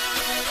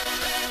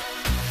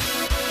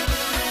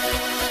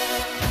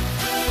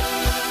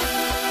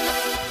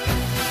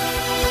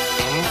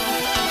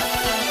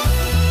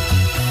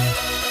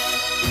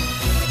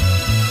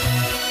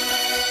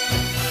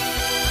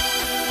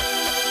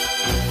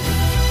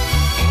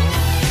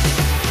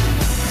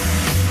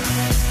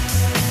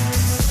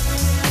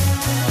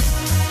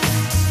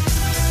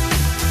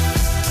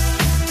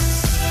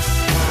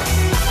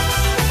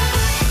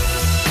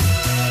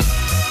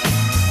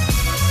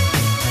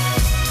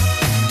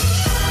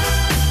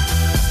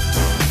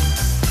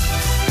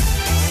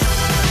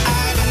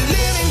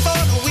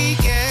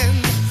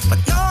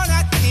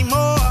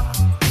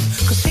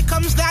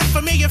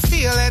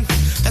 Feeling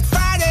that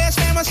Friday is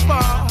famous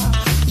for.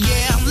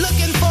 Yeah, I'm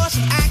looking for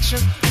some action,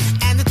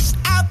 and it's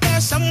out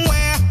there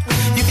somewhere.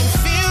 You can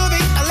feel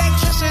the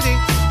electricity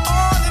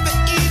all in the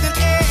evening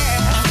air,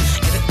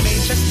 and it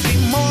may just be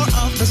more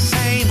of the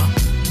same.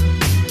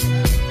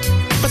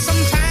 But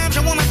sometimes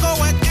you wanna go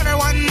where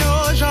everyone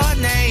knows your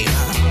name.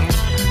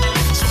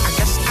 So I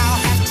guess I'll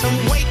have to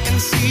wait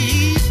and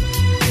see.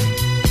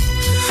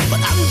 But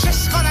I'm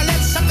just gonna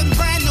let something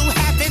brand new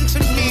happen to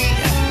me,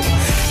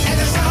 and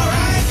it's alright.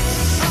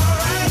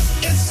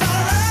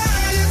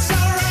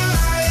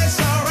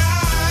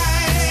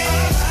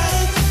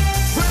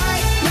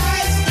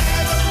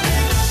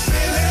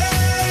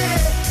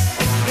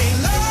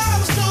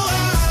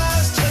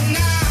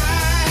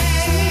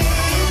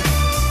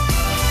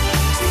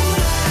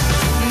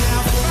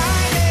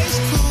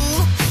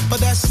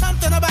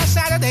 Something about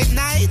Saturday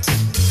night.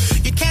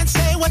 You can't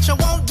say what you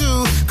won't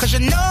do, cause you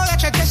know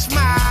that you just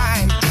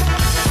might.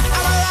 I'm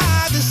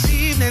alive this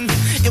evening.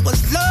 It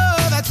was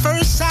love at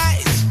first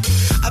sight.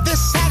 This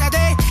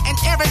Saturday and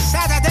every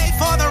Saturday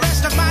for the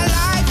rest of my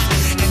life.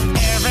 And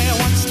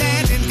everyone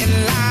standing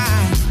in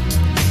line.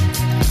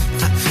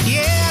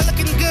 Yeah,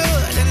 looking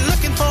good and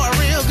looking for a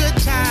real good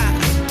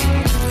time.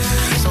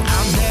 So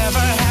I'll never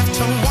have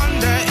to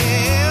wonder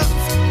if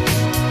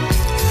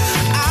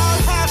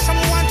I'll have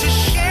someone to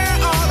share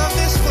all of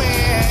this with.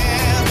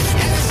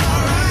 And it's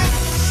alright,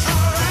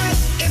 alright,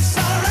 it's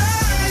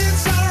alright,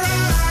 it's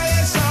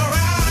alright, it's alright.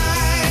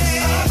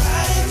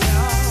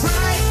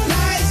 Bright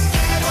lights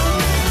and a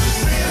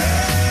city.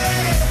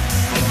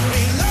 It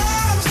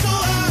belongs to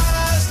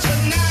us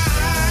tonight.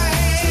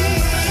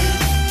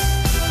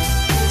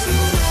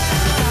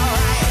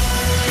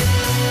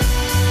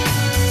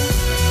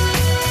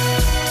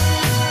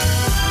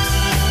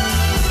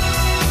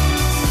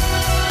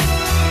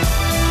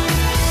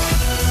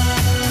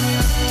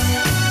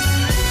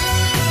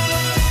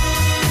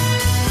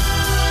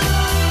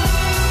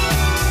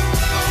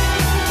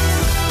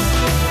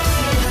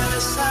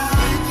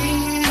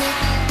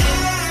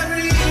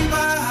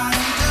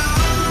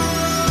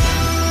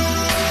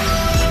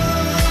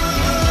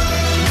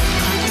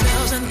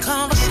 Cocktails and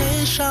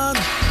conversation,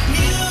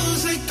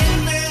 music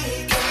and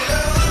making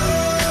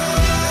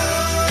love.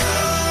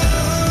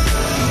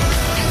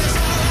 And it's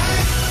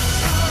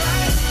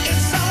alright,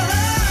 it's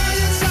alright,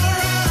 it's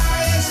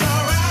alright, it's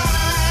alright.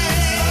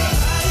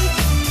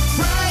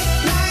 Bright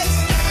lights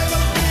and a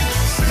big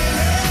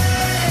city.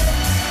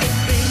 It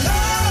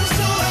belongs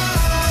to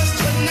us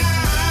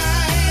tonight.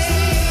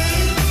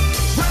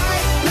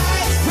 Bright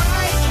lights,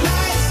 bright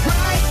lights,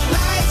 bright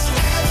lights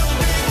and a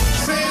big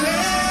city.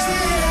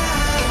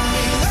 It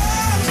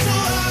belongs to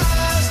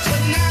us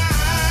tonight.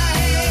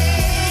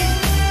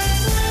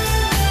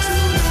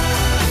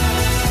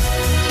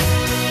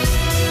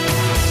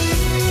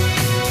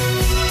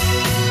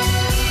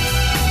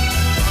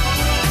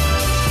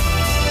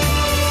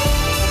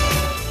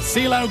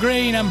 CeeLo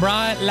Green and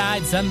Bright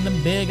Lights and the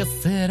Bigger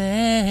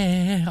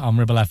City on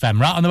Ribble FM.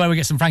 Right on the way, we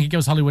get some Frankie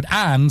Goes Hollywood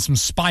and some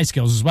Spice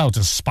Girls as well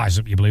to spice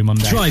up your Blue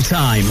Monday. Drive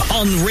Time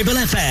on Ribble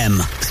FM.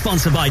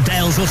 Sponsored by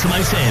Dales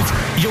Automotive,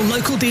 your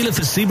local dealer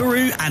for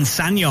Subaru and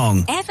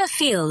SsangYong. Ever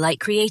feel like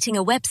creating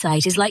a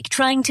website is like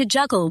trying to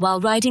juggle while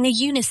riding a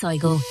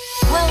unicycle?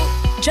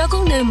 Well,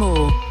 juggle no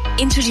more.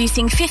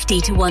 Introducing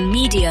 50-to-1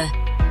 Media.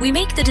 We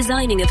make the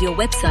designing of your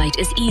website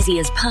as easy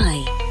as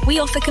pie. We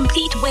offer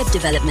complete web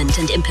development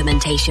and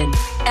implementation.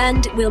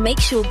 And we'll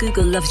make sure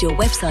Google loves your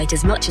website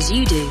as much as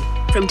you do.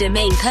 From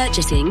domain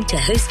purchasing to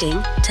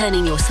hosting,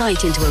 turning your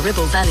site into a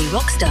Ribble Valley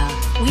rockstar,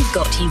 we've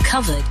got you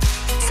covered.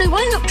 So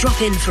why not drop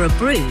in for a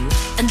brew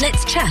and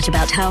let's chat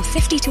about how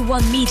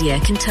 50-to-1 Media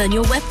can turn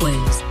your web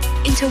woes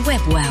into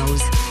web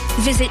wows.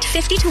 Visit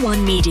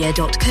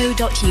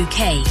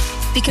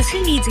 50to1media.co.uk, because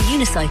who needs a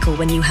unicycle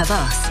when you have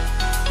us?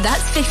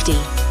 That's 50,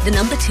 the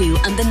number 2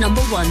 and the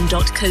number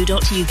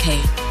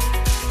 1.co.uk.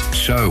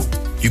 So,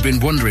 you've been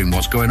wondering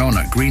what's going on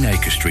at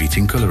Greenacre Street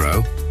in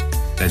Clitheroe?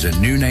 There's a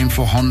new name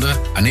for Honda,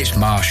 and it's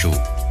Marshall.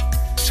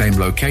 Same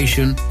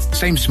location,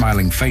 same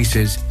smiling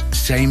faces,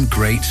 same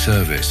great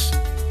service.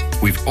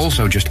 We've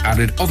also just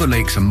added other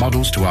lakes and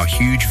models to our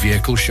huge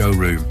vehicle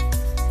showroom.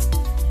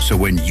 So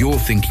when you're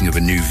thinking of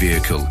a new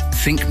vehicle,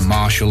 think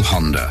Marshall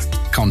Honda.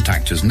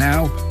 Contact us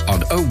now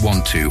on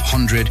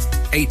 01200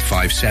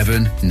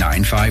 857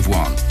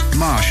 951.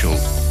 Marshall,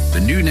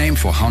 the new name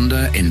for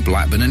Honda in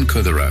Blackburn and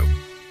Clitheroe.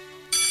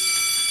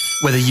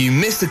 Whether you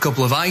missed a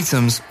couple of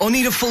items or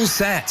need a full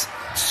set,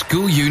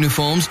 school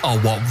uniforms are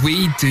what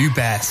we do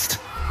best.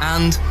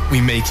 And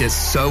we make it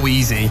so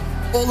easy.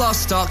 All our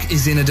stock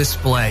is in a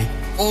display,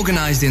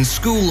 organised in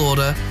school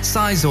order,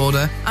 size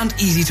order, and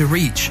easy to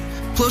reach.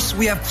 Plus,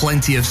 we have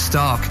plenty of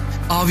stock.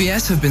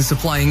 RVS have been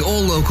supplying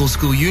all local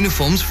school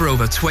uniforms for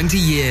over 20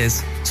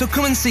 years. So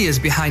come and see us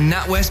behind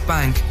NatWest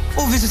Bank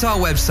or visit our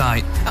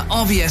website at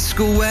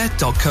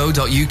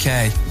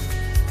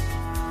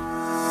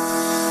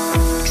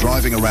rvsschoolwear.co.uk.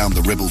 Driving around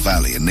the Ribble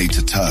Valley and need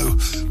to tow?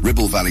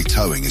 Ribble Valley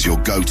Towing is your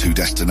go-to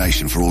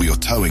destination for all your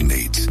towing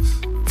needs.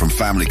 From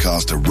family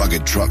cars to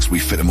rugged trucks, we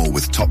fit them all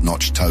with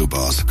top-notch tow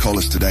bars. Call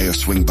us today or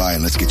swing by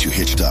and let's get you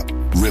hitched up.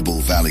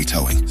 Ribble Valley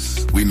Towing.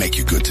 We make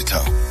you good to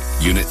tow.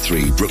 Unit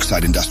 3,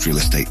 Brookside Industrial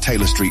Estate,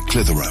 Taylor Street,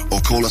 Clitheroe. Or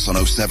call us on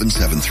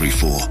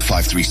 07734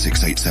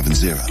 536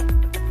 870.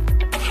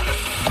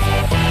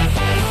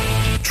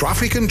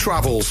 Traffic and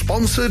Travel,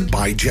 sponsored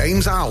by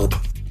James Alb.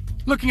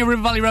 Looking at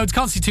River Valley roads,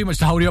 can't see too much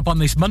to hold you up on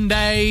this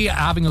Monday.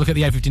 Having a look at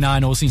the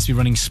A59, all seems to be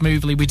running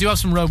smoothly. We do have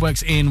some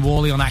roadworks in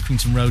Worley on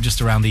Accrington Road,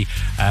 just around the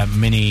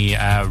mini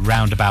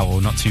roundabout,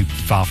 or not too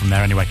far from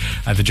there anyway,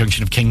 the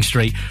junction of King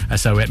Street.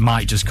 So it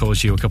might just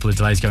cause you a couple of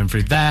delays going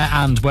through there,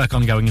 and work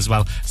ongoing as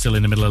well, still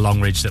in the middle of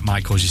Longridge, that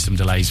might cause you some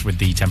delays with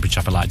the temporary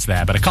traffic lights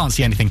there. But I can't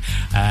see anything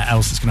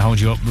else that's going to hold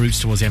you up. Routes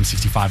towards the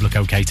M65 look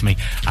okay to me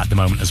at the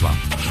moment as well.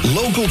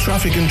 Local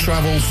Traffic and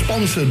Travel,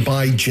 sponsored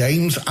by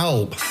James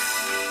Alb.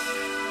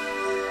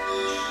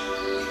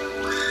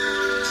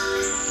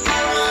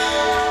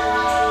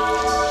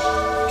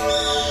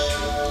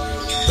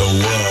 The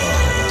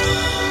world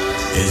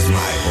is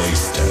my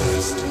oyster.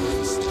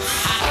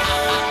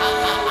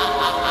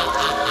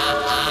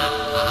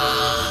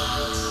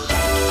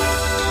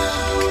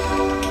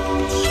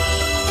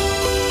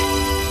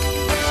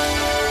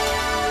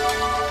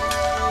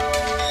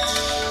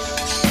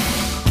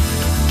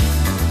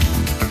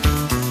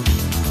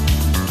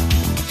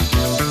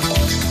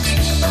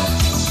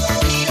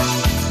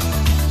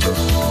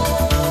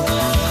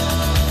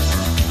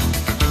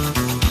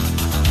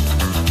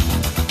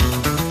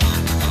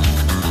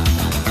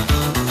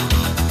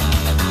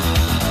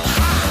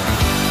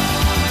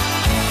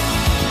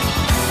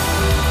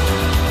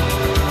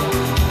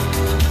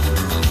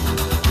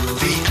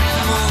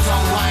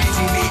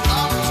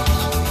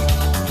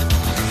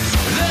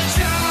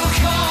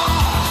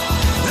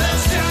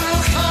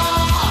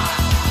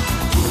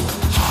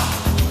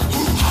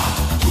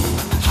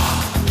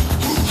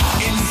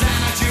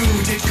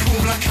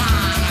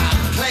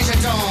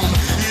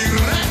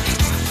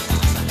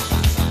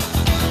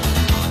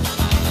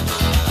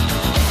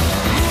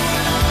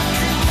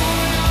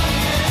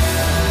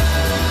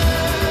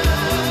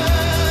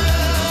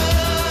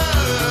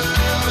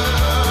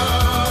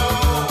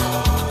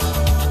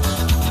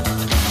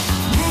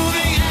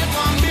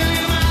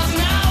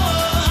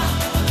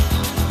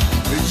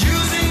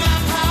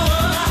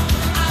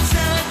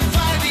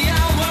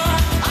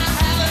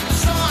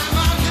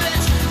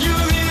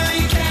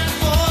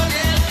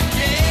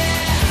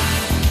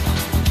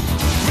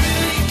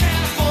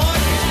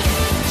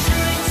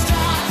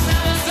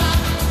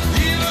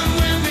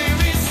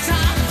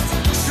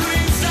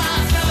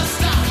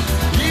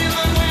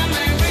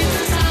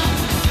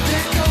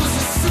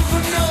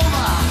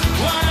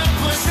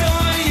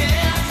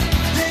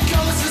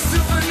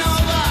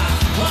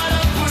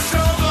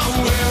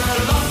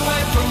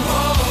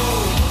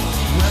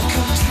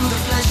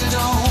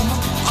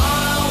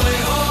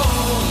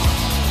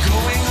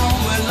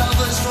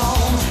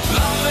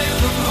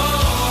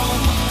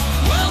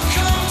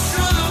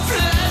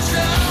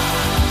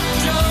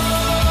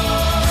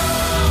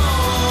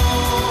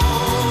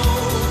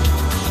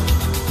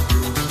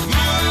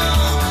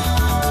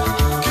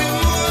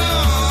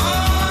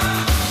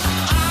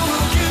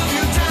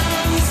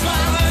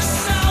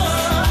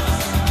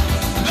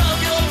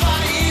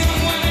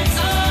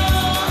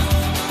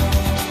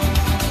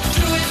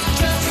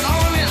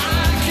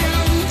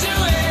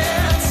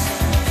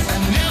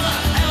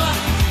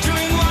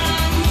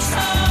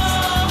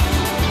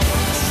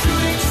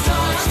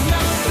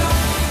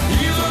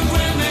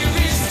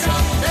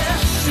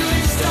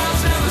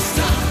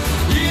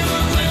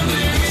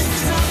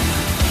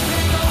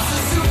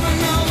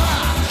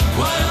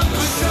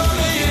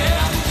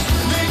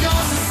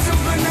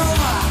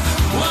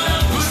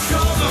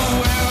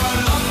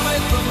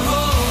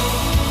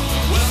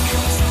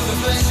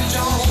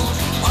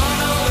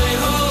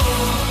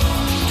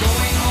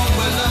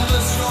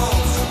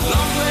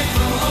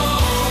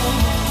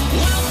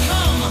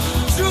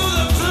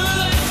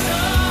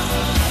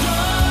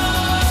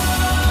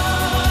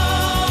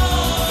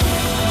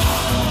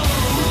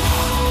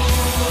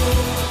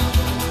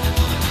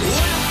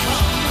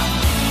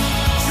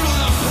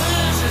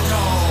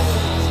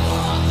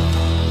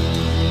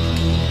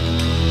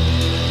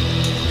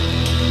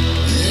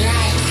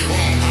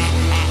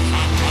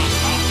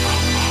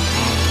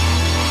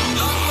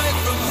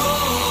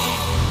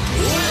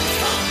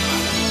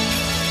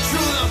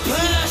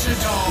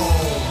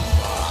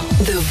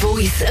 The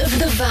voice of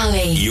the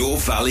valley. Your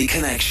Valley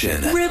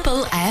Connection.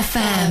 Ribble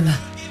FM.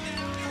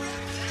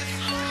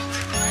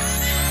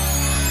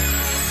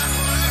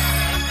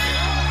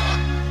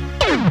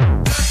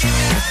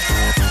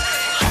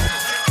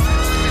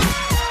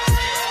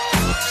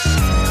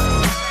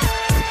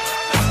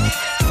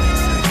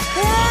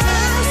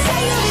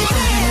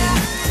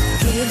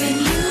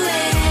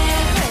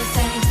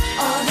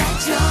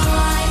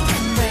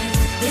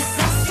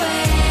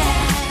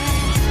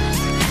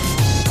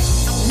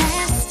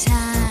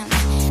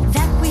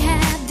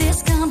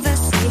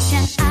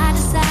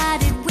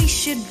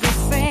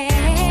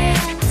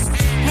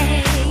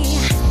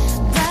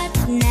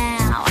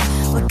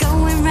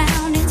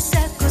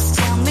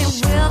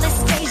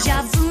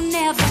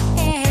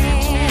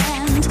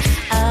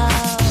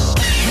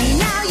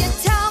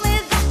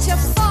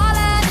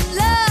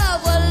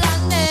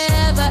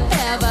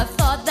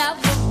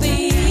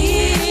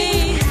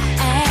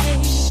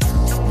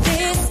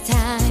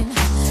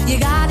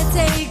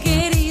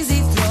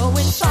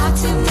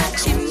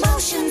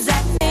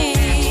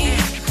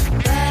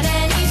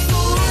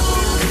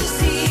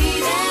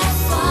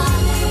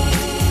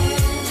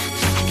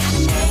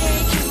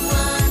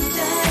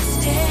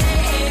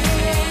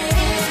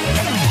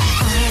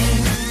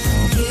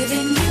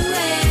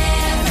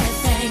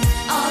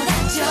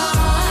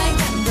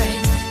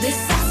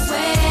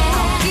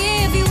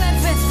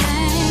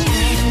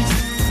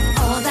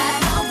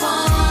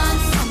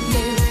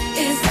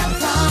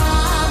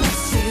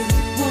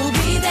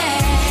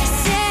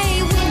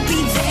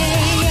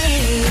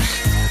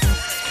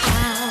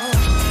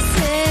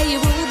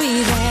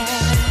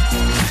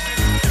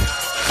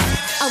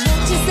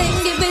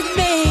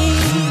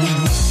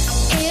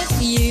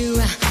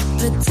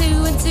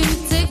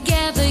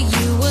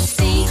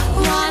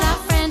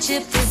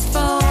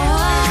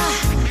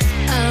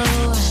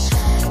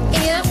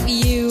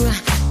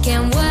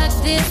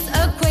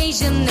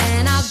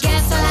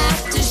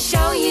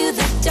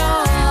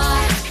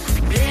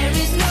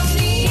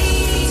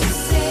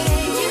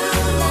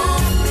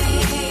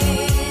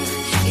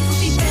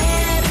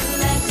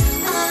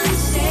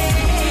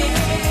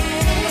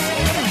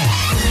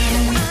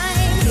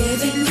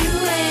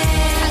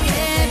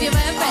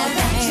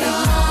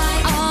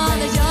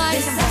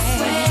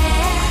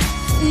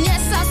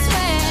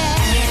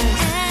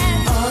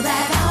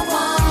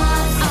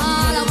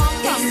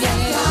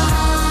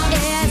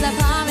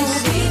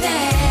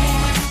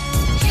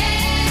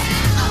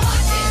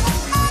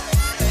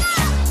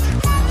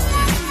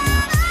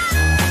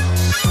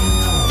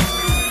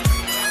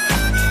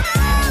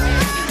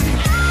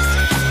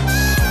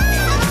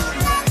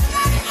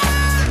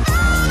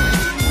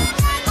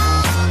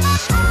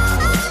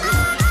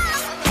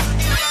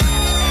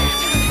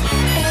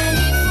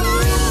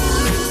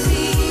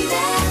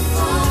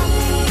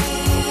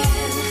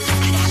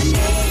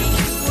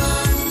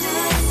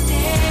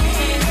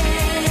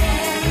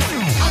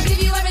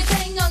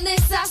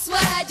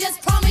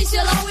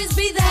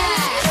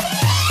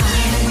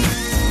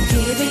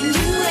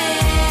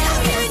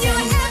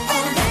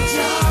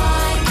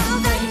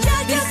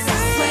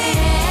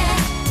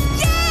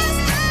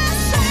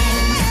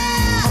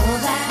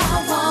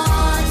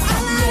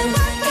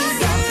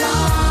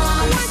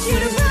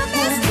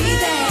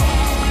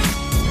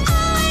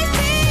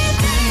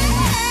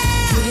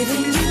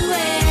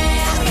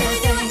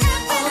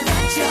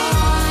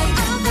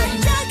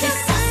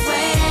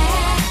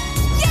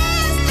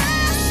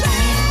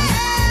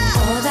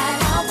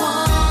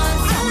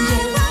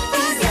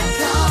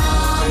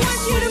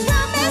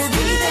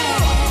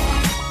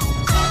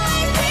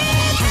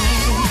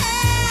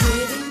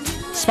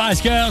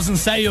 Girls and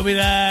Say You'll Be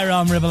There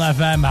on Ribble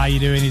FM. How you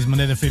doing? It's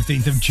Monday the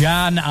 15th of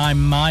Jan.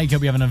 I'm Mike.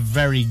 Hope you're having a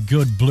very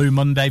good Blue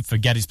Monday.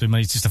 Forget it's Blue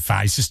Monday. It's just a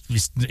fact.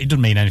 It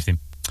doesn't mean anything.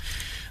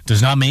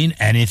 Does not mean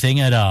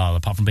anything at all,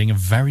 apart from being a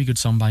very good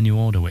song by New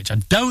Order, which I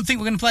don't think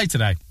we're going to play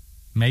today.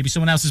 Maybe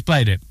someone else has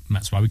played it.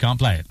 That's why we can't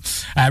play it.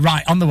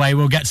 Right, on the way,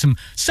 we'll get some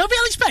Sophie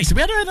Ellis-Bextor.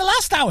 We had her in the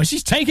last hour.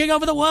 She's taking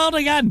over the world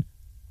again.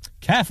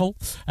 Careful.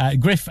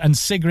 Griff and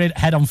Sigrid,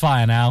 Head on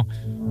Fire now.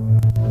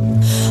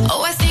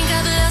 Oh, I think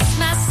I've lost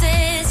my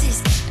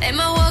senses. Am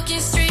I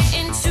walking straight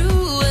into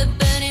a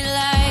burning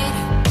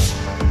light?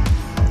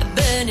 A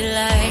burning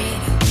light.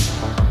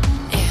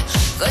 Yeah.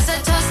 'Cause I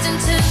tossed and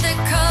turned the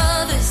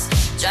covers,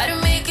 tried to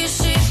make a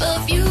shape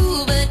of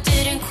you, but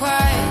didn't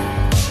quite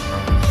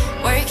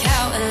work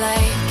out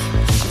alike.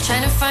 I'm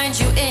trying to find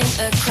you in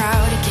a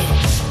crowd again.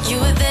 You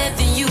were there,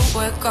 then you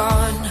were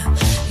gone.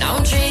 Now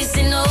I'm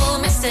tracing all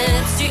my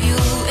steps to you,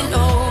 and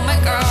oh my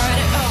God,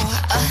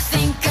 oh, I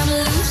think I'm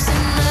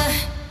losing my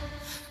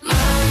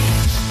mind.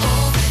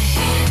 Over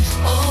here,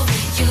 over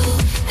you,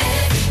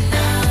 every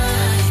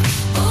night.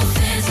 Both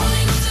hands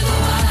holding onto the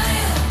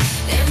wire.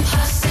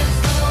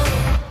 Impossible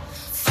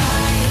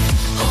fight.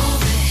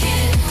 Over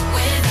here,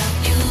 without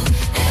you,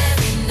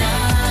 every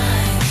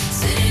night.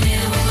 Sitting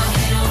here with my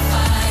head on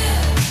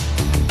fire.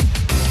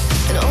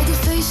 And all the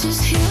faces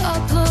here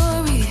are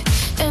blurry,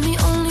 and the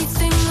only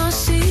thing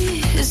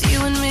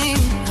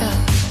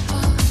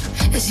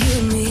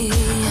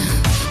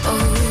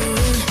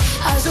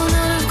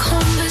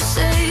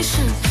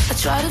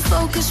try to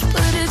focus,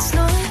 but it's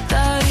not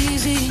that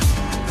easy.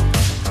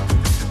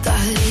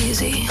 That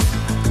easy.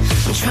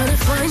 I'm trying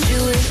to find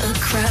you in a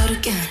crowd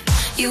again.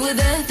 You were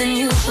there, then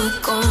you were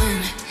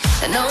gone.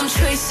 And now I'm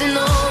tracing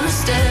all my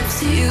steps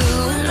to you.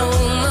 And oh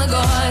my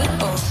God,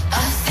 oh,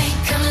 I think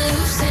I'm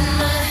losing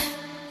my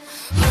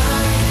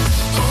mind.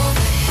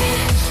 Over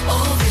here,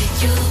 over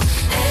you,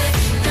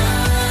 every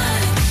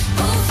night.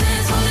 Both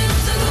hands holding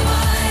on to the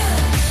wire.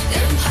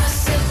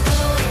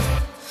 Impossible.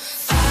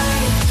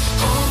 Fight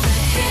over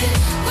here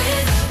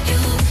without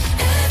you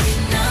every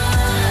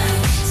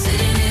night.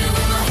 Sitting here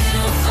with my head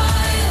on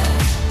fire.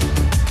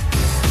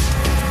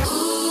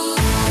 Ooh.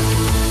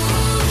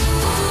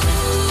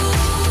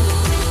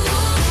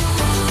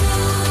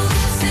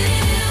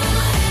 Sitting here with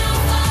my head on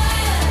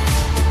fire.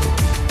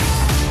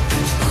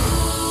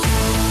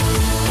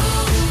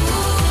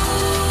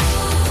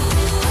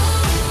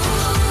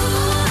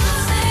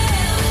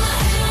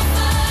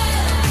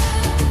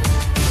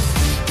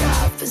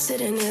 I've been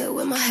sitting here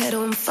with my head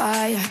on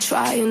fire,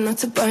 trying not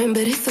to burn,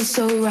 but it feels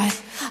so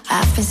right.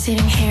 I've been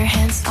sitting here,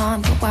 hands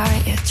on the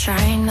wire,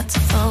 trying not to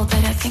fall,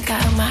 but I think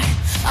I might.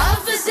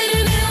 I've been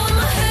sitting here with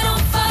my head on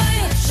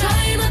fire,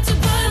 trying not to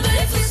burn, but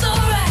it feels so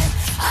right.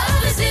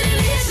 I've been sitting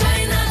here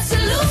trying not to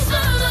lose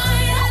my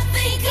mind. I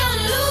think I'm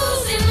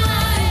losing my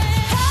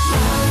mind.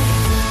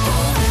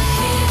 Over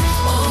here,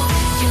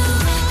 over you,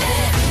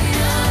 every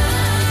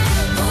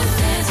night. Both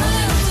hands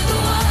holding on to the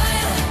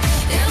wire.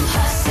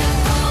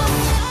 Impossible.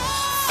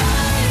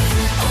 Fight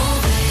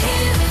over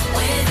here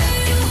without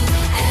you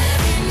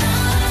every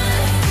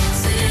night.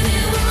 Sitting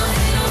here with my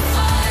head on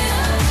fire.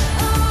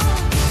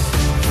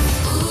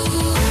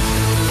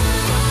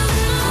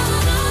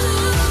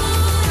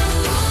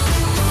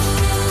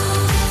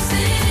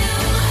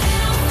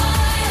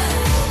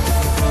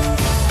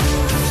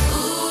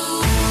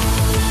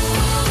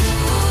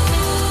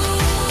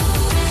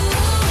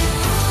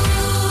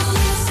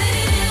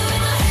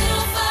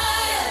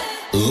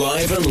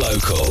 Live and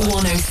local.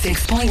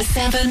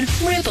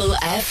 106.7 Ribble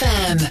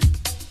FM.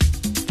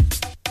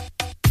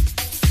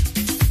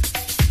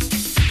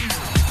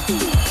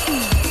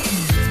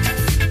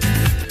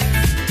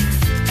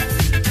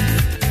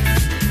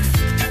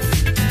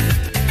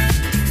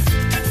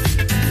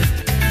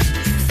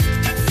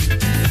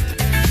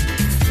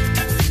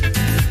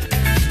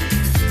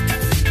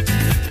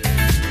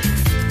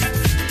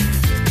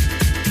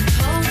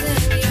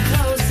 Holding me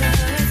closer,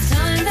 it's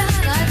time that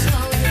I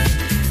told you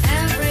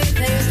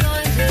everything's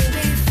going to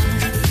be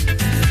fine.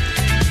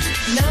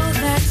 Know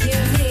that you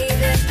need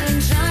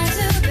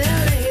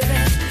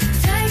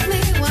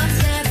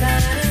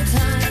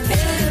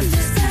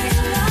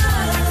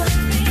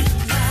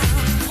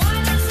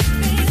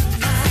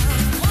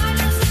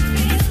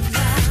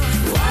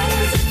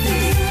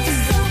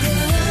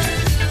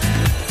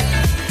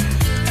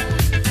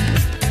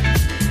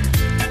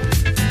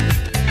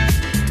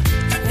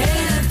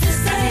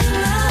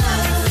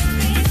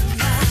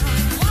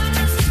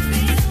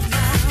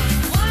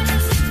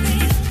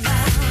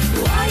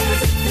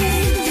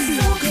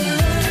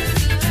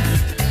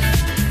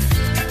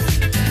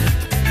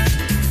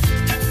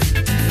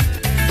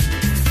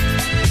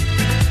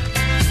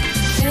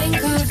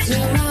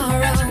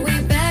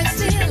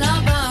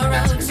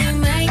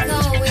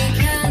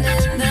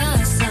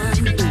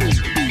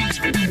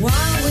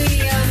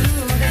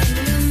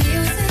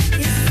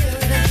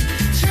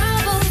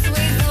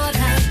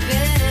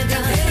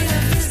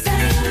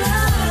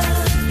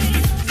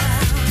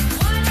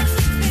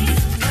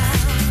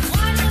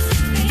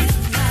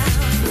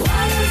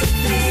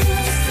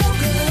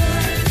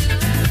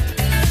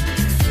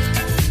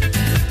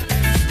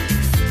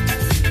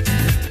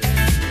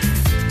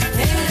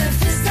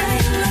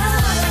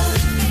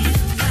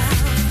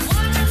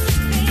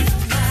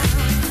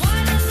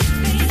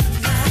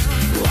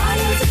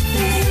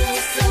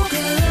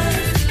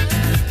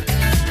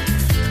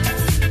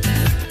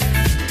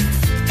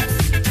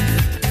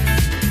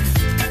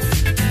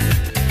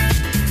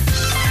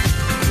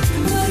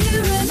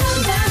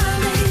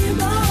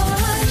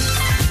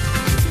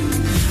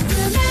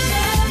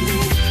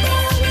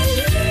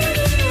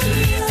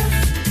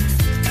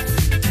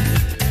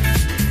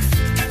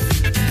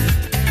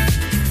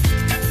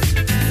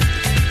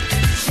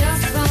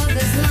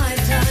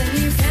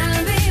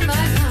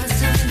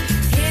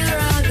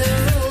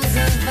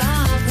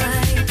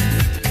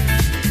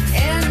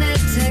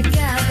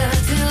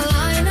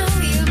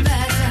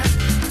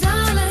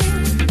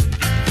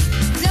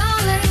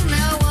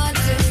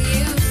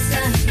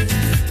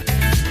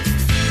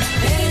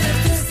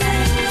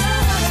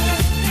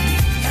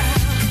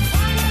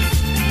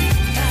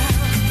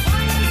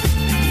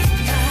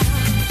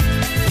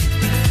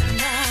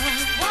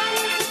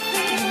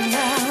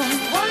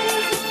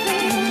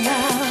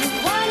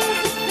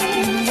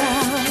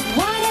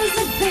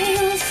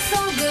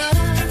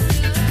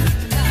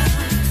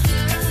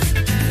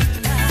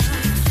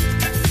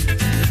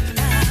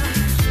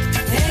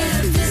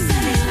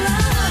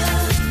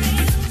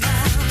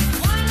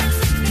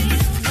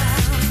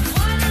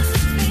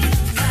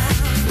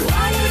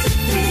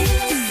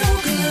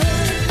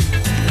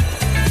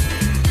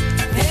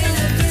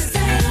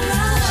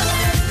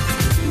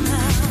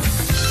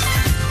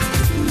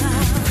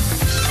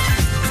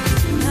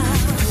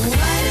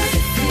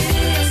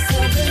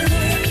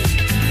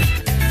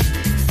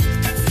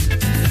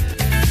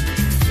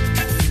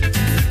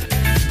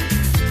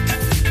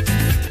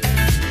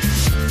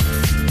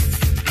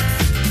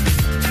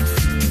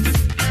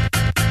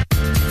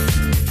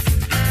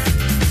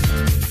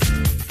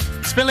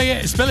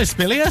Spiller.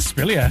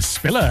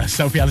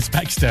 Sophie Ellis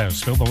Bextor.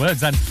 Spill the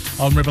words then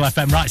on Ribble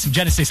FM. Right, some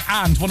Genesis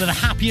and one of the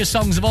happiest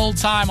songs of all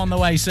time on the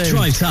way soon.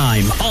 Drive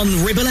Time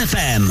on Ribble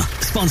FM.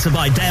 Sponsored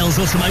by Dales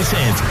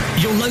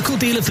Automotive, your local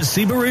dealer for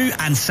Subaru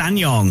and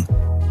SsangYong.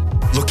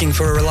 Looking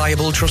for a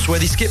reliable,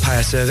 trustworthy skip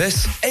hire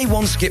service?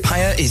 A1 Skip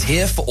Hire is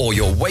here for all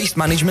your waste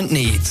management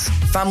needs.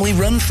 Family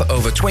run for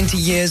over 20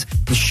 years,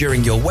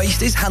 ensuring your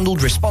waste is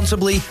handled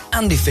responsibly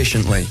and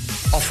efficiently.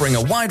 Offering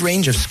a wide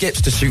range of skips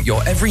to suit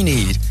your every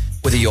need,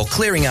 whether you're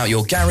clearing out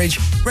your garage,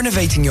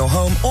 renovating your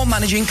home, or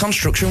managing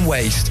construction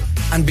waste.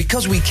 And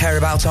because we care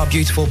about our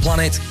beautiful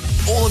planet,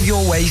 all of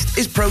your waste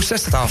is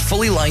processed at our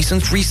fully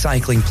licensed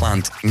recycling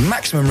plant,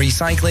 maximum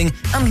recycling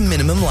and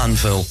minimum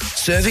landfill,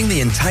 serving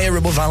the entire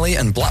Ribble Valley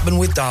and Blackburn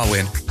with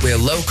Darwen. We're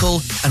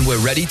local and we're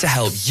ready to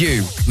help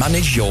you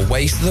manage your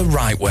waste the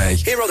right way.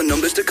 Here are the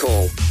numbers to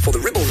call. For the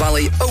Ribble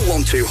Valley,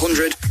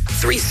 01200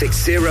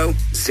 360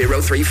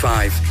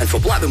 035. And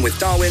for Blackburn with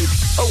Darwen,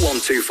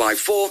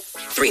 01254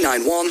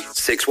 391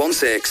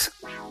 616.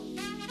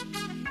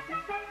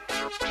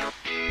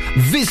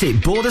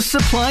 Visit Border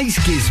Supplies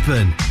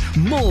Gisborne.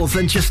 More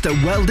than just a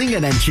welding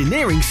and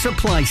engineering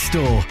supply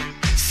store.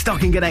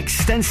 Stocking an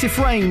extensive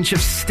range of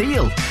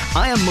steel,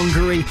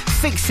 ironmongery,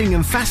 fixing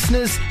and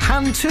fasteners,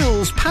 hand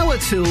tools, power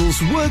tools,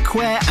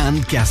 workwear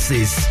and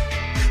gases.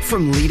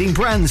 From leading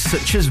brands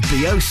such as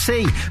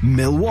BOC,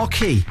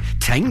 Milwaukee,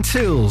 Teng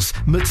Tools,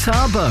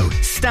 Metabo,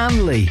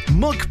 Stanley,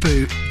 Muck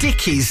Boot,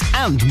 Dickies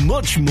and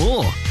much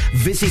more.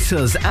 Visit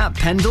us at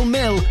Pendle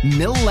Mill,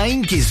 Mill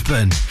Lane,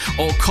 Gisborne,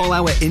 or call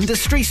our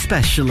industry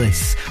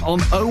specialists on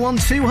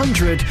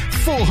 01200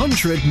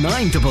 400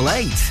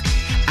 988.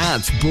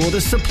 At Border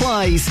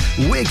Supplies,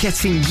 we're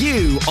getting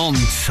you on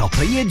top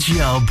of your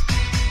job.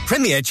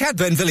 Premier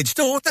Chatburn Village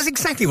Store does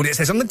exactly what it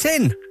says on the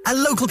tin. A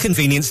local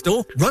convenience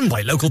store run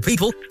by local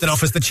people that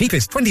offers the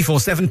cheapest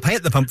 24/7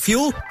 pay-at-the-pump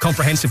fuel,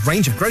 comprehensive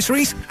range of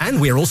groceries,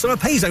 and we're also a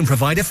pay zone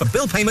provider for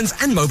bill payments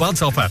and mobile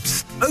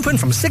top-ups. Open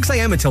from 6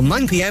 a.m. until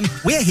 9 p.m.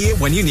 We're here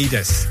when you need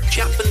us.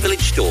 Chatburn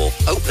Village Store.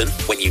 Open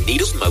when you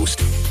need us most.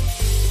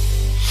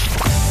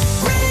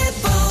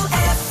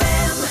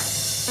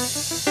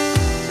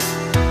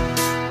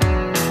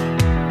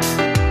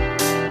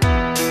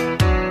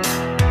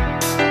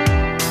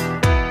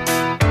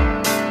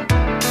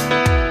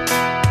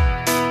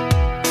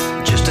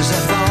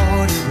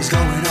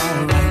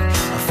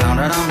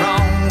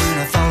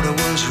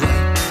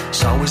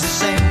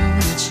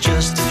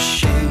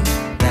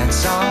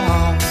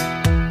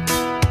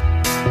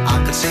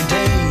 Say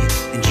day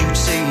and you'd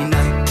say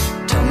night.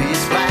 Tell me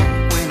it's black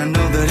when I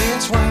know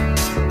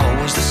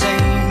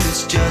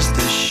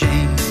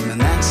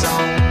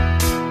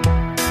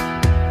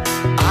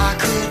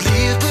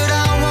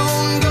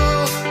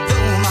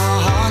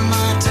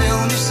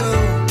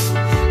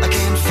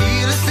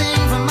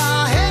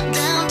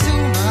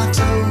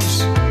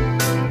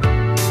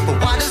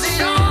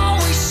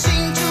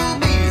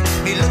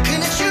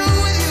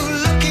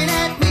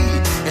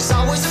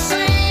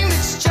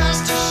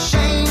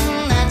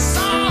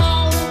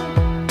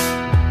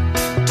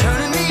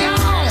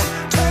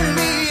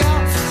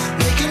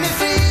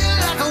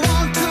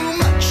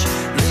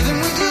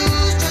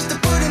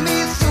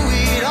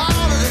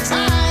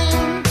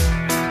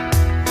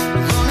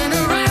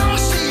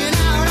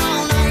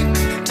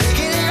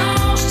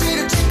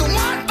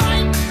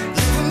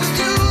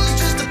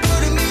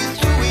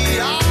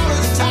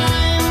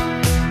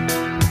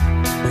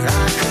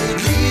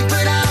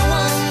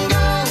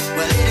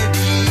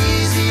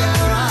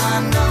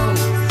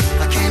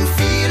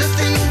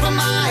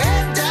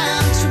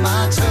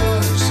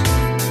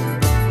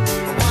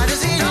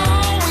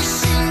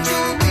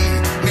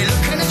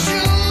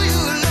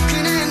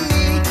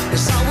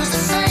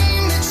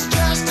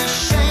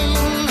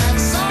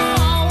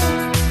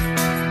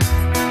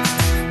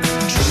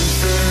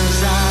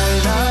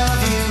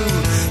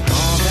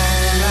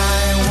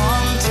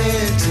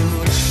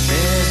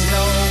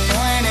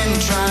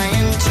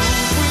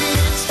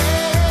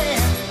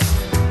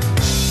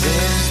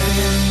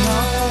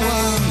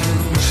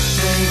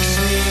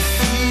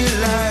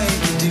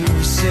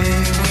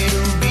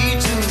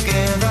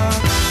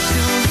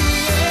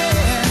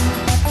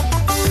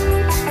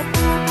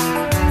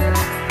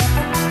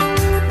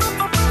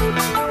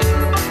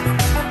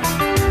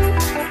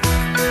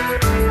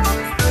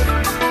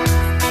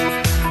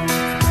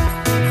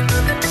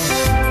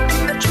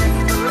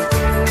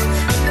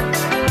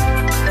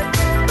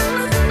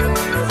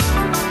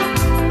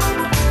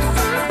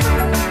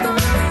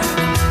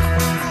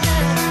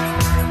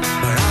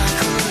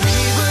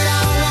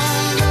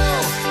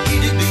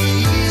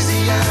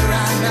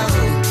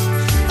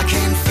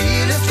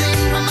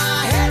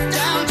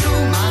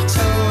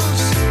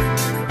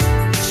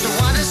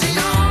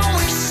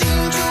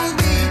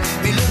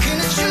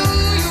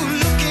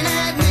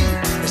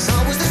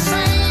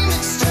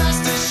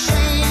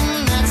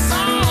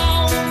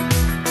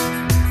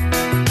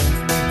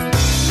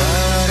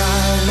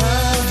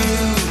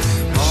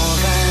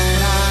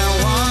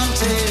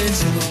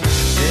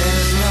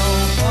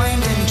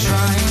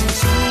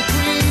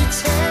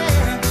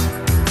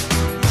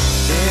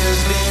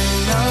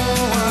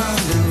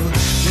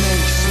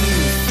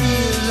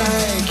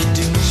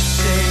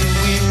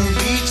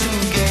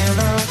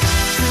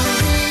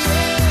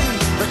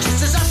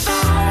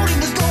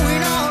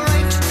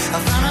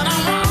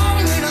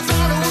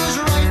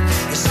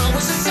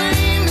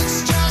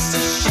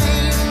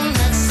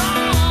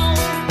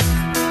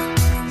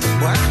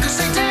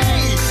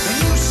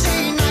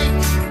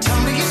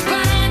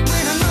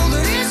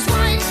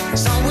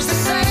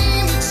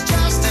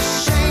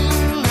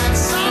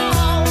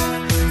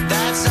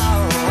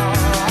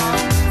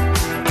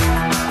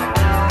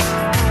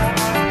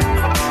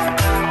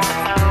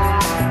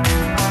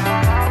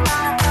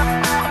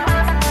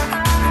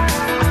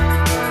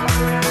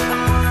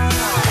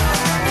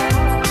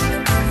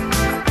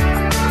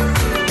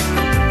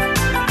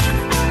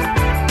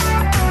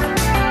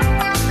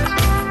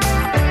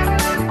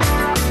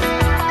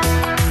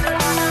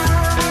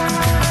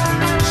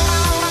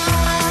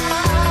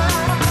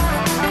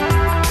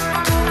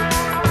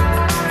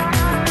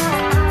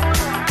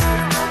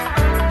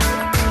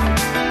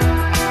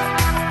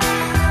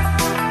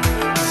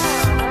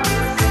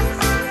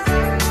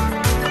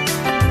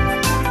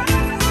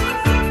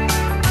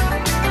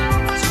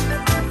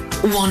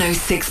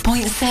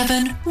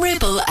 106.7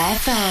 Ribble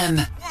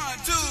FM.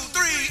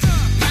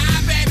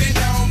 My baby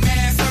don't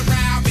mess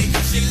around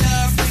because she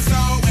loves me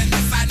so, and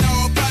this I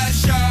know for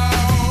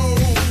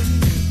sure.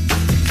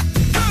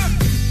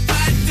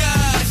 But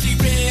does she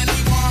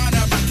really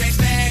wanna, but can't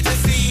stand to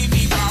see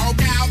me walk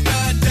out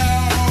the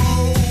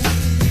door?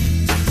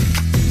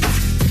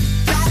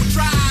 Don't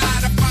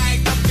try to fight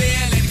the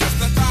feeling, 'cause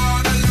the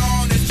thought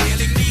alone is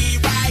killing me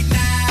right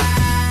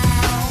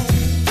now.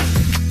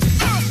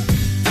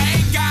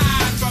 Thank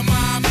God for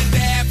mom and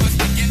dad for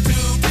sticking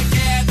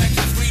together,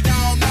 'cause we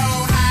don't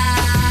know how.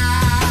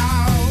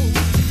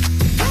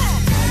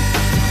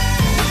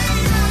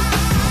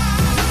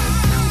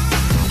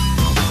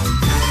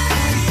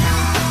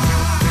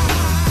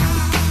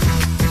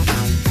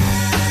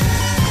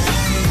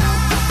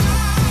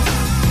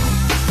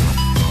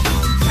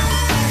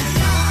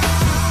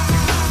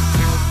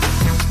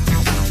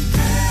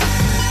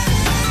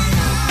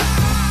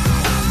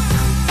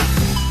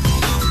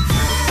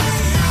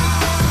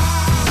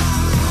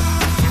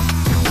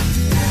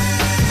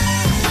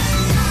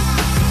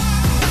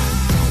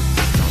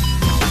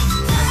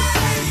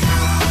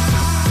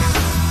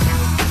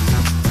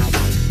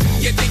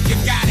 You think you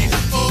got it,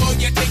 oh,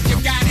 you think you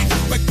got it,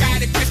 but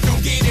got it, just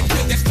don't get it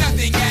till there's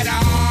nothing at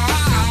all.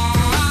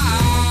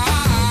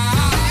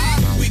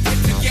 We get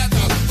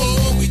together,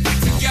 oh, we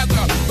get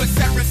together, but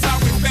separate's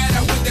always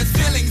better when there's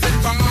feelings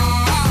involved.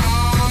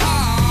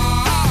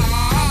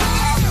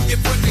 If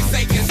what they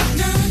say is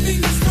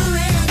nothing is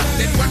forever,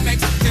 then what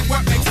makes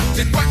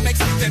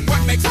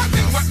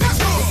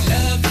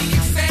love the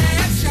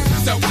exception?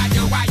 So why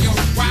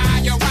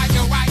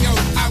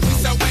are we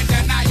so in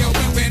denial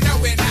when we know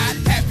we're not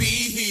happy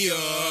here?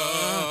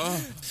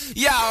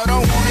 Y'all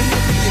don't wanna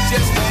hear me, you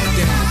just wanna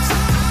dance.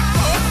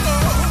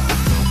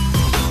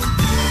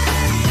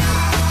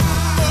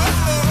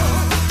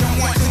 Don't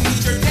want to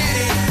meet your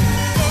daddy.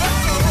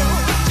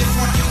 Just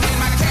want you in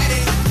my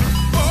caddy.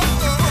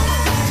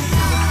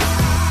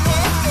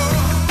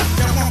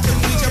 Don't want to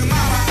meet your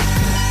mama.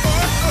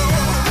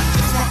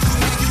 Just want to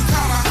make you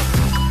come.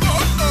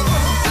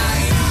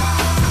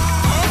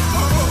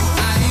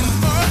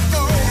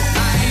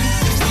 I ain't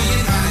just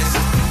being honest.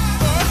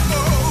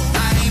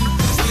 I ain't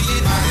just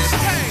being honest.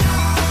 Hey,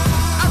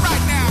 all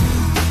right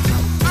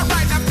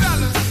now,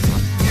 fellas.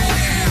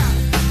 Yeah.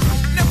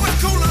 Now what's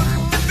cooler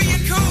than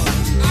being cool?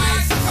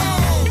 Ice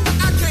cold.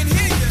 I can't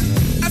hear you.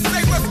 I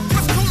say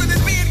what's cooler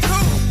than being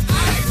cool?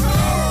 Ice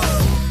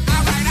cold.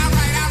 All right.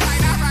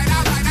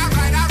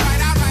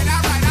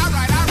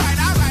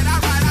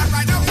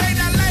 Okay,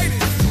 now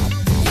ladies.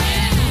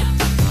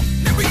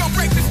 Now we gonna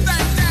break this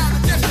thing down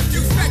in just a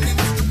few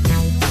seconds.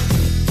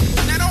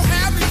 Now don't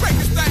have me break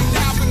this thing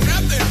down for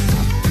nothing.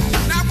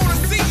 Now I wanna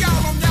see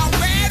y'all on y'all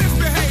baddest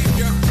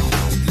behavior.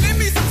 Lend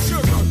me some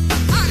sugar.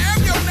 I am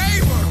your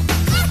neighbor.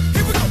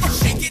 Here we go.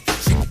 Shake it,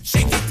 shake it,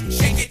 shake it,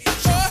 shake it,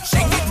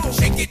 shake it,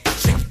 shake it,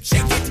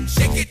 shake it,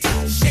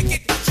 shake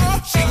it,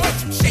 shake it,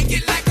 shake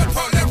it like a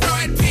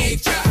Polaroid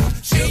picture.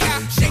 Shake it,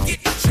 shake it,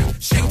 shake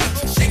it, shake it,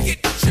 shake it,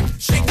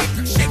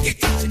 shake it,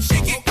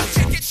 shake it,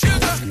 shake it,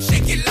 sugar.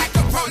 Shake it like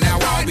a Polaroid picture. Now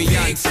all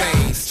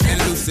Beyonce's and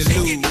Lucy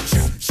Lou's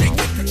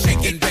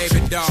shaking baby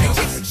dolls.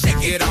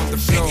 Get on the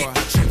floor.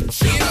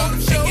 Shake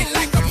it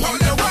like a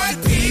Polaroid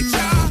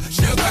picture.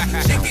 Sugar,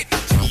 shake it.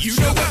 You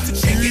know what to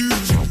shake it.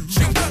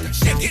 Sugar,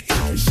 shake it,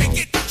 shake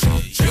it.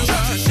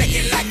 Sugar, shake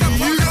it like a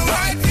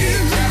Polaroid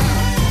picture.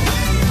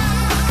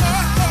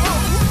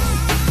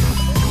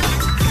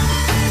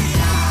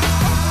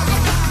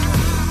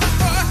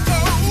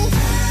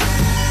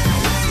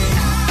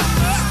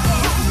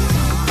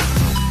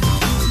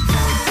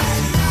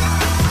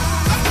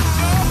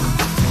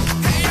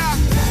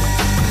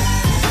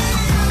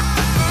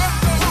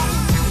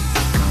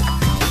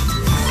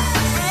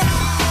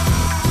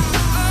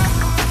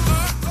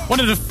 One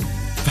of the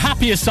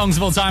happiest songs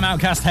of all time,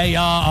 Outcast, Hey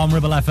Ya on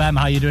Ribble FM.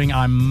 How you doing?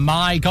 I'm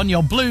Mike on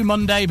your Blue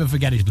Monday, but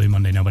forget it's Blue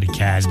Monday, nobody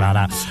cares about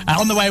that.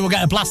 On the way, we'll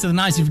get a blast of the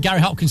night with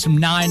Gary Hopkins from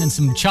 9 and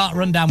some chart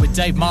rundown with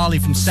Dave Marley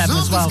from 7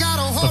 as well.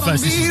 But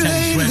first, this is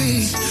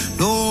Teddy Swims.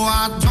 No,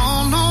 I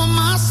don't know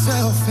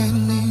myself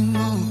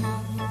anymore.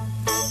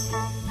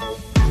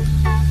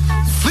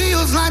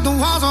 Feels like the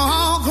walls are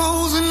all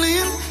closing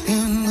in,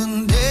 and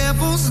the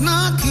devil's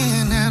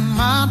knocking at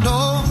my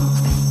door.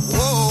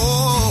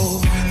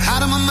 Whoa,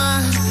 out of my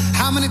mind.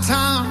 How many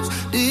times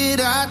did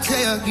I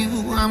tell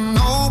you I'm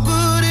no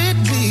good at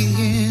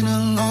being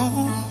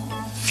alone?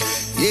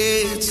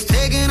 Yeah, it's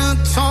taking a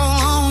toll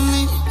on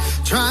me.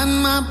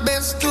 Trying my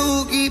best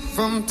to keep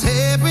from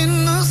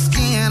tearing the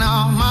skin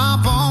off my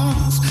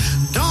bones.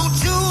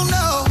 Don't you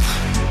know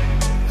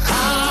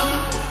how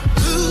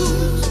to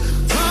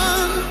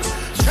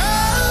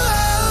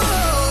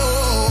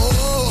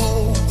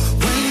control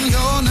when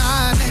you're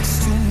not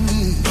next to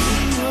me?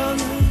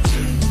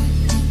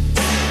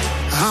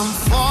 I'm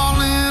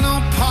falling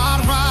apart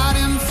right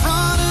in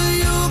front of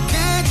you.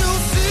 Can't you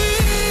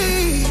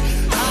see?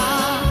 I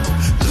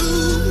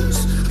lose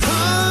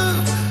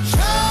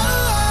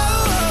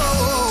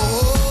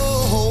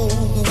control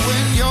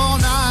when you're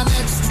not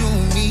next to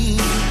me.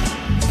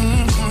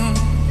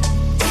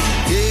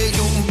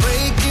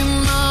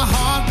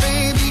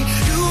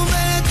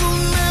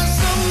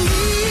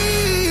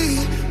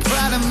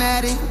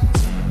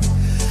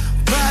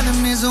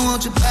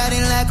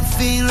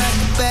 caffeine like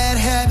a bad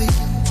habit.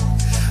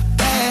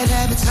 Bad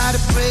habits hard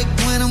to break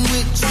when I'm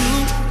with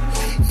you.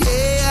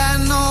 Yeah, I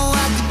know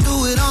I can do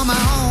it on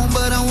my own,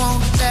 but I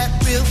want that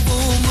real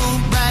full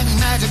moon, black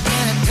magic,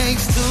 and it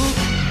takes two.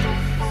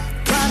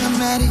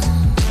 Problematic.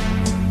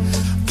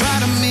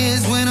 Problem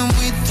is when I'm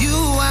with you,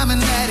 I'm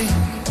an addict,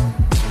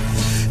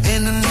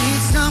 and I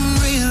need some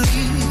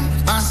relief.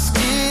 My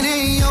skin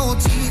ain't your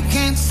teeth,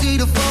 can't see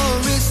the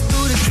forest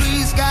through the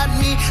trees. Got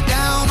me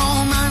down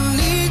on my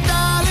knees,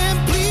 darling,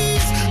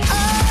 please.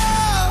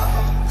 Oh,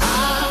 I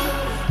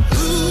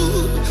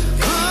lose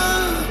control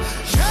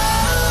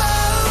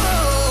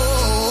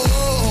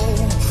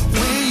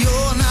when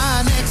you're not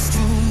next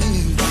to me.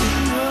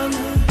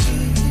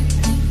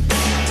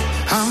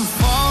 I'm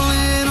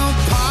falling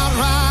apart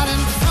right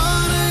in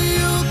front of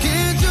you,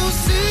 can't you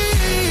see?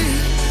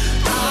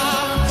 I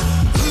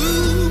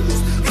lose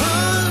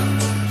control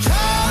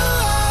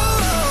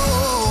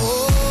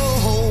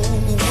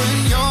when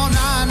you're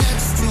not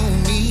next to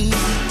me.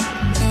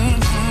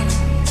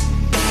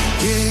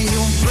 Yeah,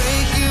 you're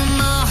breaking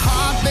my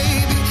heart,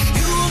 baby.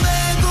 You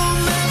make a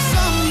mess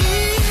of me.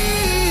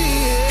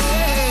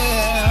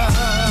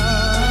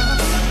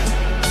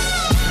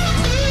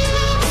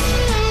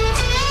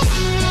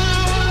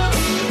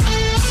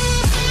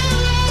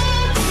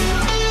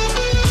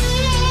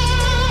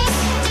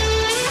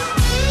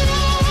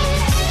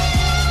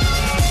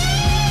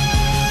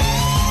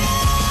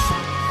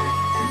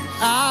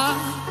 I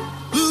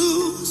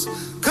lose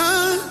control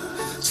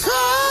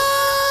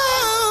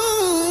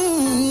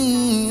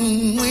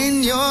when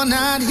you're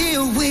not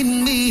here with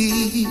me.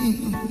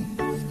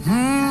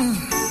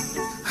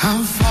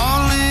 I'm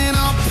falling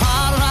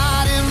apart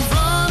right in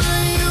front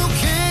of you,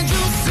 can't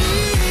you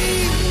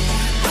see?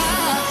 I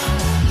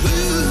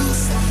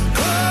lose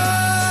control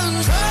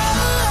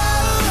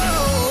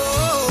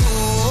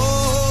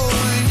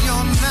when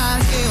you're not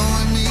here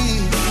with me.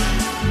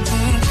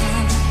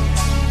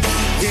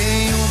 Yeah,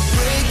 you're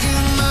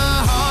breaking my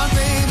heart,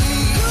 baby.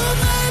 You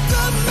make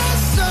a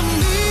mess of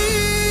me.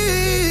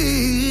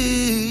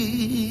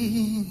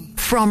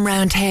 From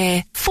round here,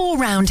 for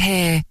round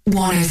here,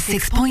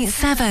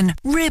 106.7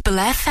 Ribble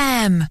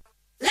FM.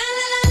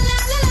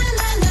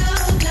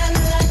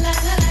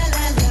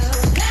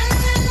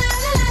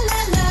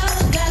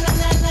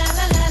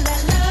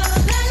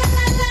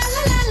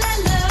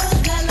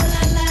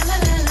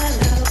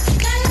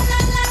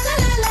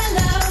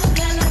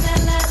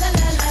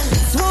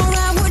 Swore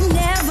I would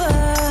never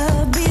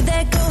be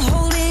that girl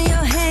holding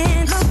your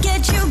hand. Look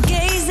at you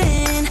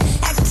gazing,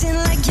 acting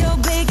like your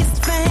biggest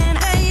fan.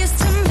 I used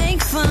to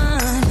make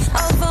fun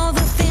of all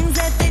the things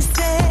that they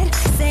said,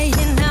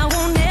 saying I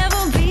won't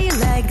ever be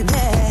like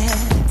that.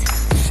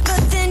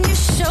 But then you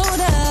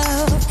showed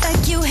up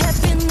like you had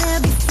been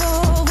there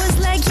before. Was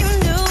like you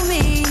knew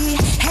me,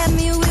 had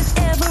me with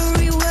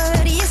every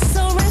word. You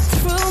saw right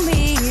through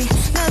me,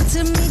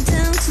 melted me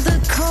down to the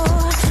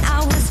core. I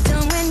was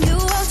done when you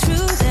walked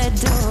through that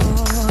door.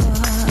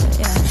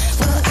 Yeah.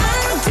 Well, I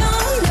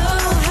don't know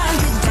how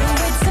you do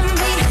it to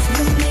me.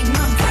 You make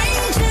my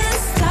brain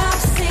just stop,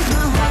 sink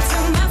my heart to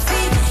my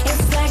feet.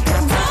 It's like a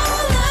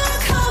roller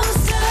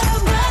coaster,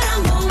 but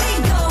I'm only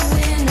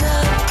going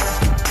up.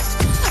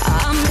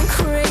 I'm in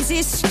crazy,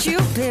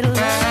 stupid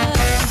love.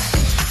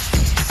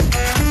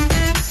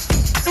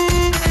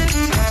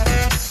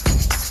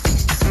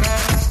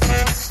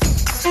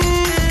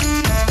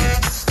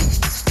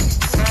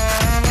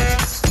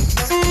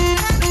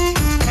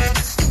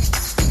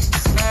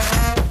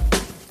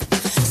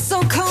 So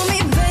call me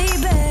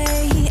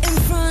baby in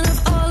front of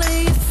all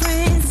of your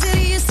friends. You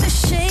used to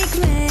shake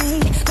me,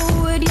 but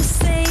would you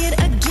say it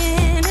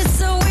again? It's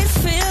so weird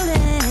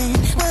feeling.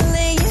 We're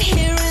laying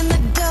here in the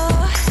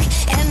dark,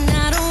 and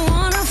I don't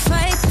wanna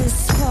fight this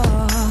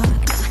spark.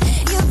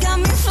 You got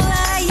me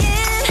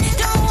flying,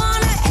 don't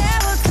wanna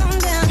ever come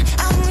down.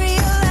 I'm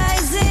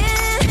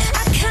realizing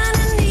I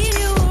kinda need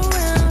you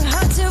around.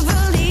 Hard to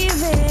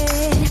believe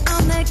it.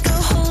 I'm that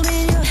girl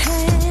holding your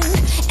hand,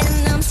 and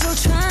I'm still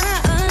trying to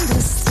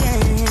understand.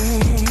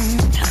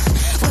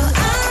 Well,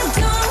 I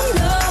don't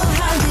know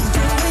how you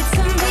do it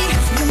to me.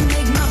 You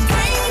make my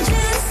brain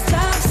just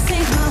stop,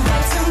 sink my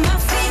heart to my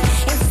feet.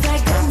 It's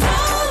like a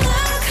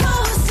roller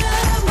coaster,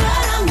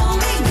 but I'm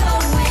only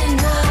going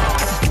up.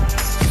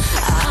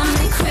 I'm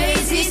in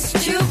crazy,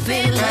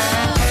 stupid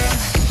love.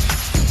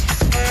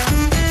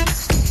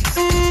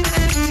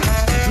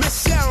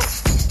 Michelle.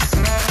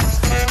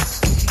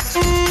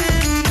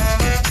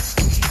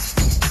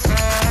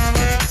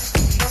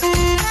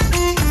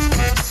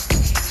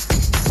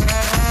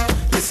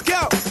 Let's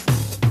go.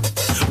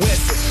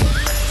 Whistle.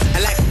 I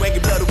like it when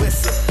you blow the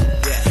whistle.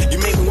 Yeah. You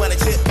make me wanna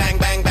chip, bang,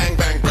 bang, bang,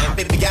 bang, bang.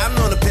 Baby, I'm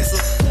on a pistol.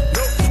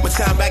 Nope. My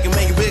time back and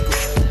make you wiggle.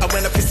 I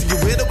when I pistol you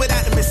with or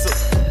without the missile.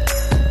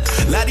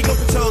 Lot of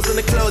open toes on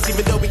the clothes,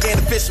 even though we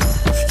ain't official.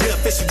 You're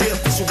official, you're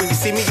official. When you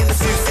see me in the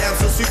suit, sound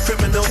so sweet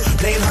criminal.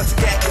 Playing hard to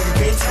get, when you're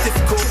being too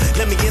difficult.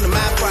 Let me in the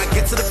mind before I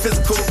get to the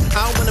physical.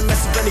 I don't wanna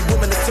mess with any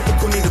woman that's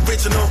typical, need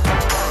original.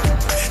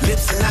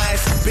 Lips and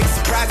eyes, big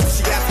surprise if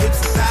she got hips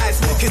and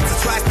thighs. Kissed her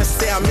twice, now she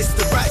say I missed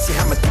the right. She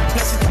had my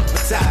now she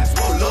hypnotized.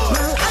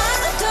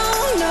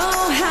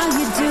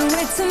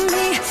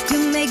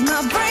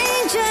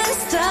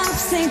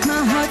 sink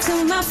my heart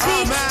to my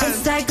feet.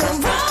 It's like a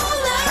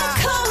roller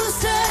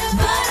coaster,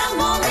 but I'm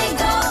only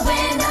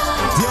going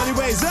up. The only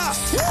way is up.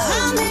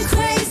 I'm in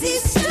crazy,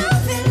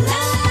 stupid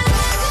love.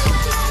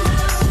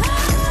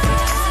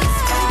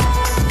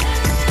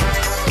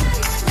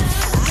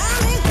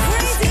 I'm in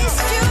crazy,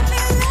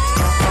 stupid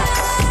love.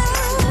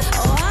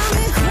 Oh, I'm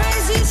in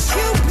crazy,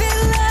 stupid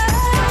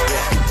love.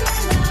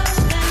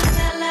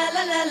 La la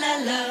la la la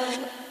la.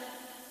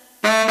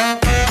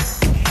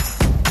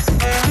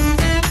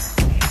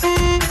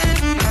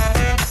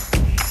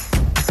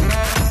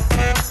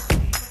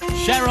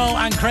 Cheryl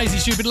and Crazy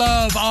Stupid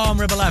Love on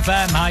Ribble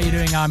FM. How are you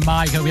doing? I'm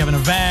Mike. Hope you're having a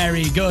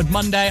very good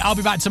Monday. I'll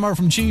be back tomorrow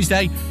from 4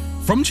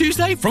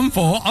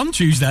 on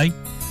Tuesday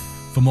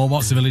for more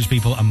What's the Village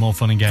people and more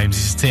fun and games.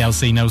 This is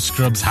TLC No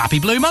Scrubs. Happy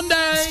Blue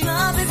Monday!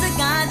 Scrub is a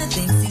guy that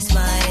thinks he's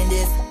fine,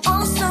 is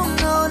also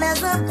known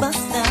as a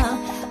buster.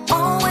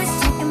 Always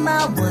talking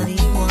about what he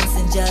wants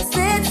and just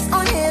sits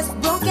on his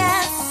broke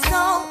ass.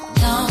 So,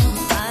 no,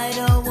 I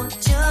don't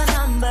want your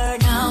number,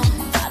 no.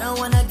 I don't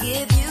want to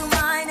give you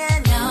mine,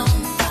 and no,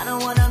 I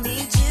don't want to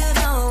meet you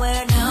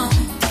nowhere, no.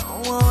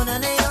 Don't want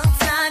none of your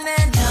time,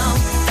 and no,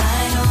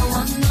 I don't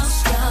want no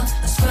scrub.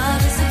 A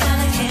scrub is a guy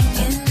that can't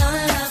get no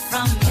love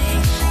from me.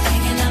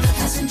 Hanging on the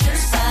passenger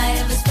side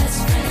of his best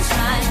friend's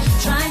ride,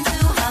 trying to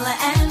holler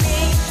at me.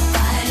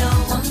 I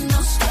don't want no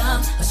scrub.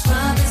 A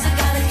scrub is a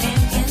guy that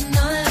can't get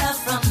no love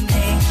from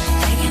me.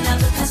 Hanging on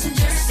the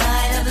passenger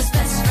side of his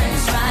best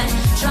friend's ride,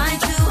 trying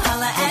to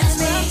holler at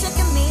me. He's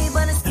checking me,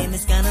 but his game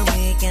is kinda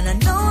weak, and I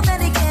know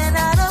that he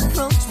cannot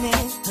approach me,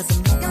 'cause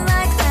I'm looking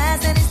like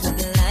class and he's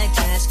looking like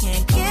trash.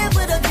 Can't get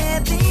with a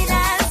deadbeat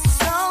ass.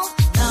 So,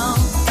 no,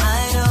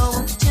 I don't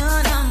want your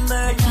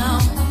number, no.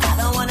 I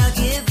don't wanna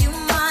give you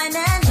mine,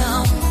 and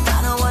no, I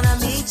don't wanna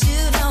meet you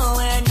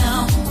nowhere, no.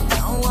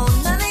 Don't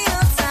want none of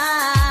your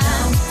time. No,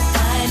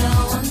 I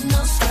don't want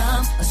no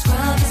scrub. A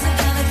scrub is a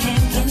guy that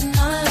can't get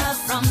no love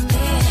from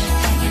me.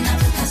 Hanging out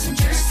the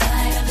passenger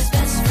side of his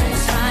best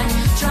friend's ride,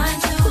 trying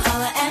to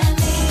holler at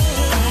me.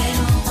 I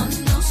don't want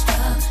no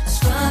scrub. A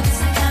scrub is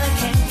a guy that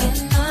can't get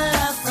no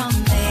love from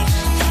me.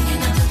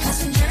 Hanging out the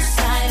passenger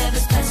side of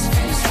his best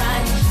friend's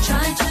ride,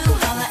 trying to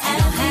holler at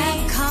me. You have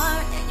a car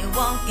and you're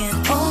walking.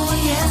 Oh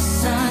yes,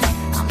 son,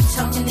 I'm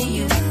talking to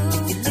you.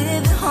 If you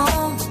live at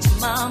home with your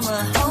mama.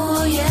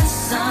 Oh yes,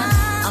 son,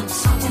 I'm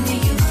talking to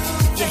you.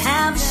 If you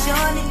have a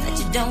shorty that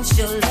you don't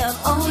show love.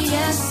 Oh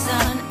yes,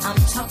 son, I'm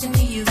talking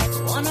to you.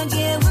 Wanna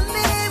get with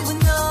me?